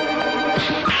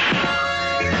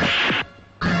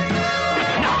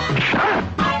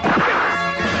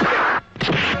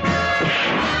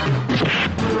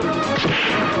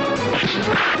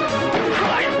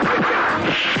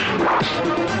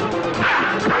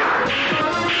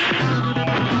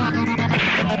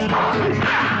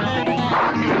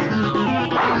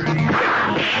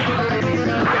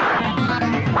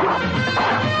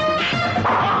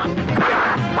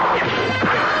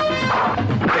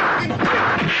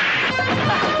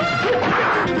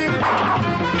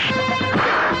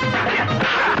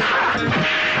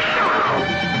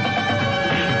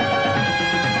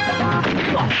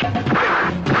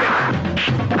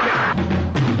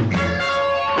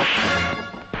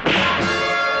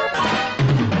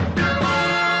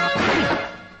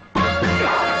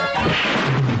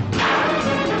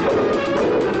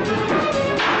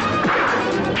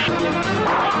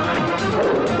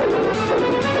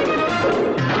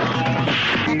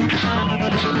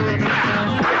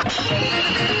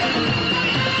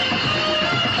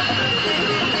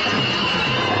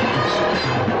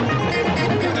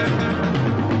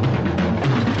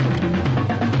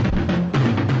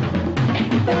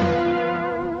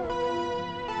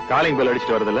 காலிங் பெல்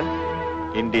அடிச்சுட்டு வரதுல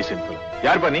இன்டீசென்ட்.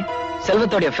 யார் பண்ணி?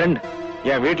 செல்வத்தோடைய ஃப்ரெண்ட்.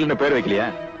 என் வீட்டுல பேர் வைக்கலையா?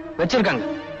 வச்சிருக்காங்க,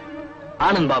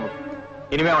 ஆனந்த் பாபு.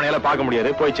 இனிமே அவனையால பார்க்க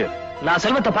முடியாது, போயிச்சு. நான்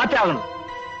செல்வத்தை பார்த்தே ஆகணும்.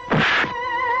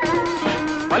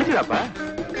 பழிச்சுதாப்பா.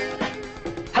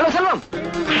 ஹலோ செல்வம்.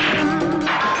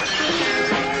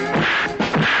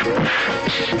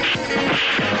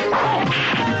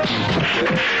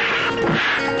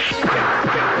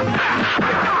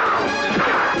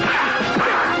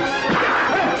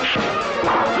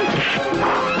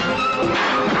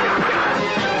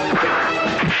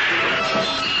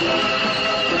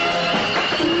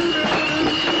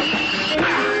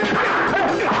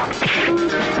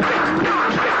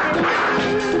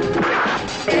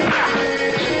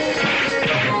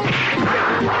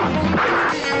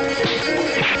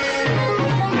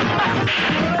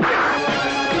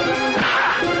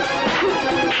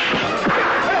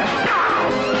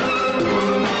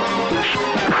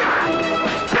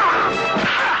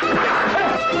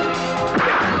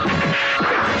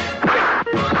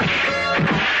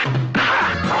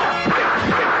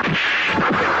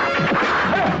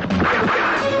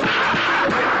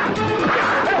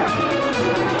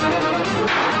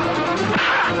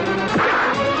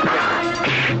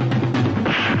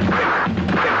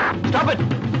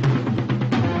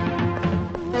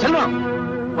 செல்வம்,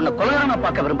 உன்னை கொலகாரனா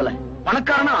பார்க்க விரும்பல,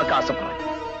 பணக்காரனா ஆக்க ஆசைப்படுறேன்.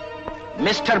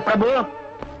 மிஸ்டர் பிரபு,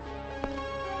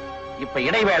 இப்ப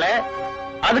இடைவேளை,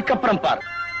 அதுக்கப்புறம் பார்.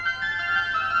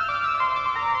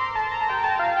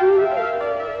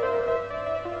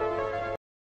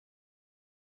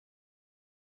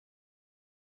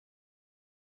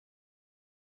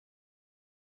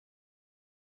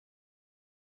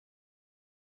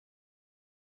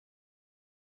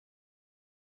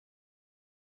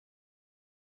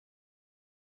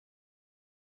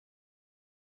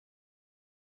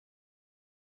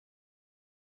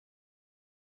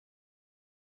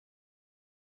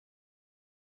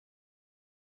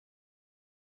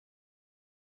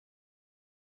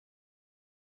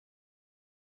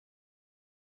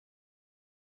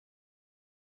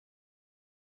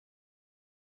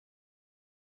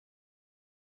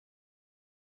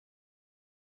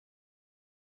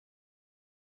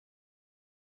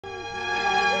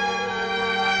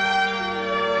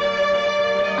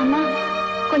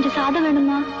 கொஞ்சம் சாதம்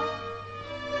வேணுமா?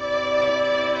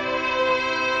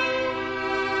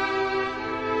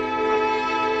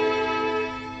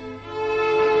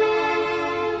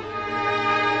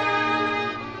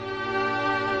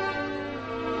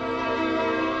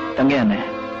 தங்கையானே,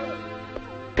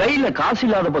 கையில காசு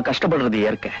இல்லாதப்ப கஷ்டப்படுறது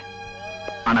இயற்கை.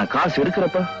 ஆனா காசு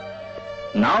இருக்கிறப்ப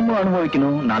நாமும்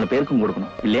அனுபவிக்கணும், 4 பேருக்கும்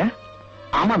கொடுக்கணும் இல்லையா?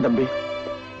 ஆமா தம்பி.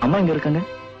 அம்மா இங்க இருக்காங்க?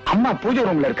 அம்மா பூஜை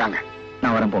ரூம்ல இருக்காங்க.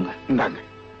 நான் வரேன், போங்க. இந்தாங்க.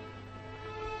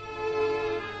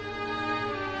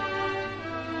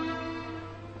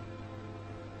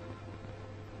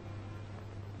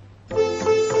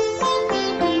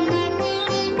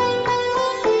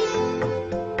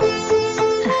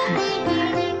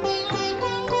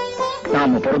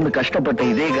 நாம பிறந்து கஷ்டப்பட்ட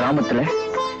இதே கிராமத்துல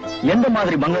எந்த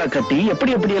மாதிரி பங்களா கட்டி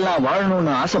எப்படி எப்படி எல்லாம்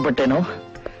வாழணும்னு ஆசைப்பட்டேனோ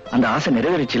அந்த ஆசை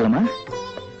நிறைவேறிச்சு இல்லமா?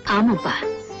 ஆமாப்பா,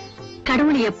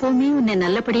 கடவுள் எப்பவுமே உன்னை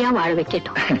நல்லபடியா வாழ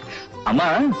வைக்கட்டும். அம்மா,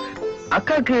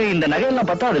 அக்காக்கு இந்த நகையெல்லாம்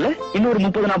பத்தாதுல? இன்னொரு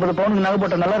 30-40 பவுனுக்கு நகை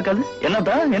போட்டா நல்லா இருக்காது?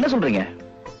 என்னத்தா, என்ன சொல்றீங்க?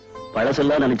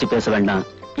 பழசெல்லாம் நினைச்சு பேச வேண்டாம்.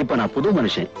 இப்ப நான் புது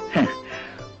மனுஷன்.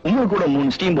 உங்களுக்கு கூட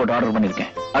 3 ஸ்டீம் போட் ஆர்டர்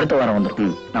பண்ணிருக்கேன். அடுத்த வாரம்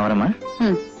வந்துடும். நான் வரேம்மா.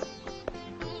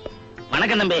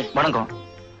 வணக்கம் தம்பி. வணக்கம்.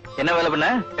 என்ன வேலை பண்ண?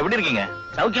 எப்படி இருக்கீங்க?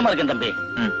 சௌக்கியமா இருக்கேன் தம்பி.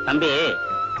 தம்பி,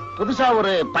 புதுசா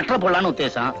ஒரு பற்ற போடலான்னு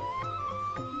உத்தேசம்.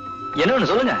 என்ன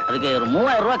சொல்லுங்க. அதுக்கு ஒரு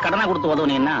 3000 ரூபாய் கடனா கொடுத்து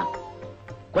உதவுனீங்கன்னா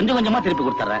கொஞ்சம் கொஞ்சமா திருப்பி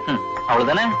கொடுத்துறேன்.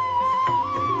 அவ்வளவுதானே?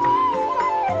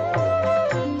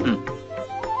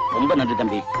 ரொம்ப நன்றி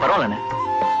தம்பி. பரவாயில்ல.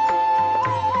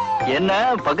 என்ன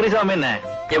பக்ரிசாமி, என்ன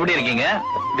எப்படி இருக்கீங்க?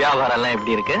 வியாபாரம் எல்லாம்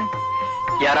எப்படி இருக்கு?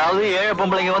 யாராவது ஏழை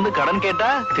பொம்பளைங்க வந்து கடன் கேட்டா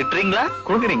திட்டுறீங்களா,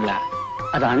 கொடுக்குறீங்களா?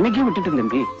 அது அன்னைக்கே விட்டுட்டு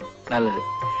தம்பி. நல்லது.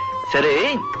 சரி,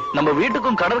 நம்ம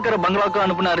வீட்டுக்கும் கடற்கரை பங்களாவுக்கும்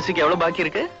அனுப்புன அரிசிக்கு எவ்வளவு பாக்கி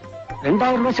இருக்கு?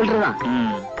 2000 ரூபாய் சில்லறதான்.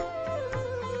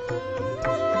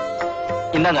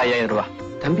 இந்தாங்க 5000 ரூபாய்.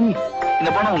 தம்பி, இந்த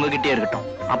பணம் உங்ககிட்டயே இருக்கட்டும்,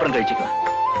 அப்புறம் கழிச்சுக்கலாம்.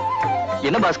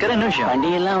 என்ன பாஸ்கர், என்ன விஷயம்?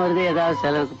 வண்டி எல்லாம் வருது, ஏதாவது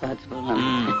செலவுக்கு பார்த்து போகலாம்.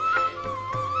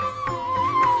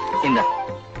 இந்த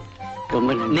ரொம்ப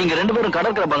நன்றி. நீங்க 2 பேரும்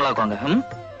கடற்கரை பங்களாவுக்கு வாங்க.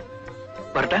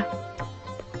 வரட்ட?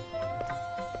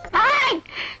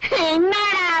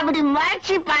 என்னடா அப்படி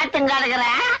மறைச்சு பார்த்து கிடக்குற?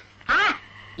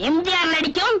 எம்ஜிஆர்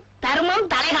நடிக்கும் தர்மம்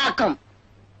தலைகாக்கும்.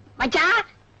 மச்சான்,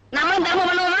 நம்மளும் தர்மம்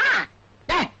பண்ணுவோமா?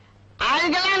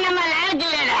 அதுக்கெல்லாம் நம்ம லாய்க்கு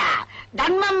இல்லடா.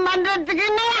 தர்மம்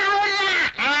பண்றதுக்குன்னு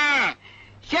அவர்தான்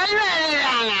செல்வம்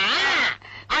எழுதுறாங்க.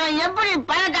 அவன் எப்படி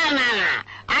பணக்காரனானா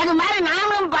அது மாதிரி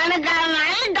நாமளும்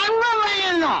பணக்காரனாயி தர்மம்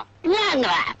பண்ணணும் இல்லங்க?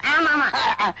 ஆமா ஆமா.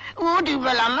 ஊட்டிக்கு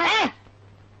போலாமா?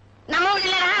 நம்ம வீட்டு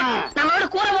இல்லடா, நம்மளோட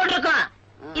கூரை போட்டிருக்கோம்.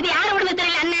 இது யாரு விடுறது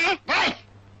தெரியல. அண்ணன்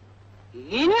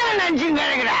இன்னும் நினைச்சுங்க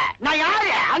கிடக்குற. நான் யாரு?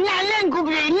 அண்ணன் அண்ணன்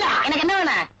கூப்பிடு. இல்ல, எனக்கு என்ன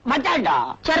வேணும்? மச்சாண்டா.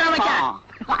 சரி மச்சான்.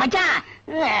 மச்சான்,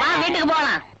 வீட்டுக்கு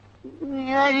போகலாம்.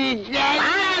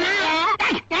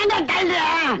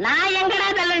 நான் எங்கடா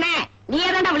தள்ளுனேன்? நீ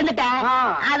ஏதாண்டா விழுந்துட்ட?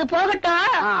 அது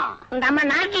போகட்டும். நம்ம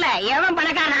நாட்டுல எவன்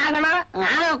பணக்காரன் ஆகணும்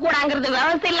ஆக கூடாங்கிறது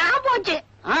விவசாயம் இல்லாம போச்சு.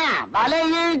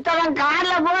 வலையிட்டவன்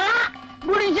கார்ல போறான்,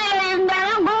 குடிசையில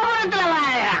இருந்தாலும் கோபுரத்துல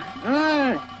வாழறான்.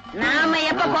 நாம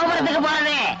எப்ப கோபுரத்துக்கு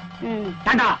போறது?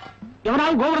 தாண்டா,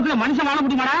 எவனாவது கோபுரத்துல மனுஷன் வாழ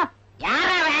முடியுமாடா?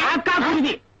 யாராவன்? அக்கா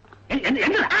குருதி.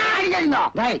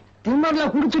 திம்மர்ல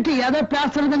குடிச்சிட்டு எதை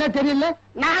பேசுறதுன்னு தெரியல.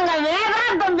 நாங்க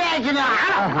வேதாந்தம் பேசுறோம்.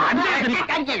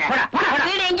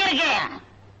 வீடு எங்க இருக்கு?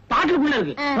 பாட்டுக்குள்ள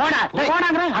இருக்கு. போடா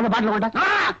போடாங்கிற அந்த பாட்டுல போட்டா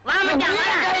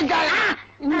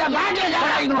இந்த பாட்டில்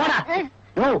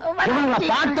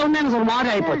பார்த்த உடனே ஒரு மாதிரி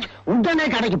ஆயிப்போச்சு. உடனே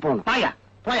கடைக்கு போகணும். பாயா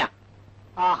போயா.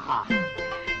 ஆஹா,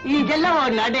 இதெல்லாம்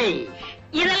ஒரு நடை.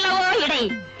 இதெல்லவோ இடை.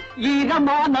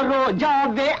 ஈரமான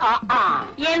ரோஜாவே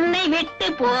என்னை விட்டு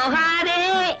போகாதே.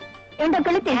 எந்த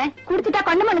கழுத்து குடிச்சுட்டா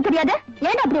கண்ணு மண்ணு தெரியாது.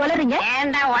 ஏன்டா அப்படி வளர்றீங்க?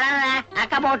 ஏண்டா வளர?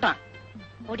 அக்கா போட்டோம்.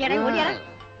 ஓடியாட ஓடியாட.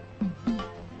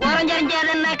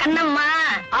 ஓரஞ்சரிஞ்சது கண்ணம்மா.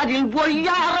 அதில்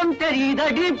பொய்யாரம்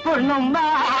தெரியுதடி பொண்ணும்மா.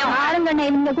 ஆளுங்கண்ணே,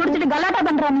 நீங்க குடிச்சிட்டு கலாட்டா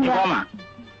பண்றாங்க.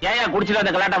 ஏயா குடிச்சிட்டு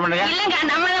அந்த கலாட்டா பண்றீங்க? இல்லங்க,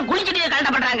 நம்ம குளிச்சுட்டு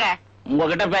கலாட்டா பண்றாங்க.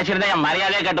 உங்ககிட்ட பேசுறதா என்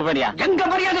மரியாதையே கட்டு போறியா? எங்க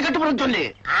மரியாதை கட்டுப்படும் சொல்லு.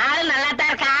 ஆளு நல்லா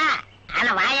தான் இருக்கா,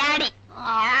 ஆனா வாயாடி.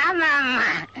 ஆமா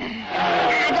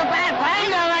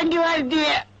குழந்தை வண்டி வருது.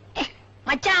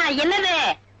 மச்சான், என்னது?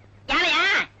 யானையா?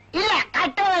 இல்ல,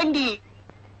 கட்ட வண்டி.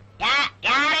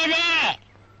 யார் இது?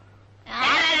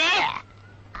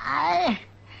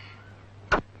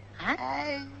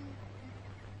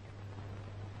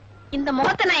 இந்த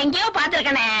முகத்தை நான் எங்கேயோ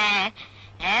பாத்திருக்கனே.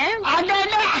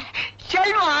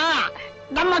 செல்வம்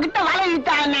நம்ம கிட்ட வலை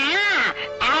விட்டானே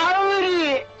அவரு.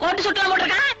 கோட்டு சுட்டலாம்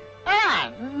போட்டிருக்கான்.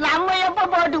 நம்ம எப்ப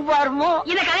போட்டு போறோமோ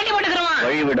இத கலட்டி போட்டுக்கிறோம்.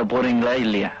 வழி விட போறீங்களா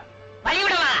இல்லையா? வழி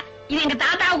விடுவா. இது எங்க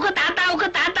தாத்தாவுக்கு தாத்தாவுக்கு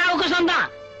தாத்தாவுக்கு சொந்தம்.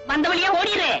 வந்த வழியா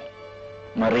ஓடிடு.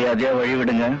 மரியாதையா வழி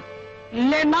விடுங்க,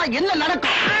 இல்லன்னா என்ன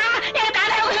நடக்கும்?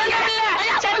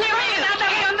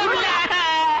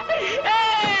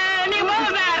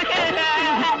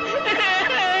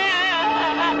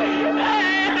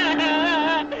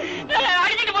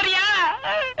 அடிச்சிட்டு போறியா?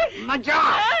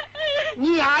 மச்சான்,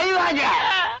 நீ அழிவாத,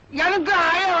 எனக்கு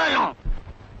அழ வரும்.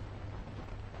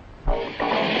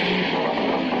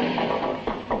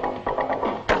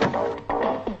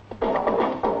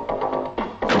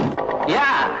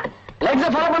 லெக்ஸ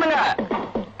ஃபாலோ பண்ணுங்க.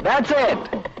 That's it.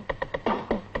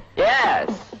 Yes.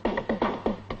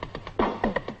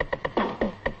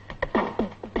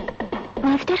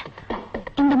 மாஸ்டர்,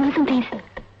 இந்த மாசம் ப்ளீஸ்.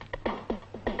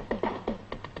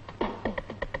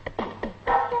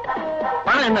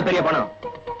 பணம் என்ன பெரிய பணம்?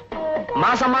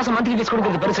 மாசம் மாசம் மந்த்லி ஃபீஸ்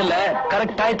கொடுக்கிறது பெருசு இல்ல.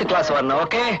 கரெக்ட் டைத் கிளாஸ் வரணும்.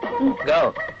 ஓகே, கோ.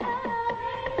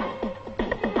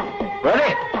 Ready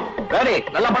ready.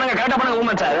 நல்லா பண்ணுங்க, கரெக்டா பண்ணுங்க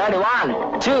மூமெண்ட்ஸ். ரெடி 1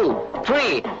 2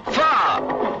 3 4.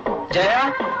 ஜெயா,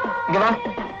 இங்க வா.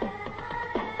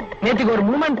 நேத்துக்கு ஒரு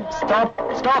மூமெண்ட். Stop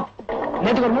stop.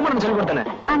 நேத்துக்கு ஒரு மூமெண்ட் சொல்லி கொடுத்தேனே,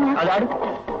 அது ஆடு.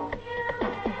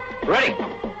 ரெடி.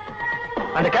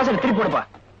 அந்த கேசட் திருப்பி போடுப்பா.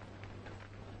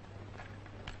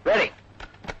 ரெடி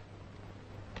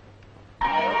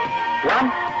 1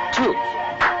 2.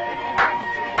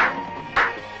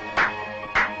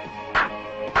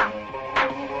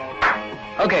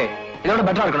 ஓகே, இதோட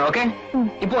பெட்டரா இருக்கணும். ஓகே,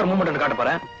 இப்போ ஒரு மூமெண்ட் காட்ட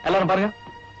போறேன். எல்லாரும் பாருங்க.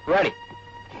 ரெடி.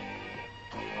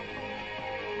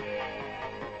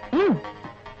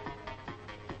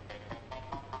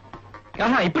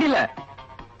 ஆஹா, இப்படி இல்ல.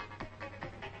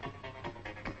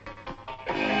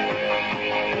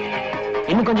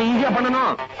 இன்னும் கொஞ்சம் ஈஸியா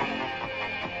பண்ணணும்.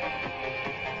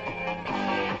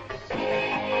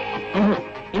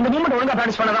 இந்த மூமெண்ட் ஒழுங்கா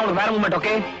பிராக்டிஸ் பண்ணாதான் உங்களுக்கு வேற மூமெண்ட்.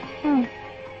 ஓகே,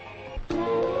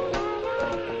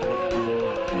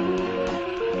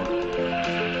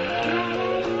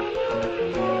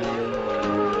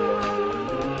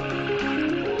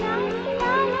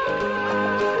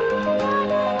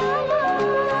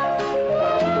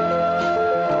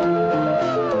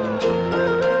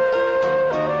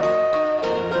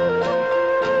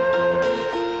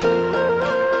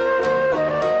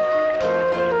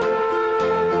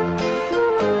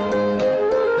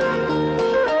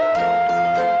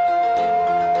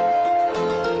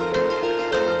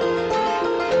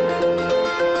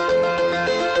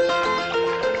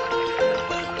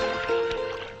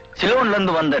 சிலோன்ல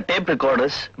இருந்து வந்த டேப்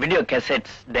ரெக்கார்டர்ஸ், வீடியோ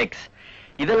கேசெட்ஸ், டெக்ஸ்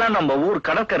இதெல்லாம் நம்ம ஊர்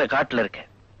கடற்கரை காட்டுல இருக்கு.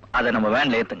 அதை நம்ம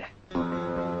வேன்ல ஏத்துங்க.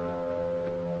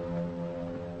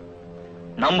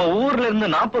 நம்ம ஊர்ல இருந்து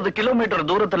 40 கிலோமீட்டர்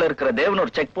தூரத்துல இருக்கிற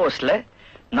தேவனூர் செக் போஸ்ட்ல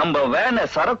நம்ம வேனை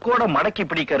சரக்கோட மடக்கி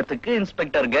பிடிக்கிறதுக்கு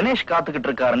இன்ஸ்பெக்டர் கணேஷ் காத்துக்கிட்டு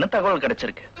இருக்காருன்னு தகவல்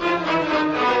கிடைச்சிருக்கு.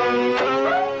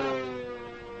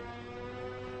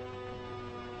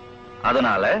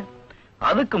 அதனால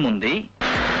அதுக்கு முந்தி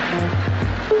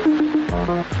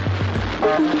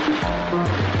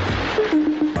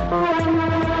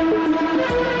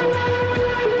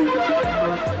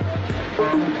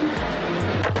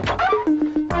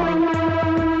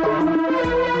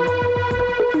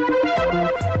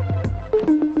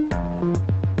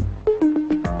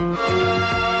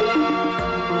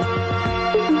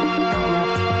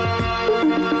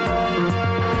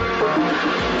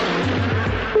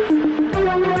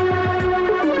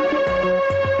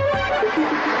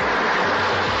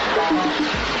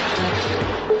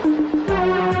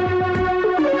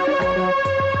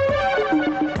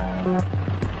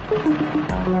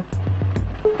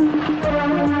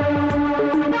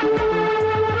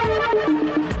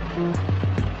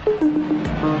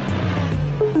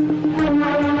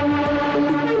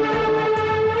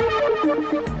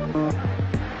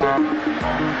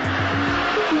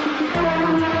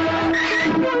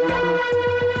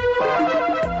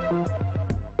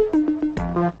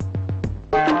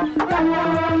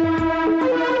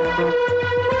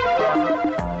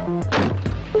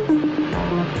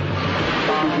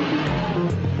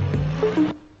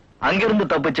அங்கிருந்து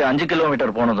தப்பிச்சு 5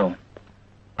 கிலோமீட்டர் போனதும்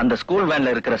அந்த ஸ்கூல்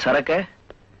வேன்ல இருக்கிற சரக்க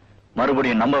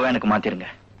மறுபடியும் நம்ம வேனுக்கு மாத்திருங்க.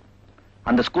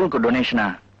 அந்த ஸ்கூலுக்கு டொனேஷனா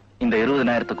இந்த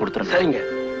 20,000 கொடுத்துருங்க. சரிங்க.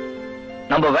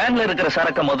 நம்ம வேன்ல இருக்கிற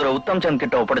சரக்க மதுரை உத்தம் சந்த்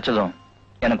கிட்ட ஒப்படைச்சதும்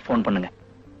எனக்கு போன் பண்ணுங்க.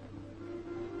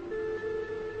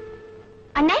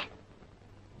 அண்ணே,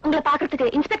 உங்களை பாக்குறதுக்கு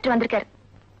இன்ஸ்பெக்டர் வந்திருக்காரு.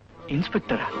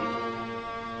 இன்ஸ்பெக்டரா?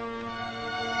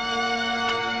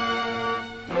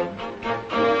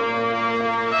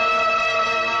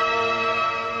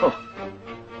 ஓ,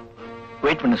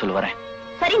 வெயிட் பண்ண சொல்லு, வரேன்.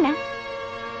 சரிண்ண.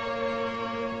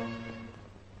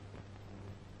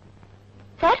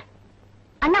 சார்,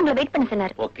 அண்ணா உங்களை வெயிட் பண்ண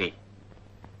சொன்னார். ஓகே.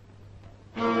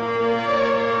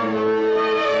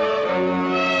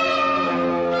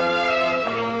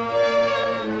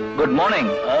 Good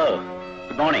morning.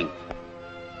 மார்னிங்.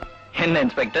 என்ன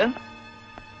இன்ஸ்பெக்டர்,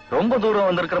 ரொம்ப தூரம்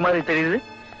வந்திருக்கிற மாதிரி தெரியுது.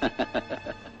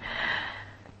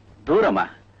 தூரமா?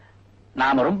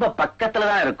 நாம ரொம்ப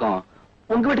பக்கத்துலதான் இருக்கோம்.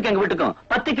 உங்க வீட்டுக்கு எங்க வீட்டுக்கும்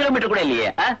 10 கிலோமீட்டர் கூட இல்லையே.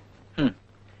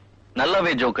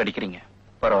 நல்லாவே ஜோக் அடிக்கிறீங்க.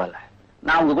 பரவாயில்ல,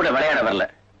 நான் உங்க கூட விளையாட வரல.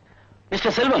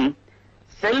 மிஸ்டர் செல்வம்,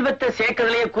 செல்வத்தை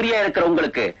சேர்க்கறதுலயே குறியா இருக்கிற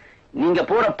உங்களுக்கு நீங்க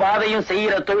போற பாதையும்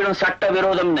செய்யற தொழிலும் சட்ட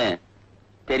விரோதம்னு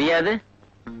தெரியாது?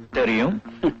 தெரியும்.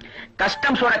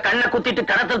 கஸ்டம்ஸோட கண்ணை குத்திட்டு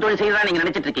கடத்தல் தொழில் செய்யறதா நீங்க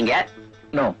நினைச்சிட்டு இருக்கீங்க?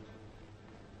 நோ,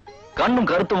 கண்ணும்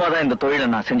கருத்துமா தான் இந்த தொழிலை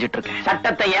நான் செஞ்சிட்டு இருக்கேன்.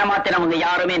 சட்டத்தை ஏமாத்தினவங்க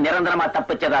யாருமே நிரந்தரமா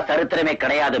தப்பிச்சதா சரித்திரமே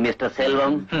கிடையாது மிஸ்டர்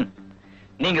செல்வம்.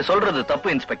 நீங்க சொல்றது தப்பு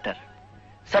இன்ஸ்பெக்டர்.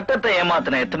 சட்டத்தை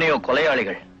ஏமாத்தின எத்தனையோ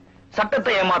கொலையாளிகள்,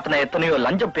 சட்டத்தை ஏமாத்தின எத்தனையோ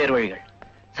லஞ்ச பேர்வழிகள்,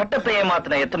 சட்டத்தை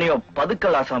ஏமாத்தின எத்தனையோ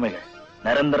பதுக்கல் ஆசாமிகள்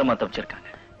நிரந்தரமா தப்பிச்சிருக்காங்க.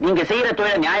 நீங்க செய்யற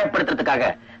தொழிலை நியாயப்படுத்துறதுக்காக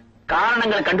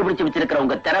காரணங்களை கண்டுபிடிச்சு வச்சிருக்கிற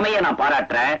உங்க திறமையை நான்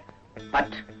பாராட்டுறேன்.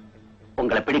 பட்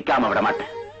உங்களை பிடிக்காம விட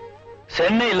மாட்டேன்.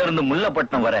 சென்னையில இருந்து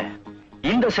முல்லப்பட்டினம் வர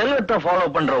இந்த செல்வத்தை ஃபாலோ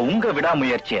பண்ற உங்க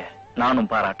விடாமுயற்சியை நானும்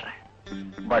பாராட்டுறேன்.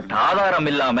 பட் ஆதாரம்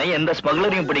இல்லாம எந்த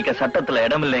ஸ்மக்லரையும் பிடிக்க சட்டத்துல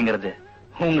இடம் இல்லைங்கிறது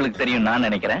உங்களுக்கு தெரியும் நான்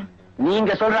நினைக்கிறேன்.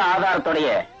 நீங்க சொல்ற ஆதாரத்தோடைய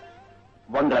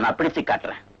உங்களை நான் பிடிச்சு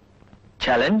காட்டுறேன்.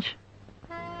 சேலஞ்ச்?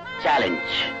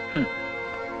 சேலஞ்ச்.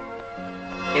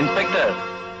 இன்ஸ்பெக்டர்,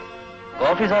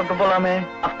 காஃபி சாப்பிட்டு போலாமே?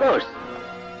 அப்கோர்ஸ்,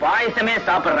 பாயசமே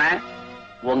சாப்பிடுறேன்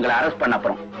உங்களை அரெஸ்ட் பண்ண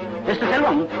அப்புறம். மிஸ்டர்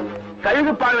செல்வம்,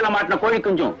 கழுகு பார்வையில மாட்டின கோழி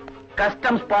குஞ்சும்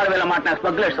கஸ்டம்ஸ் பார்வையில மாட்டின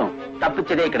ஸ்மக்லர்ஸும்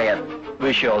தப்பிச்சதே கிடையாது.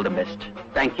 Wish you all the best.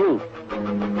 Thank you.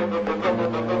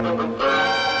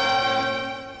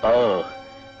 ஓ,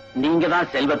 நீங்க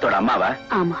தான் செல்வத்தோட அம்மாவா?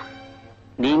 ஆமா.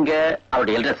 நீங்க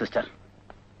அவருடைய எல்டர் சிஸ்டர்,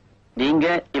 நீங்க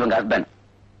இவங்க ஹஸ்பண்ட்.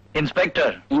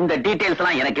 இன்ஸ்பெக்டர், இந்த டீடைல்ஸ்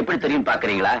எல்லாம் எனக்கு எப்படி தெரியும்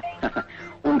பாக்குறீங்களா?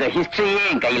 உங்க ஹிஸ்டரியே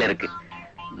என் கையில இருக்கு.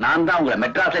 நான் தான் உங்களை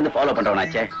மெட்ராஸ்ல இருந்து ஃபாலோ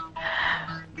பண்றவனாச்சே.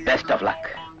 Best of luck.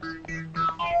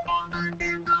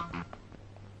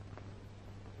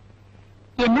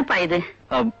 என்னப்பா இது?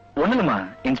 ஒண்ணுமா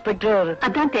இன்ஸ்பெக்டர்.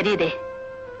 அதான் தெரியுதே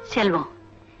செல்வம்,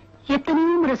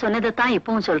 எத்தனையோ முறை சொன்னதைத்தான்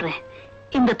இப்பவும் சொல்றேன்,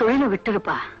 இந்த தொழிலை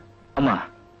விட்டுருப்பா. அம்மா,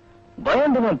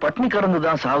 பயந்தவன் பட்னி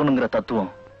கடந்துதான் சாகணுங்கிற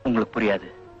தத்துவம் உங்களுக்கு புரியாது.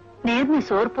 நேர்மை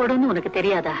சோறு போடுன்னு உனக்கு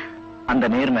தெரியாதா? அந்த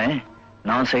நேர்மை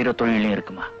நான் செய்யற தொழிலையும்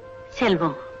இருக்குமா?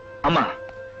 செல்வம். அம்மா,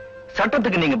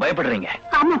 சட்டத்துக்கு நீங்க பயப்படுறீங்க.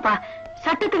 ஆமாப்பா,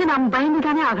 சட்டத்துக்கு நாம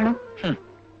பயந்துதானே ஆகணும்.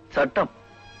 சட்டம்?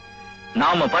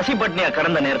 நாம பசி பட்னியா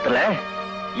கடந்த நேரத்துல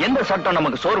எந்த சட்டம்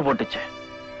நமக்கு சோறு போட்டுச்சு?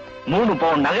 3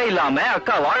 பவுன் நகை இல்லாம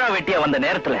அக்கா வாழ வெட்டியா வந்த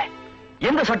நேரத்துல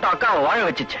எந்த சட்டம் அக்காவை வாழ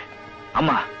வச்சுச்சு?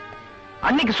 அம்மா,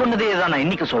 அன்னைக்கு சொன்னதே தான் நான்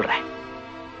இன்னைக்கு சொல்றேன்.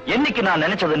 என்னைக்கு நான்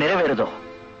நினைச்சது நிறைவேறுதோ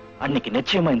அன்னைக்கு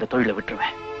நிச்சயமா இந்த தொழிலை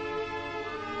விட்டுருவேன்.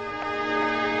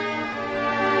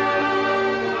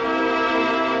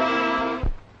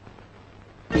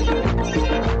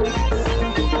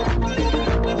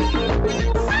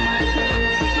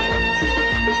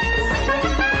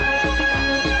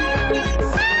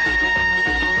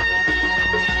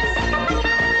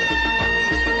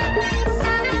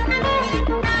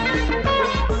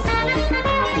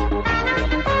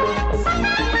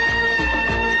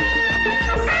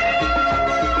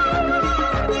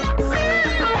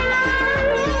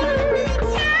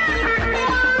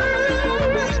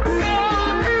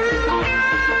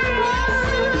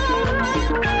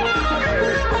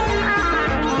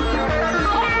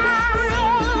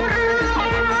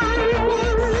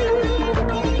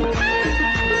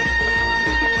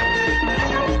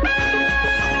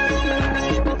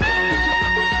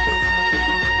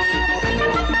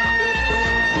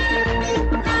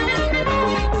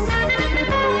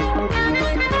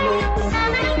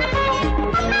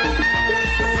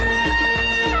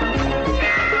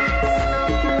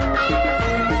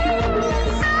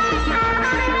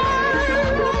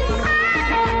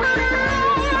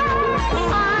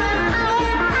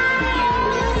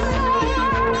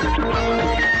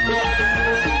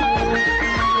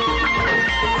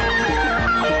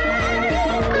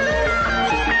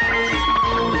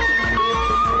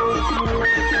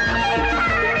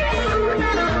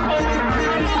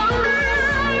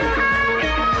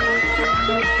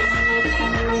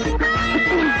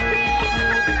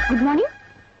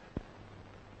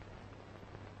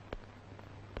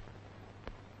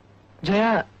 ஜெயா,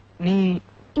 நீ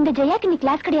இந்த ஜெயாக்கு நீ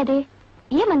கிளாஸ் கிடையாது,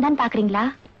 ஏன் வந்தான்னு பாக்குறீங்களா?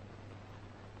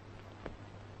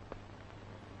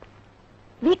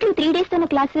 வீக்லி 3 days தானே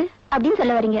கிளாஸ் அப்படின்னு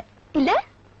சொல்ல வரீங்க இல்ல?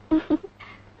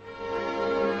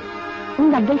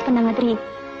 உங்க அட்வைஸ் பண்ண மாதிரி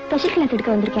ஸ்பெஷல் கிளாஸ்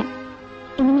எடுக்க வந்திருக்கேன்.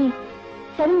 இனிமே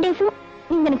 7 days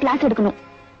நீங்க எனக்கு கிளாஸ் எடுக்கணும்.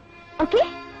 ஓகே,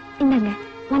 இந்தாங்க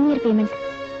 1 year payment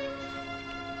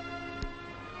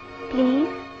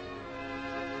please.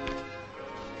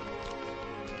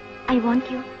 I want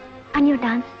you and your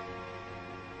dance.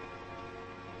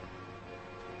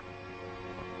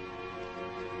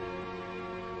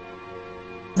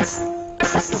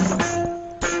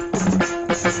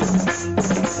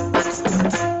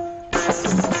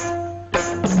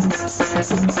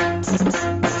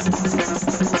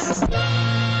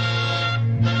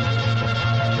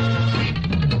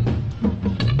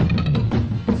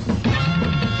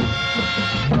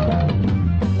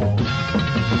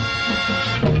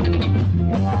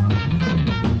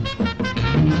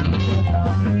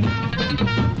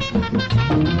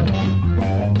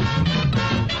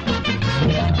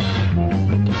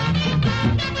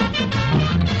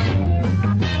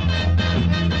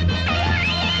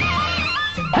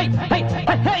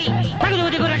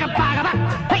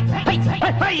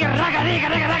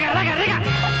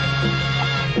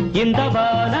 இந்த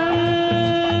வானம்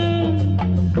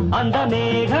அந்த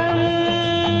மேகம்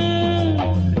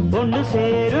ஒன்று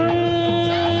சேரும்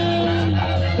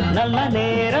நல்ல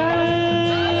நேரம்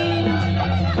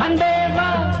அண்டே வா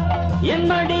என்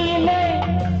மடியிலே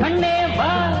கண்ணே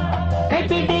வா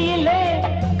கைப்பிடியிலே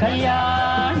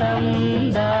கல்யாணம்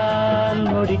தான்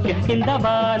முடிக்க இந்த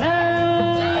வானம்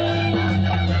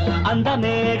அந்த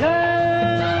மேகம்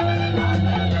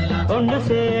ஒன்று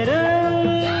சேரும்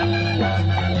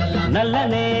நல்ல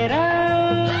நேரம்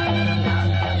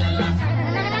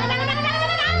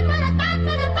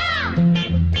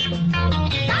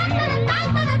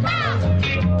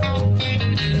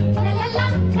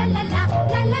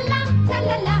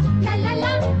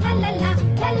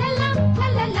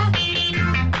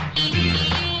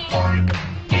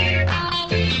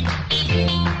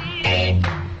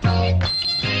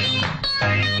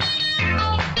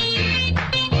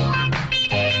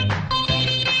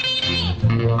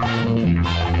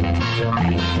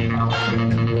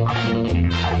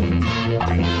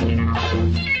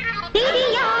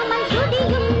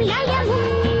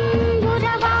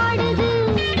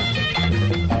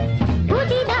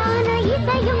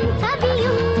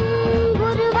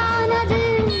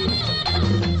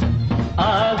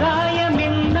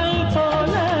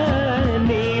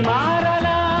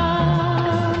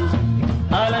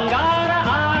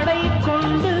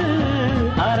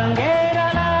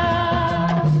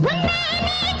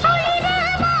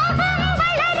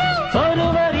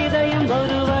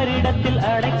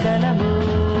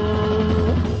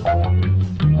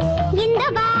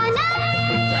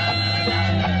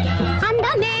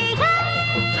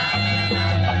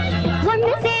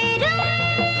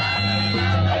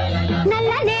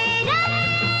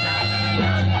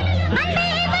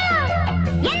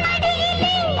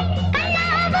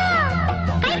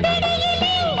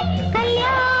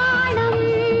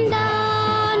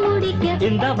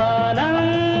இந்த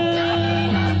வானம்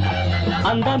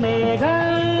அந்த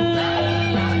மேகம்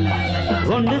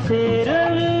ஒன்று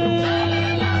சேரும்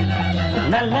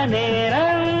நல்ல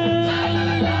நேரம்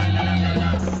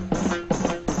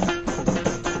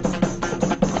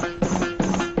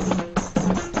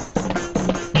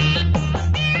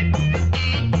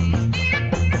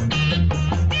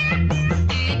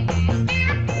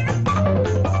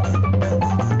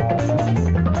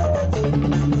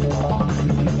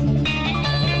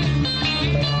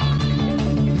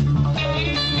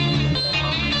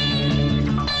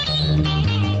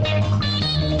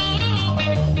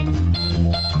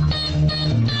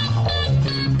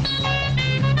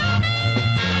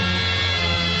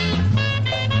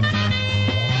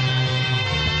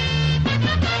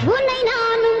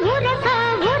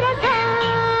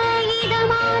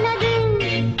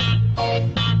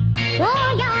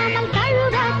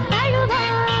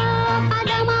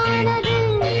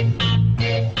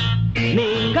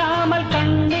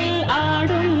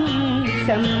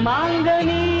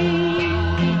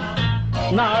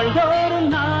நாள்தோறும்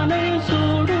நாமே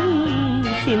சூடும்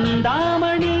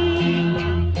சிந்தாமணி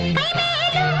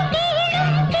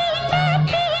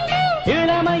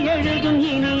இளமை எழுதும்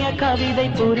இனிய கவிதை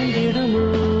புரிந்திடுமோ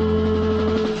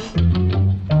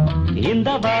இந்த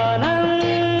வானம்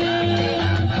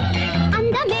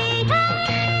அந்த மேகம்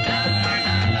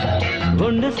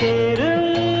ஒன்று சேரும்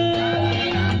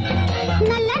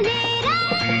நல்ல நேரம்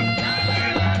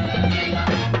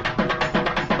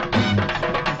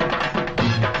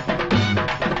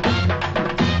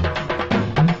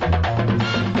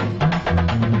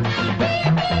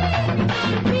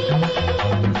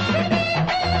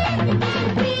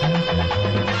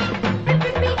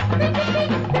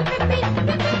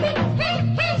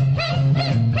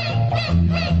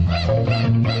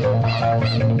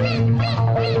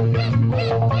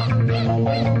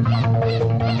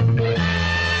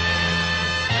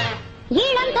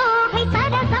இளந்தோகை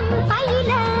சரசம்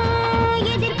பயில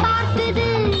எதிர்பார்த்தது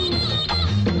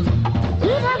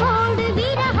இரவோடு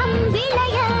விரகம்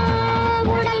விளைய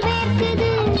உடல்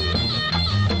வேர்க்குது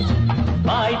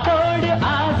வாய்த்தோடு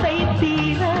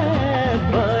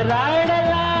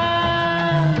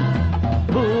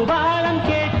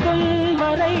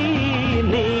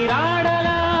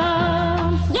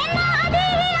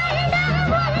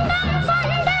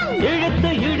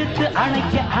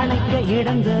அணைக்க அணைக்க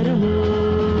இடம் தருமோ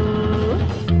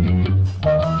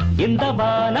இந்த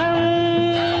வானம்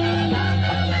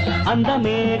அந்த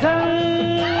மேகம்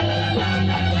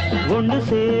ஒன்று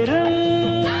சேரும்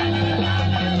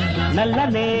நல்ல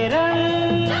நேரம்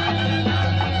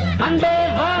அண்டே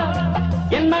வா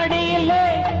என் மடியிலே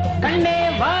கண்ணே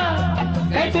வா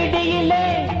கைப்பிடியிலே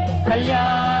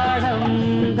கல்யாணம்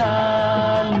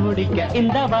தான் முடிக்க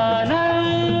இந்த வானம்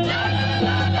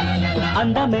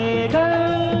அந்த மேகம்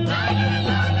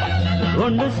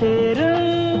ஒன்று சேரும்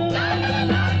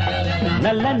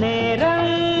நல்ல நேரம்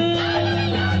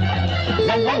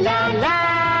லல்லலா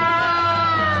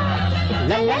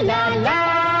லல்லலா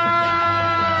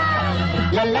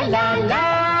லல்லலா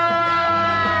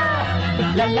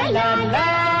லல்லலா.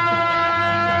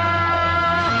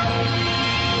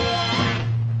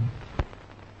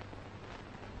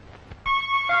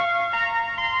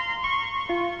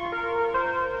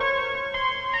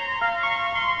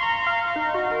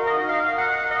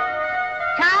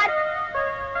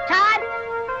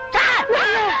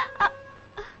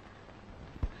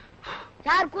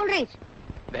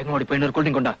 வேகமாடி போய் இன்னொரு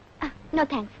கூல்ட்ரிங்க் கொண்டா. No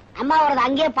thanks. அம்மா வரது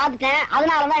அங்கேயே பாத்துட்டேன்,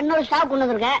 அதனாலதான் இன்னொரு ஸ்டாக் கொண்டு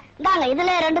வந்திருக்கேன். இந்தாங்க,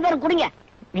 இதுல 2 பேரும் குடிங்க.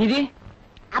 மீதி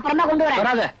அப்புறமா கொண்டு வரேன்.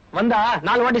 வராத, வந்தா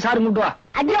 4 வாட்டி சாரி முட்டு வா.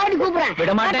 5 வாட்டி கூப்பிடுறேன்.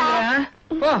 விட மாட்டேங்கிறேன்.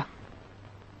 போ.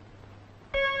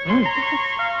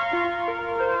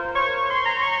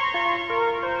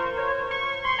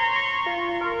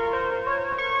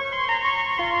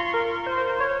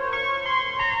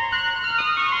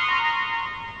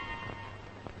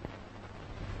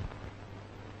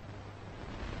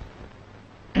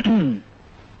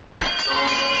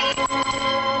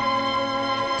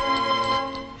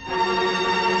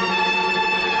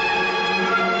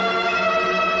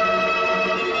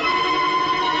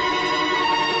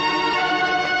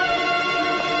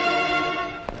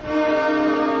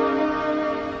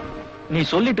 நீ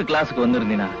சொல்லிட்டு கிளாஸுக்கு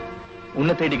வந்திருந்தீனா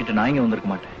உன்னை தேடிக்கிட்டு நான் இங்க வந்திருக்க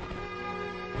மாட்டேன்.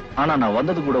 ஆனா நான்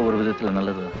வந்தது கூட ஒரு விதத்துல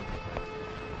நல்லதுதான்.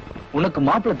 உனக்கு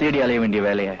மாப்பிள்ளை தேடி அலைய வேண்டிய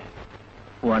வேலையை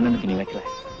உன் அண்ணனுக்கு நீ வைக்கல.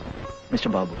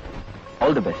 Mister Babu,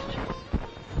 all the best.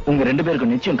 உங்க 2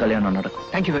 பேருக்கும் நிச்சயம் கல்யாணம் நடக்கும்.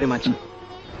 Thank you very much.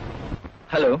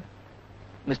 Hello,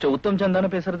 mister Uttam Chand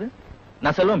தானே பேசுறது?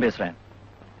 நான் செல்வம் பேசுறேன்.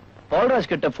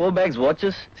 பால்ராஜ் கிட்ட 4 bags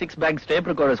watches, 6 bags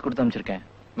tape recorders கொடுத்து அனுப்பிச்சிருக்கேன்.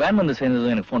 வேன் வந்து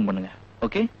சேர்ந்ததும் எனக்கு ஃபோன் பண்ணுங்க.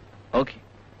 Okay okay.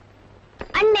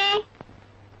 அண்ணே,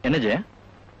 என்ன ஜெய?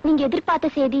 நீங்க எதிர்பார்த்த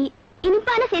செய்தி,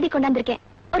 இனிப்பான செய்தி கொண்டாந்துருக்கேன்.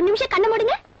 ஒரு நிமிஷம் கண்ணை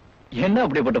மூடுங்க. என்ன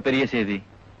அப்படிப்பட்ட பெரிய செய்தி?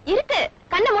 இருக்கு,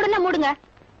 கண்ணை மூடுனா மூடுங்க.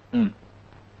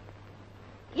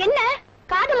 என்ன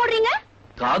காது மூடுறீங்க?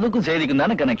 காதுக்கும் செய்திக்கும்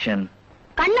தானே கனெக்ஷன்.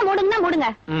 கண்ணை மூடுங்கன்னா மூடுங்க.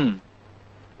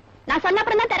 நான் சொன்ன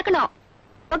அப்புறம் தான் திறக்கணும்.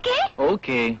 Okay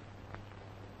okay.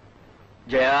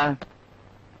 ஜெயா,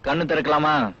 கண்ணு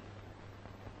திறக்கலாமா?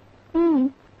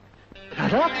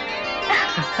 ராதா,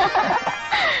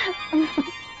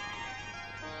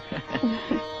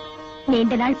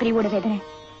 நீண்ட நாள் பிரிவோட வேதனை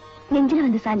நெஞ்சில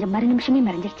வந்து சாஞ்ச மறு நிமிஷமே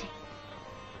மறைஞ்சிருச்சு.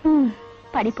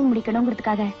 படிப்பு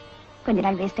முடிக்கணுங்கிறதுக்காக கொஞ்ச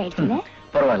நாள் வேஸ்ட் ஆயிடுச்சுல.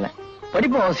 பரவாயில்ல,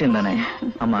 படிப்பு அவசியம் தானே.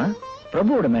 ஆமா,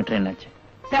 பிரபுவோட மேட்டர் என்னாச்சு?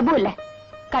 பிரபு இல்ல,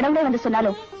 கடவுளே வந்து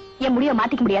சொன்னாலும் என் முடிவை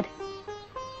மாத்திக்க முடியாது.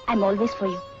 I am always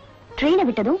for you. ட்ரெயினை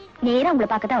விட்டதும் நேரா உங்களை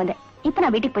பார்க்க தான் வந்தேன். இப்ப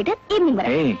நான் வீட்டுக்கு போயிட்டு ஈவினிங்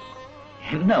வரேன்.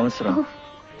 என்ன அவசரம்?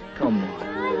 Come on.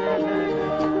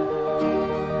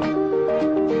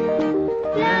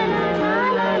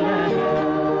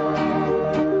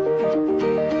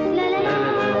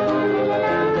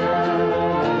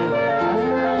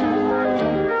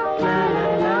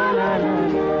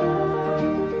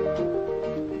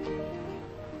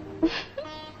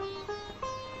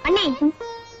 அண்ணே,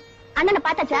 அண்ணனை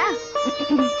பார்த்தாச்சா?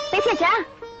 பேசியாச்சா?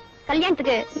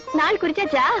 கல்யாணத்துக்கு நாள்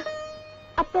குறிச்சாச்சா?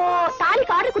 அப்போ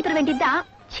தாலிக்கு ஆர்டர் கொடுத்துட வேண்டியதுதான்.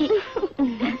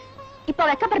 இப்ப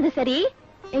வைக்கப்படுறது சரி.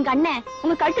 எங்க அண்ணன்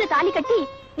உங்க கழுத்துல தாலி கட்டி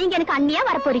நீங்க எனக்கு அண்ணியா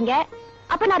வர போறீங்க.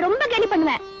 அப்ப நான் ரொம்ப கேலி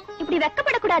பண்ணுவேன். இப்படி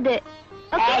வெக்கப்படக்கூடாது.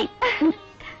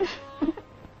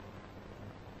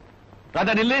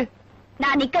 ராதா நில்லு.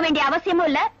 நான் நிக்க வேண்டிய அவசியமும்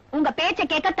இல்ல, உங்க பேச்ச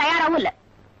கேட்க தயாராவும் இல்ல.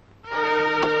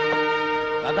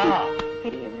 ராதா,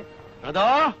 ராதா.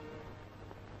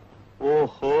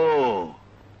 ஓஹோ,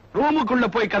 ரூமுக்குள்ள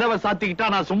போய் கதவை சாத்திக்கிட்டா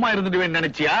நான் சும்மா இருந்துடுவேன்னு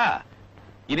நினைச்சியா?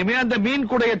 இனிமே அந்த மீன்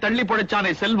கூடைய தள்ளி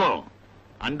படைச்சானே செல்வம்,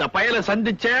 அந்த பயலை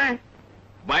சந்திச்ச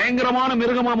பயங்கரமான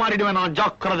மிருகமா மாறிடுவேன் நான்.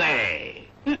 ஜாக்கிரதை.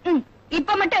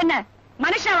 இப்ப மட்டும் என்ன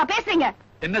மனுஷாவா பேசுறீங்க?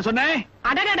 என்ன சொன்னேன்?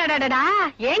 அடடடடடா,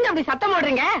 ஏங்க அப்படி சத்தம்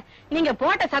போடுறீங்க? நீங்க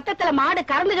போட்ட சத்தத்துல மாடு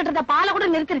கறந்துகிட்டு இருந்த பாலை கூட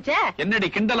நிறுத்திருச்சே. என்னடி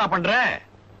கிண்டலா பண்ற?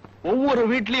 ஒவ்வொரு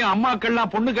வீட்லயும்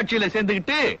அம்மாக்கள்லாம் பொண்ணு கட்சியில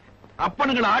சேர்ந்துகிட்டு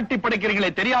அப்பனுங்களை ஆட்டி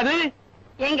படைக்கிறீங்களே, தெரியாது?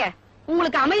 ஏங்க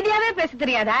உங்களுக்கு அமைதியாவே பேச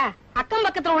தெரியாதா? அக்கம்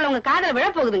பக்கத்துல உள்ளவங்க காதல விழ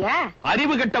போகுதுங்க.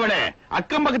 அறிவு கெட்டவளே,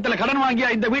 அக்கம் பக்கத்துல கடன் வாங்கியா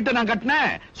இந்த வீட்டை நான்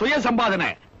கட்டினேன்? சுய சம்பாதனை,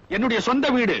 என்னுடைய சொந்த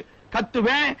வீடு.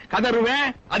 கத்துவேன், கதறுவேன்,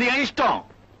 அது என் இஷ்டம்.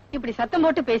 இப்படி சத்தம்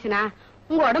போட்டு பேசினா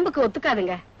உங்க உடம்புக்கு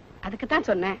ஒத்துக்காதுங்க. அதுக்கு தான்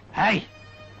சொன்னேன்.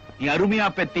 நீ அருமையா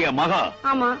பெத்திய மகா.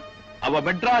 ஆமா. அவ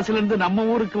மெட்ராஸ்ல இருந்து நம்ம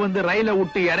ஊருக்கு வந்து ரயில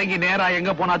விட்டு இறங்கி நேரா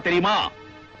எங்க போனா தெரியுமா?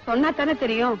 சொன்னா தானே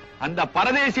தெரியும். அந்த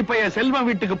பரதேசி பைய செல்வம்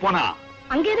வீட்டுக்கு போனா.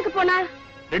 அங்க எதுக்கு போனா?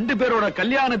 2 பேரோட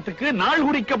கல்யாணத்துக்கு நாள்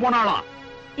குறிக்க போனாலாம்.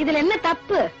 இதுல என்ன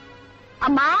தப்பு?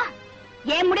 அம்மா,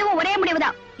 என் முடிவு ஒரே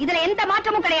முடிவுதான். இதுல எந்த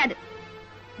மாற்றமும் கிடையாது.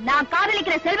 நான்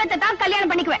காதலிக்கிற செல்வத்தை தான்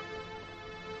கல்யாணம் பண்ணிக்குவேன்.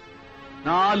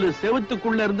 4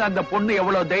 செவுத்துக்குள்ள இருந்து அந்த பொண்ணு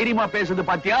எவ்வளவு தைரியமா பேசுது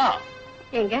பாத்தியா?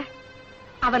 ஏங்க,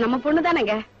 அவ நம்ம பொண்ணு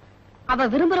தானேங்க. அவ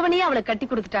விரும்புறவனையே அவளை கட்டி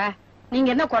கொடுத்துட்டா நீங்க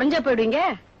என்ன குறைஞ்சா போயிடுவீங்க?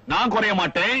 நான் குறைய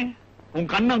மாட்டேன், உன்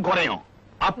கண்ணம் குறையும்.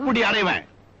 அப்படி அடைவேன்.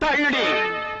 தள்ளுடி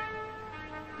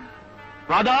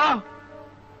ராதா,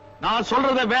 நான்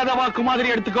சொல்றத வேத வாக்கு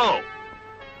மாதிரி எடுத்துக்கோ.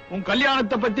 உன்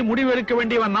கல்யாணத்தை பத்தி முடிவு எடுக்க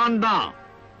வேண்டியவன் நான் தான்,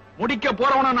 முடிக்க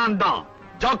போறவன நான் தான்.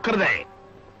 ஜாக்கிரதை.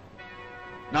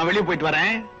 நான் வெளியே போயிட்டு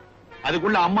வரேன்.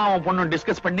 அதுக்குள்ள அம்மாவும் பொண்ணும்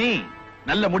டிஸ்கஸ் பண்ணி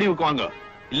நல்ல முடிவுக்கு வாங்க.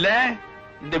 இல்ல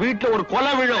இந்த வீட்டுல ஒரு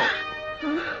கொலை விழும்.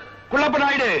 குள்ளப்ப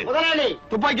நாயுடு,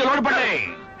 துப்பாக்கி லோடு பண்ணு.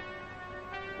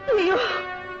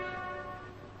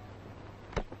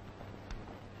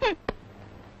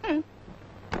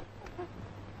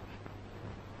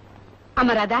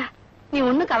 ஆமா ராதா, நீ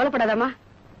ஒண்ணும் கவலைப்படாதம்மா.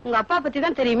 உங்க அப்பா பத்தி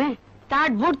தான் தெரியுமே.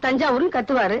 Thought boot தஞ்சாவூர்னு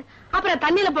கத்துவாரு. அப்புறம்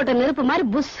தண்ணியில போட்ட நெருப்பு மாதிரி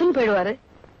புஷ்ன்னு போயிடுவாரு.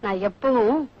 நான்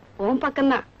எப்பவும் உன்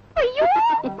பக்கம்தான். ஐயோ,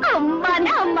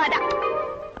 அம்மாடா அம்மாடா.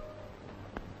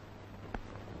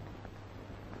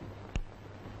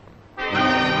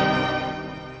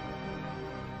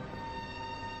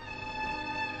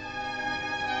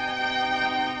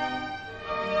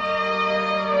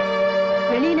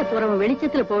 வெளியில போறவன்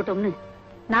வெளிச்சத்துல போட்டோம்னு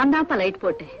நான் தான்ப்பா லைட்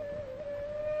போட்டேன்.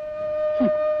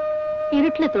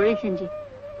 இருட்டுல தொழில் செஞ்சு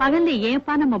பகல்ல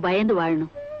ஏன்பா நம்ம பயந்து வாழணும்?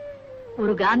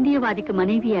 ஒரு காந்தியவாதிக்கு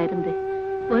மனைவியா இருந்து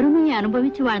வறுமையை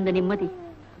அனுபவிச்சு வாழ்ந்த நிம்மதி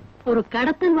ஒரு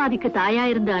கடத்தல்வாதிக்கு தாயா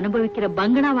இருந்து அனுபவிக்கிற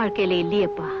பங்களா வாழ்க்கையில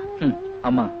இல்லையப்பா.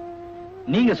 அம்மா,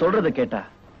 நீங்க சொல்றத கேட்டா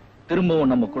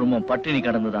திரும்பவும் நம்ம குடும்பம் பட்டினி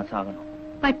கடந்துதான் சாகணும்.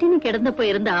 பட்டினி கிடந்தப்ப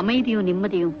இருந்த அமைதியும்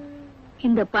நிம்மதியும்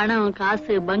இந்த பணம்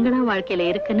காசு பங்களா வாழ்க்கையில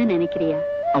இருக்குன்னு நினைக்கிறியா?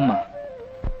 அம்மா,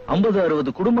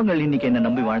 50-60 குடும்பங்கள் இன்னைக்கு என்ன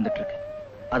நம்பி வாழ்ந்துட்டு இருக்கு.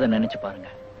 அத நினைச்சு பாருங்க.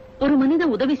 ஒரு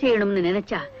மனிதன் உதவி செய்யணும்னு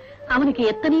நினைச்சா அவனுக்கு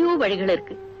எத்தனையோ வழிகள்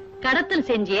இருக்கு. கடத்தல்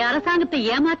செஞ்சு அரசாங்கத்தை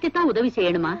ஏமாத்தித்தான் உதவி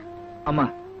செய்யணுமா? அம்மா,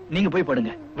 நீங்க போய்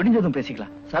படுங்க, விடிஞ்சதும்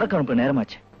பேசிக்கலாம். சரக்கு அனுப்ப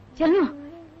நேரமாச்சு. செல்வம்,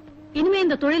 இனிமே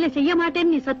இந்த தொழிலை செய்ய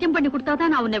மாட்டேன்னு நீ சத்தியம் பண்ணி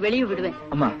கொடுத்தாதான் நான் உன்னை வெளியே விடுவேன்.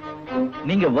 அம்மா,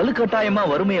 நீங்க வலுக்கட்டாயமா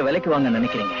வறுமையை விலைக்கு வாங்க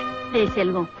நினைக்கிறீங்க. டேய்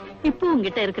செல்வம், இப்போ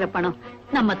உங்ககிட்ட இருக்கிற பணம்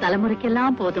நம்ம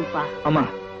தலைமுறைக்கெல்லாம் போதும்பா. அம்மா,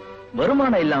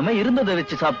 வருமானம் இல்லாம இருந்ததை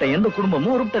வச்சு சாப்பிட்ட எந்த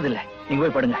குடும்பமும் உருப்பிட்டதில்லை. நீங்க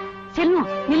போய் படுங்க. செல்வம்,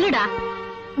 இல்லடா,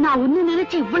 நான் ஒன்னு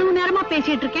நினைச்சு இவ்வளவு நேரமா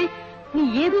பேசிட்டு இருக்கேன். நீ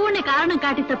ஏதோ ஒண்ணு காரணம்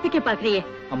காட்டி தப்பிக்க பாக்குறியே.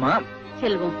 அம்மா,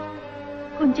 செல்வம்,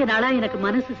 கொஞ்ச நாளா எனக்கு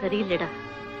மனசு சரியில்லைடா.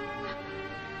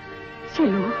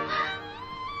 செல்வம்,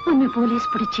 உன்னை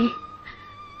போலீஸ் பிடிச்சி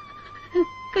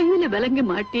கையில விலங்க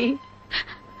மாட்டி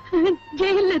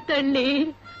ஜெயில தள்ளி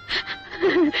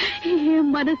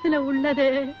என் மனசுல உள்ளது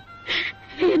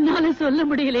என்னால சொல்ல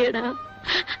முடியலையடா.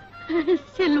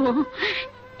 செல்வம்,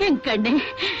 என் கண்ணே,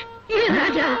 என்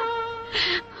ராஜா,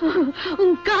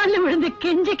 உன் கால விழுந்து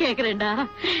கெஞ்ச கேக்குறேன்டா.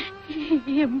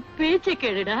 என் பேச்ச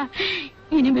கேளுடா.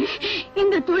 இனிமே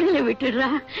இந்த தொழிலை விட்டுடுறா.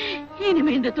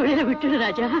 இனிமே இந்த தொழிலை விட்டுடு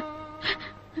ராஜா.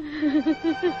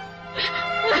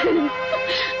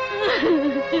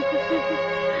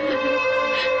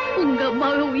 உங்க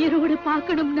அம்மாவை உயிரோடு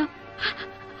பார்க்கணும்னா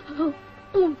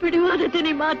உன் பிடிவாதத்தை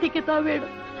நீ மாத்திக்கத்தான்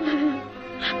வேணும்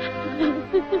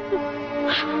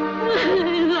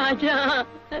ராஜா.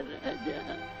 ராஜா,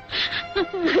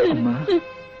 அம்மா,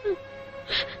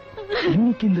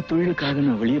 இன்னைக்கு இந்த தொழிலுக்காக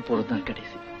நான் வெளியே போறதுதான்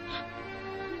கடைசி.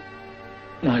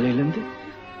 நாளையில இருந்து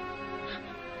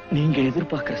நீங்க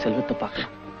எதிர்பார்க்கிற செல்வத்தை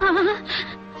பார்க்கலாம்.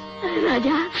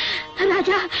 ராஜா,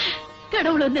 ராஜா,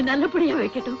 கடவுள் வந்து நல்லபடியா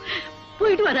வைக்கட்டும்.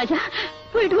 போயிட்டு வா ராஜா,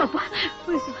 போயிட்டு வாப்பா,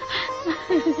 போயிட்டு வா.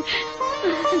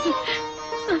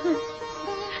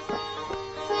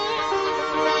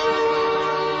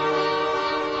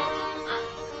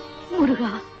 முருகா,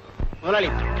 முதலாளி,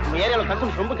 நம்ம ஏரியால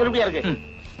கஸ்டம்ஸ் ரொம்ப கருமையா இருக்கு.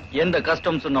 எந்த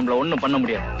கஸ்டம்ஸும் நம்மள ஒண்ணும் பண்ண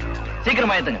முடியாது.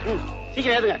 சீக்கிரமா ஏத்துங்க.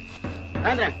 சீக்கிரம் ஏத்துங்க.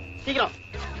 சீக்கிரம்.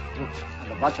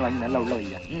 அந்த பாக்ஸ் வாங்கி நல்லா உள்ள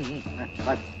வையா.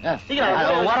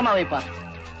 சீக்கிரம் ஓரமா வைப்பா.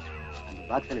 அந்த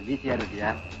பாக்ஸ்ல வீசியா இருக்கியா?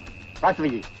 பாக்ஸ்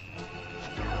வை.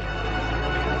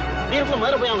 நீருக்குள்ள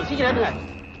முதல்ல போய் அவங்க சீக்கிரம் ஏத்துங்க.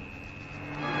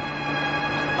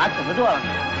 பாக்ஸ் மெதுவா வாங்க.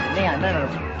 என்ன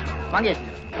அண்ணன் வாங்க.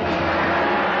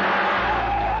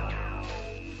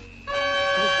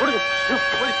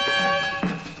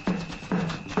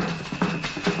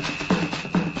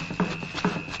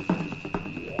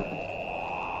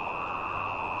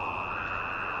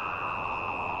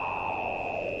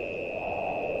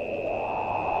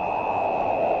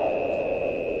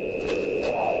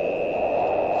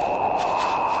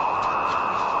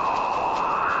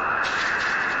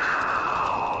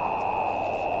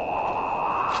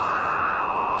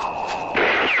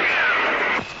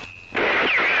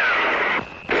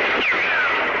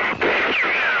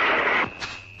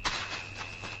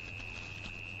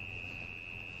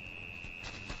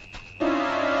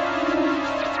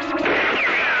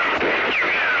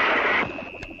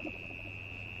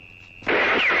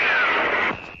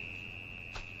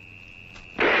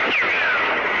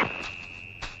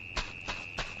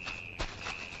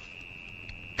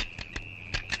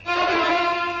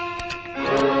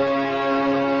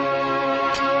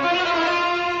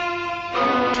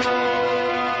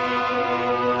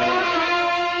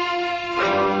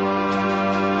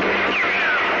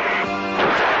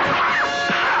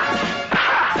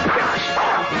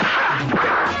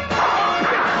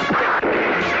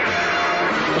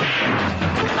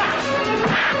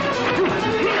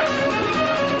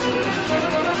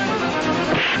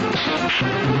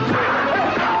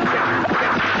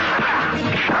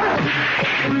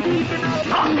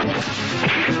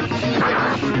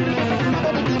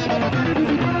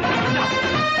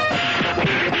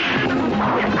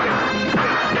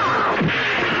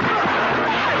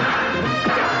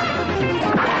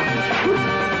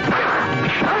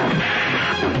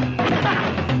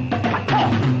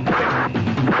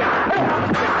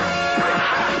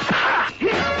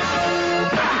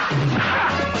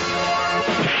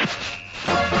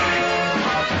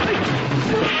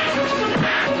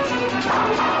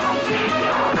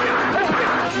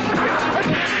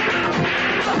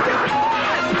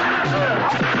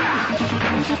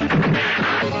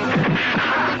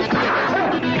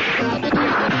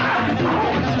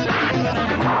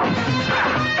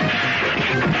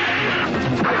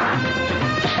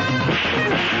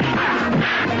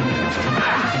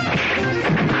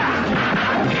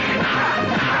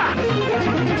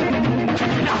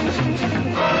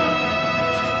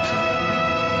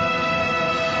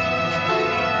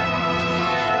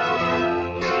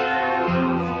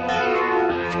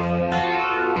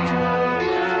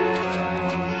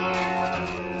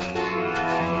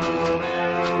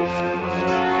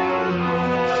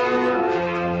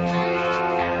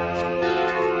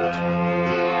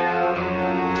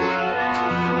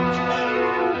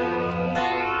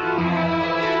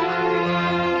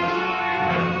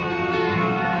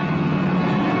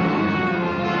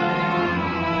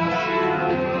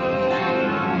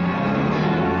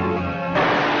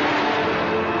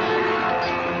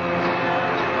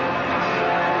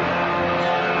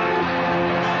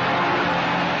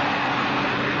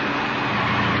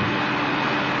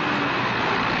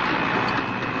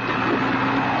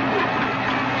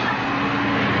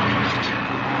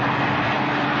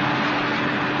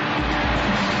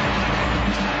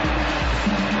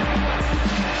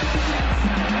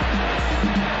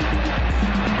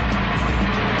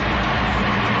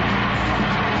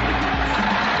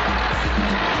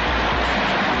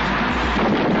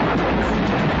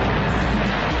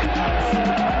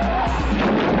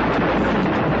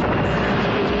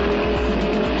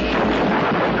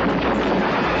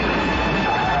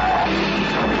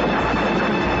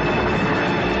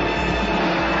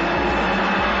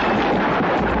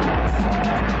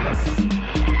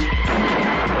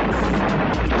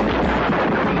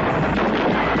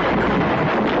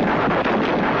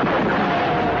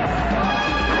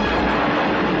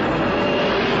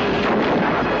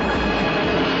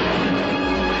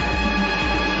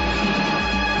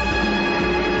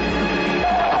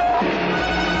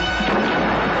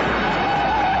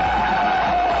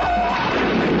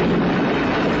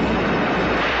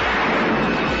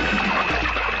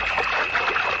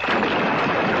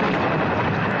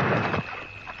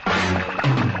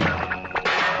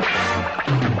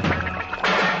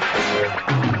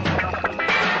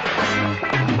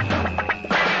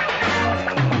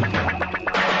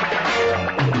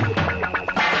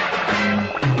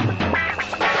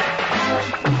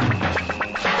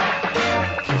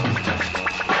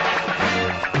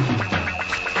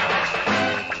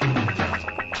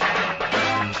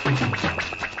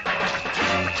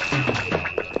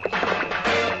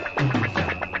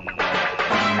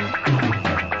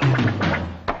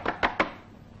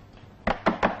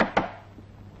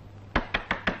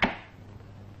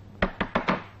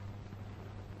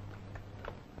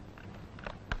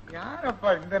 யாரப்பா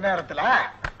இந்த நேரத்துல?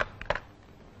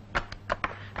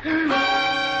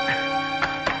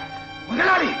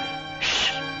 முதலாளி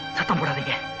சத்தம்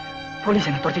போடாதீங்க, போலீஸ்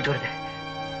என்ன துரத்திட்டு வருது.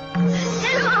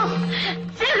 செல்வம்,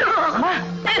 செல்வம்,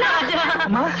 ராஜா,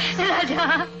 அம்மா. ராஜா,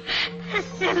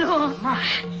 செல்வம்,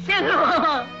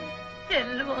 செல்வம்,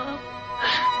 செல்வம்.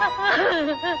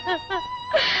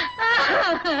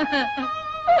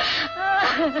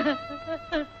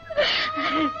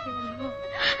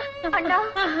 அண்ணா,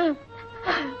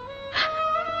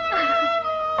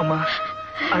 அம்மா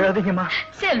அழாதீங்கம்மா.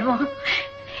 செல்வம்,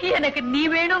 எனக்கு நீ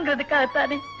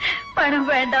வேணுங்கிறதுக்காகத்தானே பணம்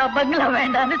வேண்டாம் பங்களா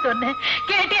வேண்டாம்னு சொன்னேன்.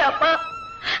 கேட்டியாப்பா?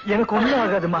 எனக்கு ஒண்ணும்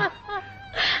ஆகாதுமா,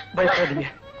 பயப்படாதீங்க.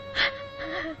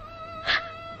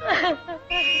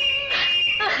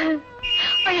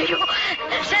 ஐயோ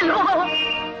செல்வம்,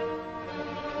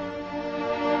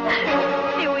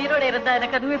 நீ உயிரோட இருந்தா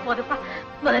எனக்கு அதுவே போதுப்பா.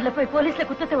 முதல்ல போய் போலீஸ்ல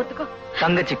குத்தத்தை ஒத்துக்கோ.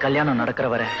 தங்கச்சி கல்யாணம் நடக்கிற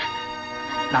வரை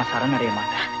நான் சரணடைய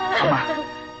மாட்டேன். அம்மா,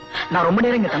 நான் ரொம்ப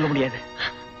நேரம் இங்க தங்க முடியாது.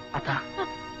 அதான்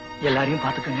எல்லாரையும்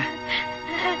பாத்துக்குங்க.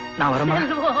 நான் வரமா?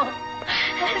 செல்வம்,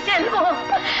 செல்வம்,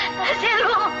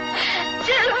 செல்வம்,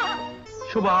 செல்வம்.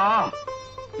 சுபா,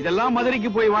 இதெல்லாம் மதுரைக்கு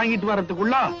போய் வாங்கிட்டு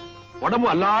வரதுக்குள்ள உடம்பு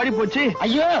அல்லாடி போச்சு.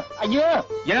 ஐயோ ஐயோ,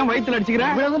 ஏன் வயித்துல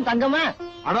அடிச்சுக்கிறேன்? இவ்வளவும் தங்கமா?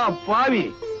 அடா பாவி,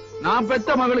 நான்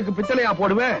பெத்த மகளுக்கு பித்தளையா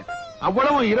போடுவேன்?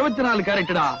 அவ்வளவு 24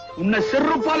 கேரட்டடா. உன்னை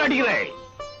செருப்பால் அடிக்கிறேன்.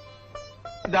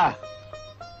 இதா,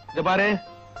 இத பாரு,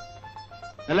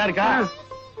 நல்லா இருக்கா?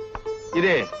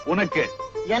 இது உனக்கு.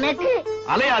 எனக்கு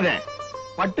அலையாத,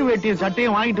 பட்டு வேட்டியும்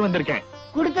சட்டையும் வாங்கிட்டு வந்திருக்கேன்.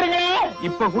 கொடுத்துருங்க.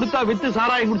 இப்ப கொடுத்தா வித்து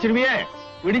சாராயம் குடிச்சிருவியே.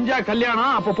 விடிஞ்சா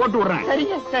கல்யாணம், அப்ப போட்டு விடுறேன்.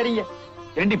 சரிங்க சரிங்க.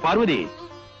 ஏண்டி பார்வதி,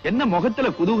 என்ன முகத்துல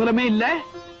குதூகலமே இல்ல?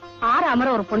 ஆறு அமர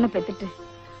ஒரு பொண்ணு பெத்துட்டு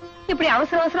இப்படி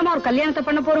அவசர அவசரமா ஒரு கல்யாணத்தை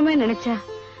பண்ண போறோமே நினைச்சா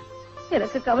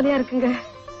எனக்கு கவலையா இருக்குங்க.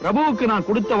 பிரபுவுக்கு நான்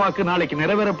கொடுத்த வாக்கு நாளைக்கு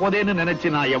நிறைவேற போதேன்னு நினைச்சு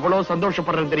நான் எவ்வளவு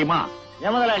சந்தோஷப்படுறேன் தெரியுமா?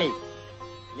 ஏன் முதலாளி,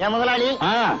 ஏன் முதலாளி,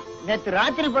 நேத்து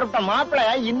ராத்திரி புறப்பட்ட மாப்பிள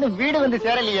இன்னும் வீடு வந்து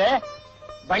சேரலையே.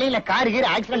 வழியில காரு கீரு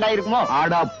ஆக்சிடென்ட் ஆயிருக்குமோ?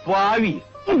 ஆடா பாவி,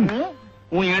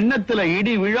 உன் எண்ணத்துல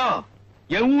இடி விழோ.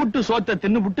 என் வீட்டு சோத்தை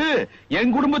தின்னுபுட்டு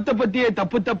என் குடும்பத்தை பத்தியே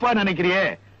தப்பு தப்பா நினைக்கிறியே.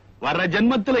 வர்ற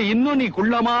ஜென்மத்துல இன்னும் நீ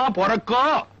குள்ளமா பொறக்கோ.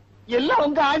 எல்லாம்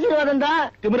உங்க ஆசீர்வாதம் தான்.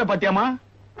 திமிர பாத்தியாமா?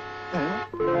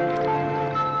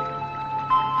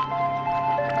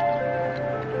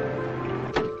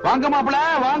 வாங்க மாப்பிள,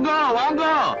 வாங்க வாங்க.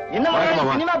 என்ன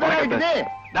சினிமா படம் இருக்குது?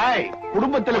 டாய்,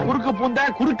 குடும்பத்துல குறுக்கு பூந்தா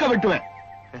குறுக்க வெட்டுவேன்.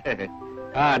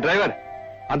 டிரைவர்,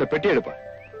 அந்த பெட்டி எடுப்பா.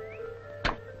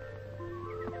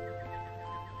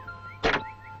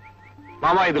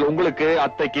 மாமா, இதுல உங்களுக்கு,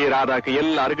 அத்தைக்கு, ராதாக்கு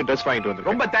எல்லாருக்கும் ட்ரெஸ் வாங்கிட்டு வந்து.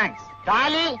 ரொம்ப தேங்க்ஸ்.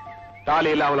 தாலி தாலி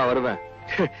இல்லாமல வருவேன்.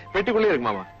 பெட்டிக்குள்ளே இருக்கு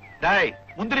மாமா. டாய்,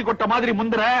 முந்திரி கொட்ட மாதிரி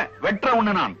முந்திர வெற்ற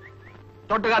ஒண்ணு நான்.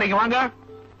 தோட்டக்காரங்க வாங்க,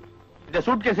 இந்த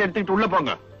சூட்கேஸ் எடுத்துக்கிட்டு உள்ள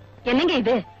போங்க. என்னங்க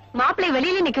இது, மாப்பிள்ளை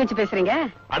வெளியில நிக்க வச்சு பேசுறீங்க?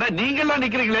 அட, நீங்க எல்லாம்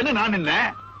நிக்கிறீங்களேன்னு நான் என்ன?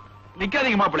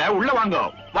 நிக்காதீங்க மாப்பிள, உள்ள வாங்க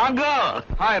வாங்க.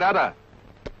 ஹாய் ராதா,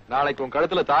 நாளைக்கு உன்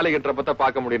கழுத்துல தாலி கட்டுறப்ப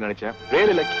பார்க்க முடியும்னு நினைச்சேன்.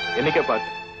 வேலை இல்லை, என்னைக்கே பார்த்து.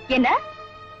 என்ன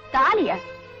தாலியா?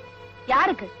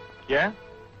 யாருக்கு? ஏன்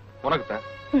உனக்கு தான்.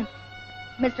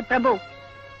 மிஸ்டர் பிரபு,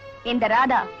 இந்த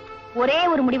ராதா ஒரே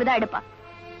ஒரு முடிவுதான் எடுப்பா.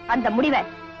 அந்த முடிவை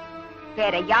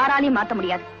வேற யாராலையும் மாத்த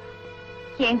முடியாது.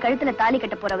 என் கழுத்துல தாலி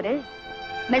கட்ட போறவரு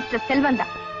மிஸ்டர் செல்வம்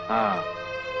தான்.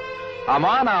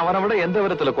 ஆமா, நான் அவனை விட எந்த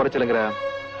விதத்துல குறைச்சலுங்கிற?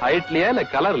 ஹைட்லயா இல்ல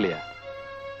கலர்லயா?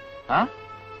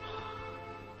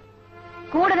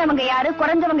 கூடுறவங்க யாரு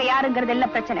குறைஞ்சவங்க யாருங்கிறது இல்ல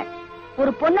பிரச்சனை.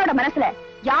 ஒரு பொண்ணோட மனசுல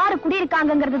யாரு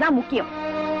குடியிருக்காங்கிறது தான் முக்கியம்.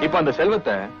 இப்ப அந்த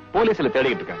செல்வத்தை போலீஸ்ல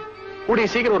தேடிக்கிட்டு இருக்காங்க. கூடிய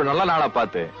சீக்கிரம் ஒரு நல்ல நாளா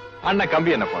பார்த்து அண்ணன்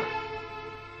கம்பி என்ன போற.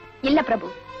 இல்ல பிரபு,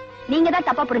 நீங்க தான்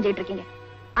தப்பா புரிஞ்சுக்கிட்டு இருக்கீங்க.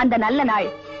 அந்த நல்ல நாள்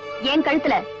என்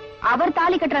கழுத்துல அவர்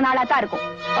தாலி கட்டுற நாளா தான் இருக்கும்.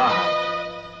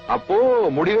 அப்போ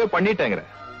முடிவே பண்ணிட்டேங்கிற?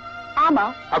 ஆமா.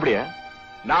 அப்படியா?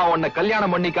 நான் உன்னை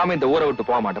கல்யாணம் பண்ணிக்காம இந்த ஊரை விட்டு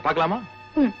போக மாட்டேன். பாக்கலாமா?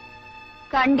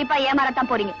 கண்டிப்பா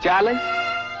ஏமாறத்தான் போறீங்க. சேலஞ்ச்.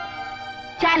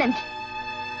 சேலஞ்ச்.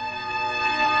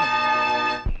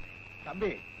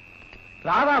 தம்பி,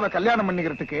 ராதாவை கல்யாணம்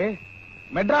பண்ணிக்கிறதுக்கு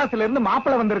மெட்ராஸ்ல இருந்து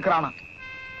மாப்பிள வந்திருக்கிறானா.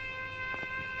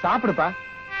 சாப்பிடுப்பா.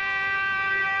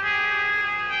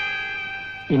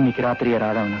 இன்னைக்கு ராத்திரியே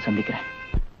ராதாவை நான் சந்திக்கிறேன்.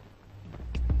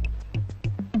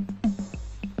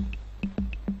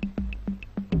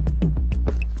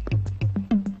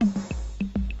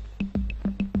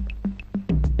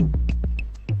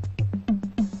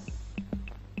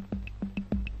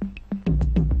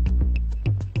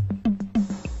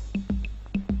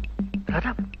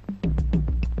 ராதா,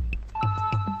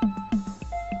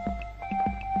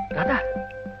 ராதா,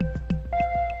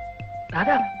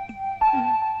 ராதா,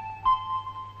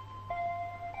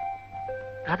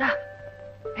 ராதா,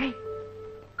 ஏய்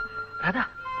ராதா.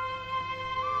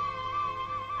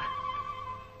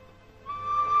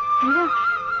 செல்வா,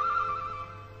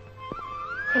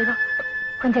 செல்வா,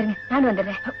 கொஞ்சம் இருங்க, நான்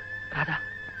வந்துடுறேன். ராதா,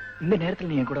 இந்த நேரத்துல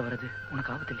நீ என் கூட வர்றது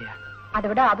உனக்கு ஆபத்து இல்லையா? அதை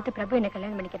விட ஆபத்து பிரபு என்ன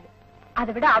கல்யாணம் பண்ணிக்கிறது.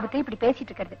 அதை விட ஆபத்து இப்படி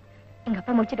பேசிட்டு இருக்கிறது. எங்க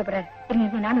அப்பா முடிச்சிட்டு போறாரு.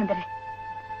 இருங்க, நானும் வந்துடுறேன்.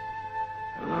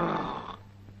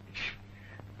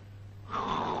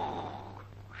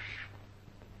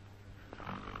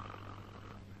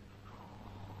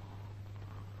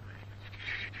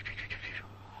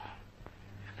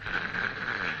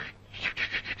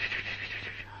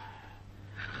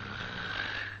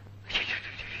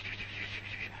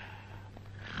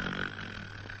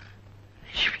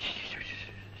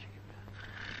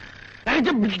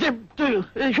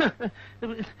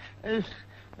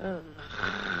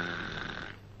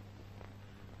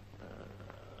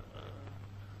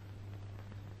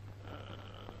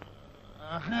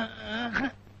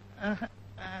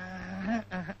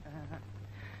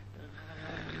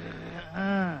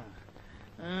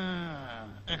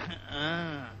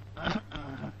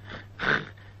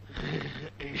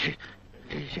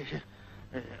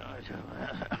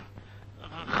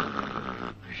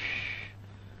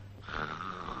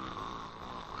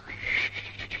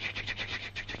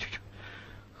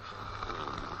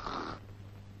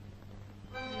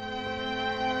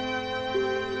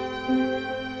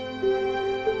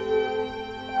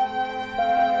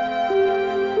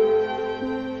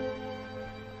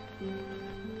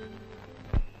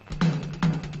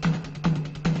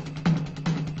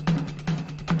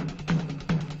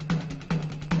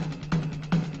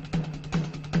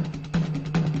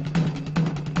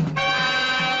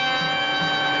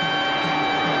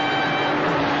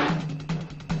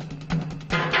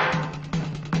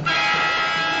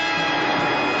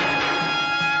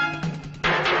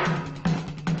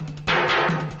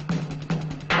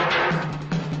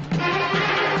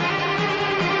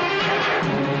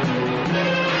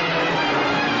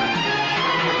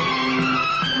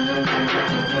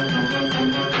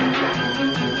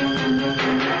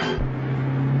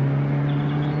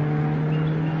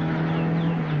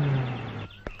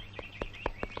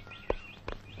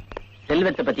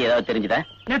 செல்வத்தை பத்தி ஏதாவது தெரிஞ்சுதா?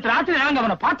 நேற்று ராத்திரி நாங்க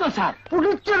அவனை பார்த்தோம் சார்.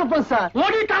 பிடிச்சிருப்போம் சார்.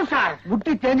 ஓடிட்டான் சார்.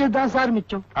 முட்டி தேஞ்சதுதான் சார்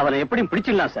மிச்சம். அவனை எப்படி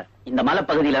பிடிச்சிடலாம் சார். இந்த மலை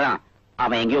பகுதியில தான்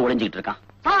அவன் எங்கேயோ ஒளிஞ்சிட்டு இருக்கான்.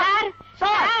 சார்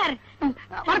சார்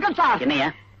வணக்கம் சார். என்னையா?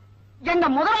 எங்க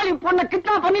முதலாளி பொண்ணை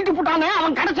கிட்னாப் பண்ணிட்டு போட்டானே,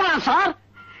 அவன் கிடைச்சான் சார்.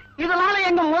 இதனால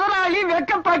எங்க முதலாளி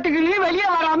வெக்கப்பட்டுக்கிளி வெளியே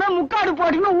வராம முக்காடு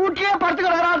போட்டுன்னு ஊட்டியே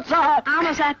படுத்துக்கிறாரு சார்.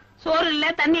 ஆமா சார், சோறு இல்ல,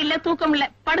 தண்ணி இல்ல, தூக்கம் இல்ல,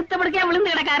 படுத்த படுக்கையா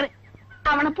விழுந்து கிடக்காரு.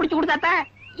 அவனை புடிச்சு கொடுத்தாத்தான்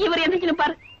இவர் எந்திரிச்சு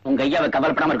நிப்பாரு. உங்க ஐயாவை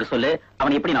கவலைப்படாம இருக்க சொல்லு.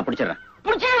 அவனை எப்படி நான் பிடிச்சிடறேன்.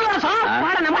 பிடிச்சிருந்தோம்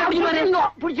சார். நம்ம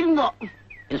பிடிச்சிருந்தோம்.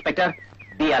 Inspector,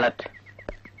 be alert.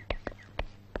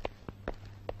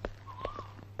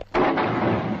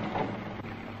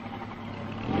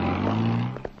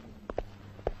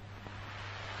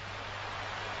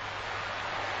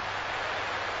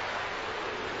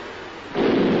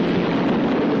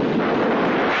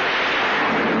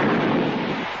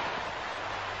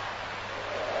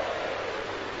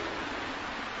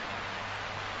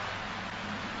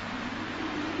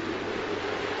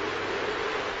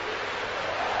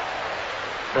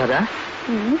 ராதா,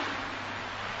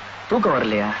 தூக்கம்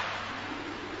வரலையா?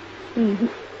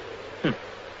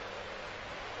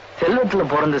 செல்வத்துல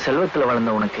பிறந்த செல்வத்துல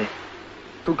வளர்ந்த உனக்கு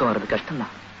தூக்கம் வர்றது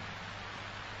கஷ்டம்தான்.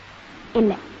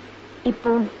 இல்ல,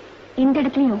 இப்போ இந்த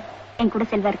இடத்துலயும் என் கூட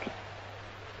செல்வா இருக்கு.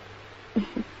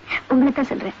 உங்களுக்கா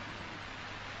சொல்றேன்.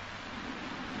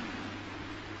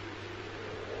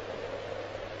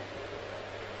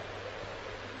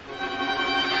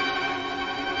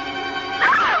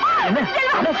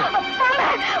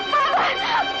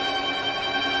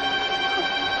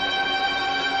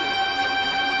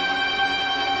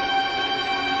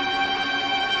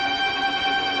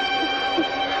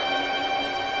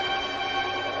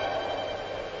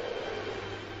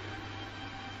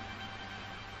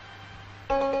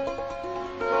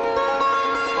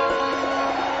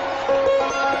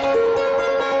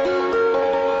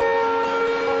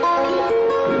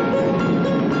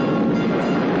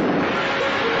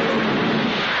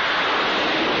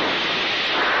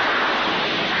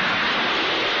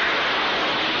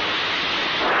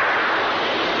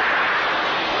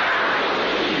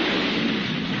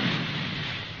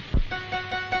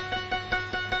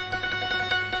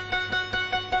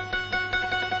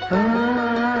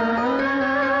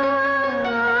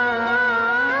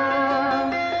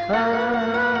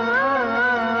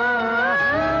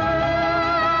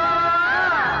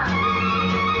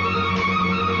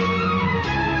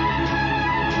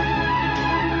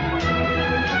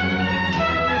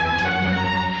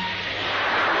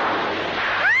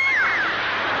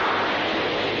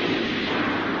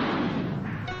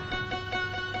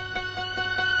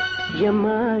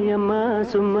 எம்மா எம்மா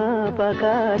சும்மா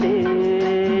பார்க்காதே,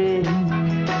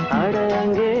 அட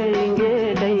அங்கே இங்கே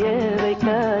கைய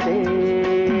வைக்காதே.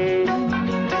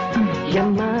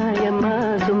 எம்மா எம்மா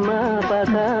சும்மா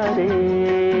பார்க்காதே,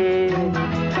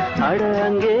 அட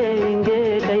அங்கே இங்கே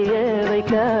கைய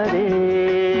வைக்காதே.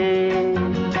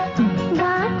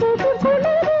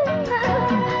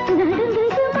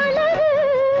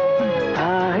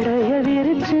 ஆடைய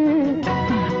விரிச்சு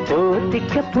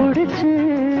போத்திக்க புடிச்சு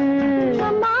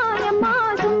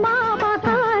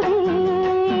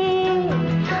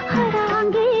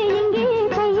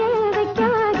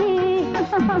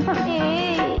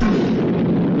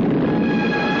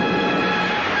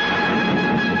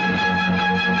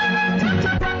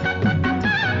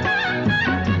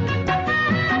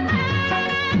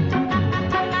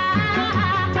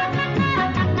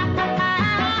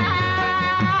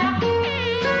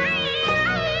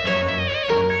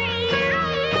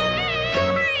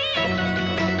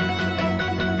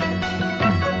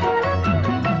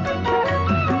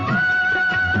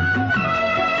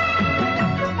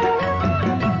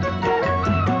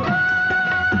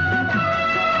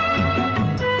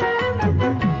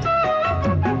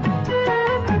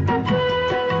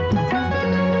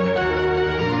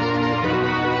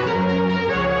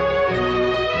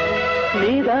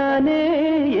நீதானே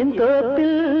என்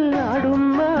தோப்பில் ஆடும்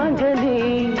மாங்கனி,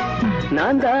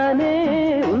 நான் தானே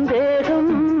உன்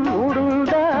தேகம்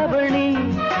மூடுந்தாவணி.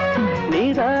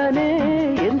 நீதானே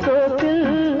என் தோப்பில்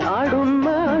ஆடும்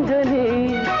மாங்கனி,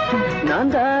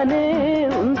 நான் தானே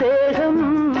உன் தேகம்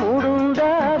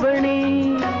மூடுந்தாவணி.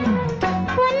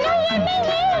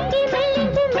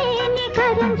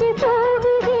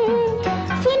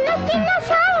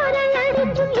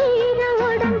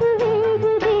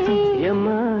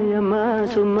 எம்மா எம்மா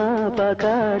சும்மா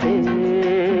பார்க்காதே,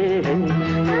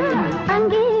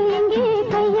 அங்கே இங்கே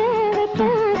கைய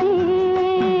வைக்காதே.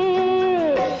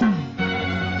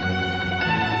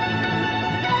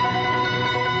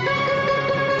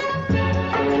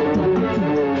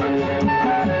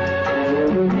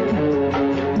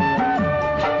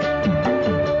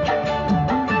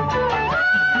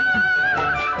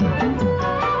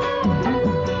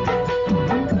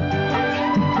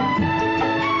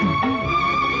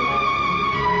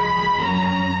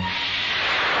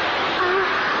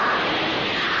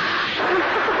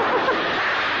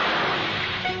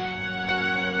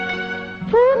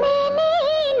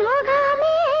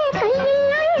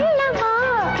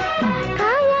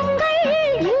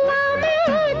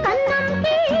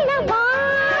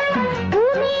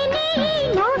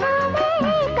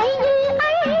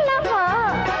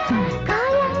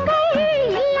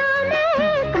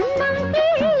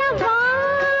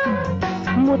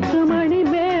 முத்துமணி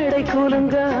மேடை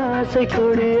குலுங்க ஆசை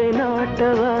கொடியை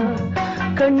நாட்டவா,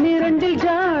 கண்ணிரண்டில்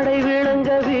ஜாடை விளங்க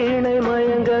வீணை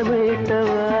மயங்க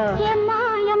மீட்டவா. எம்மா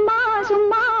எம்மா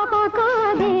சும்மா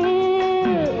பார்க்காதே,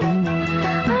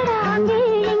 அட அங்கே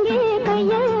இங்கே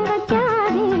கைய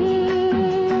வைக்காதே.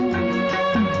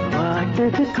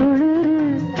 வாட்டது குளிரு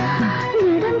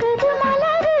நடுங்குது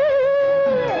மலரு,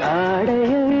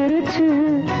 ஆடைய விரிச்சு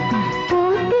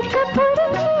போத்திக்க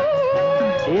புடிச்சு.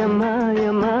 எம்மா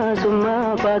எம்மா சும்மா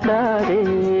பார்க்காதே,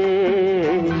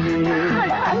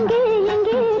 அட அங்கே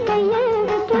இங்கே கைய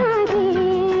வைக்காதே.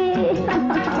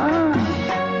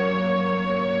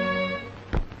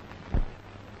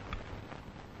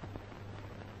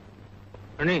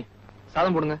 அண்ணி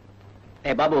சாதம் போடுங்க.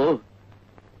 ஏ பாபு,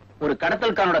 ஒரு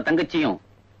கடத்தல்காரனோட தங்கச்சியும்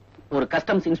ஒரு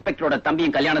கஸ்டம்ஸ் இன்ஸ்பெக்டரோட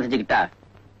தம்பியும் கல்யாணம் செஞ்சுக்கிட்டா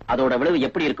அதோட விளைவு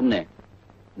எப்படி இருக்கும்னு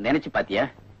நினைச்சு பாத்தியா?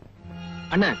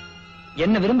 அண்ணன்,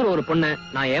 என்ன விரும்புற ஒரு பொண்ண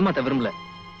நான் ஏமாத்த விரும்பல.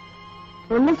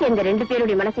 ஒண்ணு சேர்ந்த ரெண்டு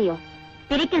பேருடைய மனசையும்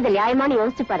பிரிக்கிறது நியாயமானு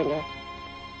யோசிச்சு பாருங்க.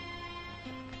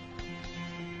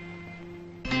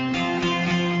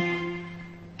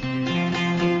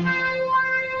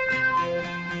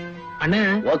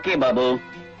 அண்ணன், ஓகே பாபு,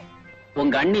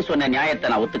 உங்க அண்ணி சொன்ன நியாயத்தை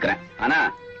நான் ஒத்துக்கிறேன். ஆனா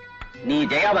நீ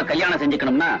ஜெயாவை கல்யாணம்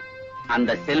செஞ்சுக்கணும்னா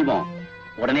அந்த செல்வம்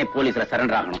உடனே போலீஸ்ல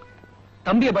சரண்டர் ஆகணும்.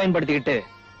 தம்பியை பயன்படுத்திக்கிட்டு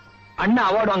அண்ணன்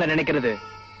அவார்டு வாங்க நினைக்கிறது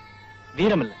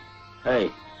வீரம் இல்ல. ஏய்,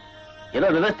 ஏதோ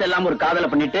விவசாயம் இல்லாம ஒரு காதலை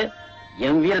பண்ணிட்டு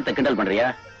என் வீரத்தை கிண்டல் பண்றியா?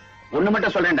 ஒண்ணு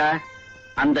மட்டும் சொல்றேன்டா,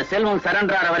 அந்த செல்வம்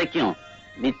சரண்டர் ஆற வரைக்கும்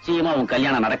நிச்சயமா உன்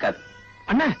கல்யாணம் நடக்காது.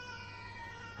 அண்ணன்,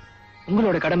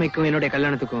 உங்களோட கடமைக்கும் என்னுடைய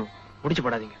கல்யாணத்துக்கும் முடிச்சு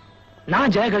போடாதீங்க.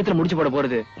 நான் ஜெய கழுத்துல முடிச்சு போட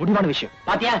போறது முடிவான விஷயம்.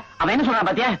 பாத்தியா அவன் என்ன சொல்றான்?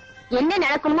 பாத்தியா என்ன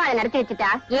நடக்கணுமோ அதை நடத்தி வச்சுட்டா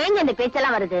ஏங்க இந்த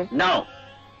பேச்செல்லாம் வருது? நோ,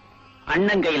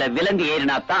 அண்ணன் கையில விலங்கு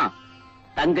ஏறினாத்தான்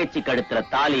தங்கச்சி கழுத்துல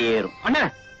தாலி ஏறும்.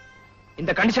 அண்ணன்,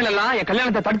 இந்த கண்டிஷன் எல்லாம் என்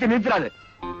கல்யாணத்தை தடுத்து நிறுத்துறாது.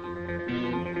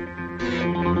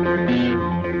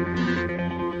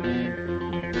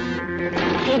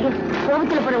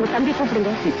 கோபத்துல போற உங்க தம்பி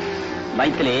கூப்பிடுங்க.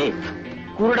 மைத்திலே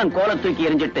குருடன் கோல தூக்கி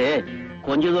எரிஞ்சிட்டு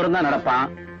கொஞ்ச தூரம் தான் நடப்பான்,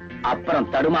 அப்புறம்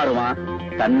தடுமாறுவான்,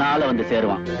 தன்னால வந்து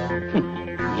சேருவான்.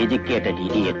 Educated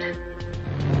idiot.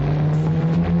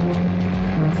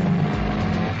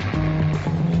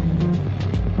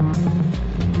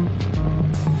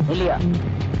 இல்லையா?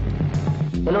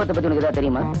 செல்வத்தை பத்தி உனக்கு ஏதாவது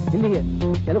தெரியுமா? இல்லைங்க,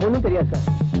 எனக்கு ஒண்ணும் தெரியாது சார்.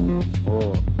 ஓ,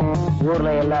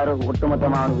 ஊர்ல எல்லாரும்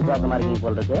ஒட்டுமொத்தமா அவனுக்கு விசுவாசமா இருக்கீங்க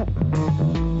போல் இருக்கு.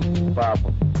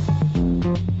 பாப்போம்.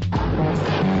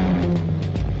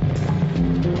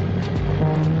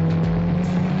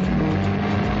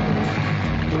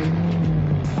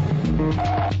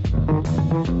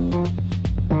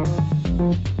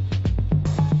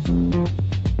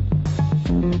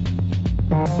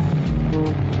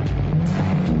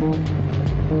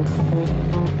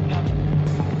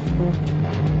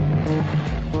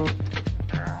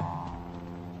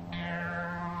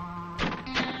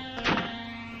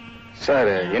 சார்,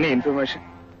 என்ன இன்ஃபர்மேஷன்?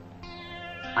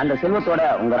 அந்த செல்வத்தோட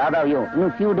உங்க ராதாவையும்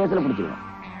இன்னும் ஃபியூ டேஸ்ல பிடிச்சிருவோம்.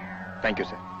 Thank you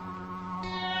sir.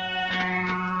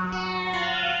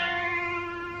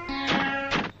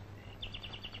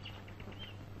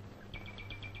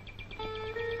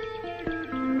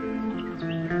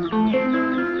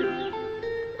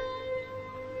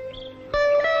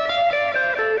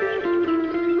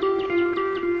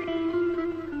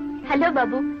 Hello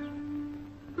Babu.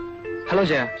 Hello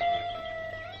Jaya,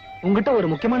 உங்ககிட்ட ஒரு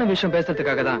முக்கியமான விஷயம்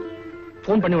பேசுறதுக்காக தான்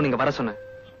போன் பண்ணி உனக்கு வர சொன்னேன்.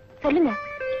 சொல்லுங்க.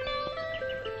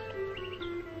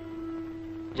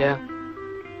 ஜெயா,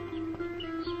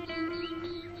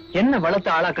 என்ன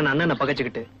வளர்த்து ஆளாக்குன அண்ணனை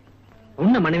பகைச்சுக்கிட்டு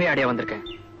உன்னை மனைவி அடைய வந்திருக்கேன்.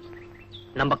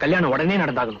 நம்ம கல்யாணம் உடனே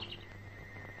நடந்தாகணும்.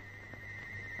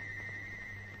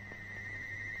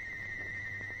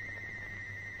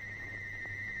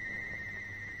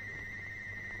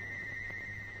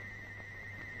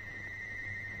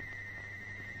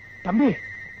 தம்பி,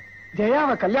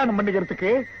 ஜெயாவை கல்யாணம் பண்ணிக்கிறதுக்கு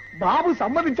பாபு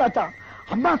சம்மதிச்சாச்சா?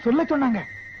 அம்மா சொல்ல சொன்னாங்க.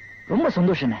 ரொம்ப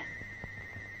சந்தோஷம்.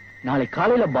 நாளை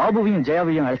காலையில பாபுவையும்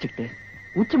ஜெயாவையும் அழைச்சிக்கிட்டு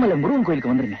உச்சிமலை முருகன்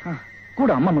கோயிலுக்கு வந்துருங்க.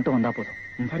 கூட அம்மா மட்டும் வந்தா போதும்.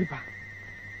 சரிப்பா.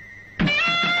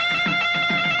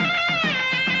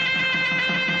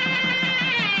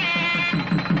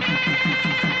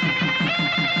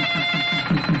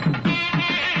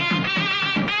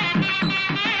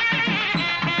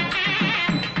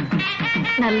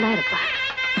 நல்லா இருப்பா,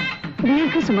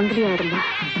 தீர்க்க சுமங்கலியா இருப்பா.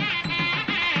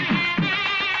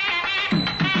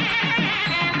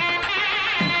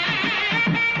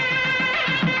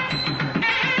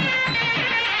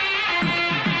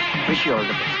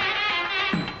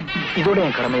 இதோட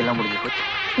என் கடமையெல்லாம் முடிஞ்சு போச்சு.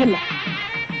 இல்ல,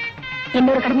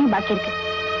 என்னோட கடமையும் பாக்கி இருக்கு.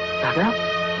 ராதா,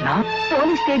 நான்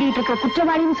போலீஸ் தேடிட்டு இருக்க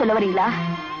குற்றவாளின்னு சொல்ல வரீங்களா?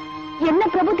 என்ன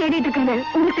பிரபு தேடிட்டு இருக்கிறது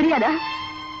உங்களுக்கு தெரியாதா?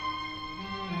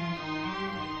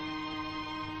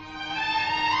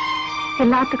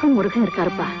 எல்லாத்துக்கும் முருகன்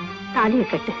இருக்காருப்பா. தாலியை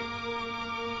கட்டு.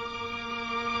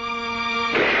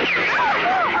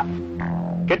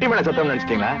 கெட்டி மேல சத்தம்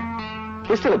நினைச்சிட்டீங்களா?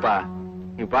 பிஸ்டலுப்பா.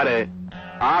 நீ பாரு,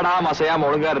 ஆடாம அசையாம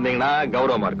ஒழுங்கா இருந்தீங்கன்னா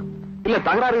கௌரவமா இருக்கும். இல்ல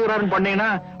தகராறு பண்ணீங்கன்னா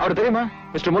அவர் தெரியுமா,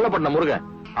 மிஸ்டர் முல்லப்பட்டினம் முருகன்,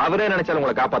 அவரே நினைச்சாலும்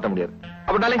உங்களை காப்பாற்ற முடியாது.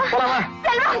 அப்படின்னாலே போலாமா?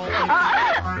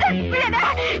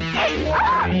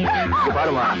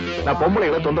 பாருமா, நான்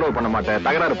பொம்பளைகளை தொந்தரவு பண்ண மாட்டேன்,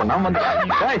 தகராறு பண்ணாம வந்து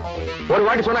ஒரு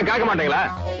வாட்டி சொன்னா கேட்க மாட்டீங்களா?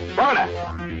 போகல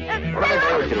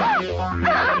வச்சிடலாம்.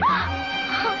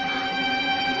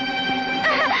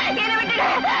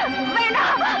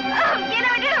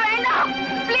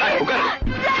 உட்காரு.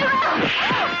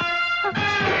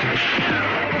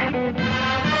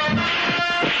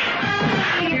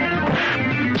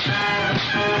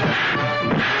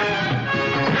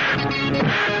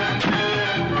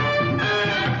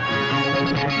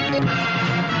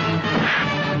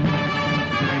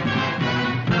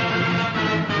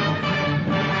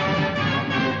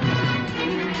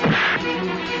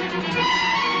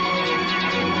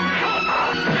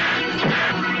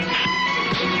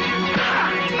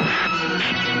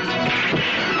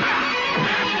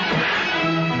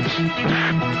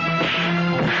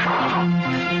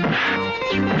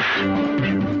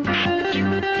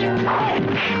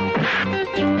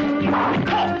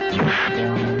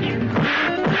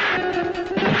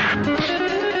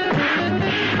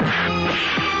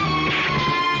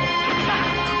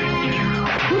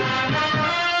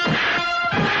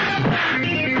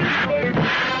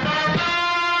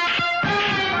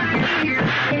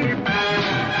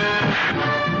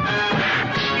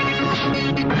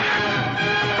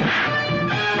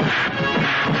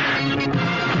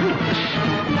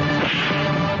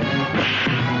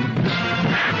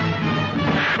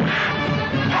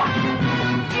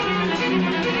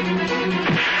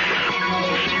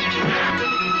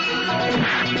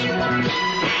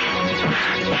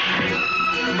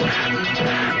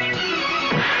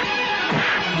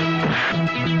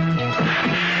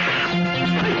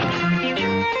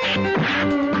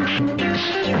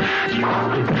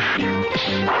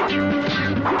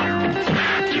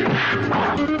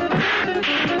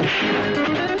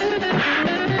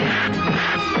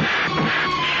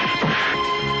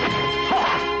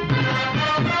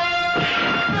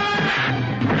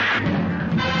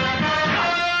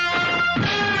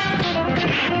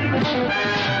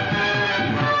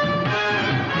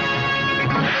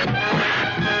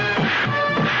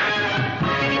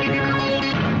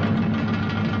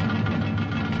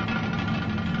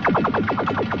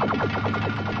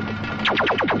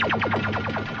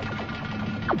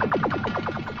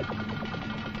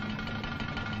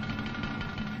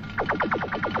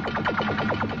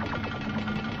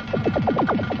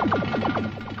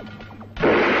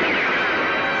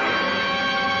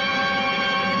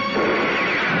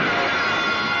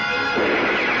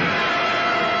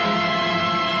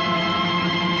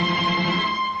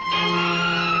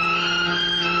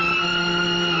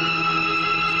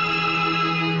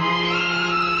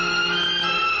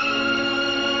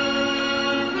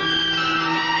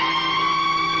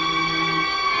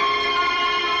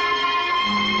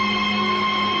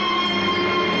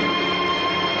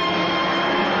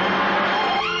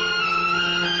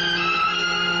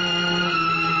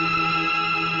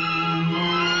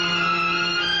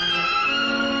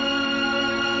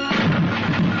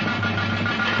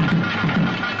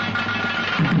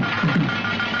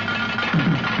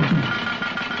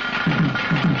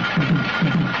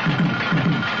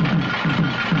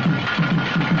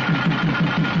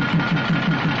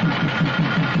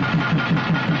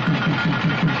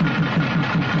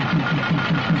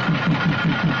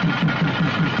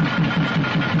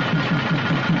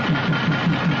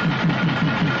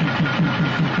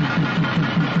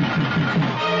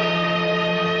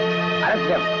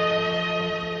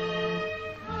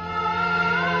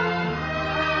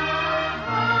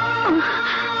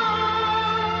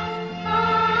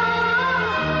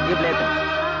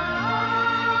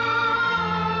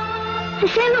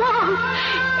 செல்வம்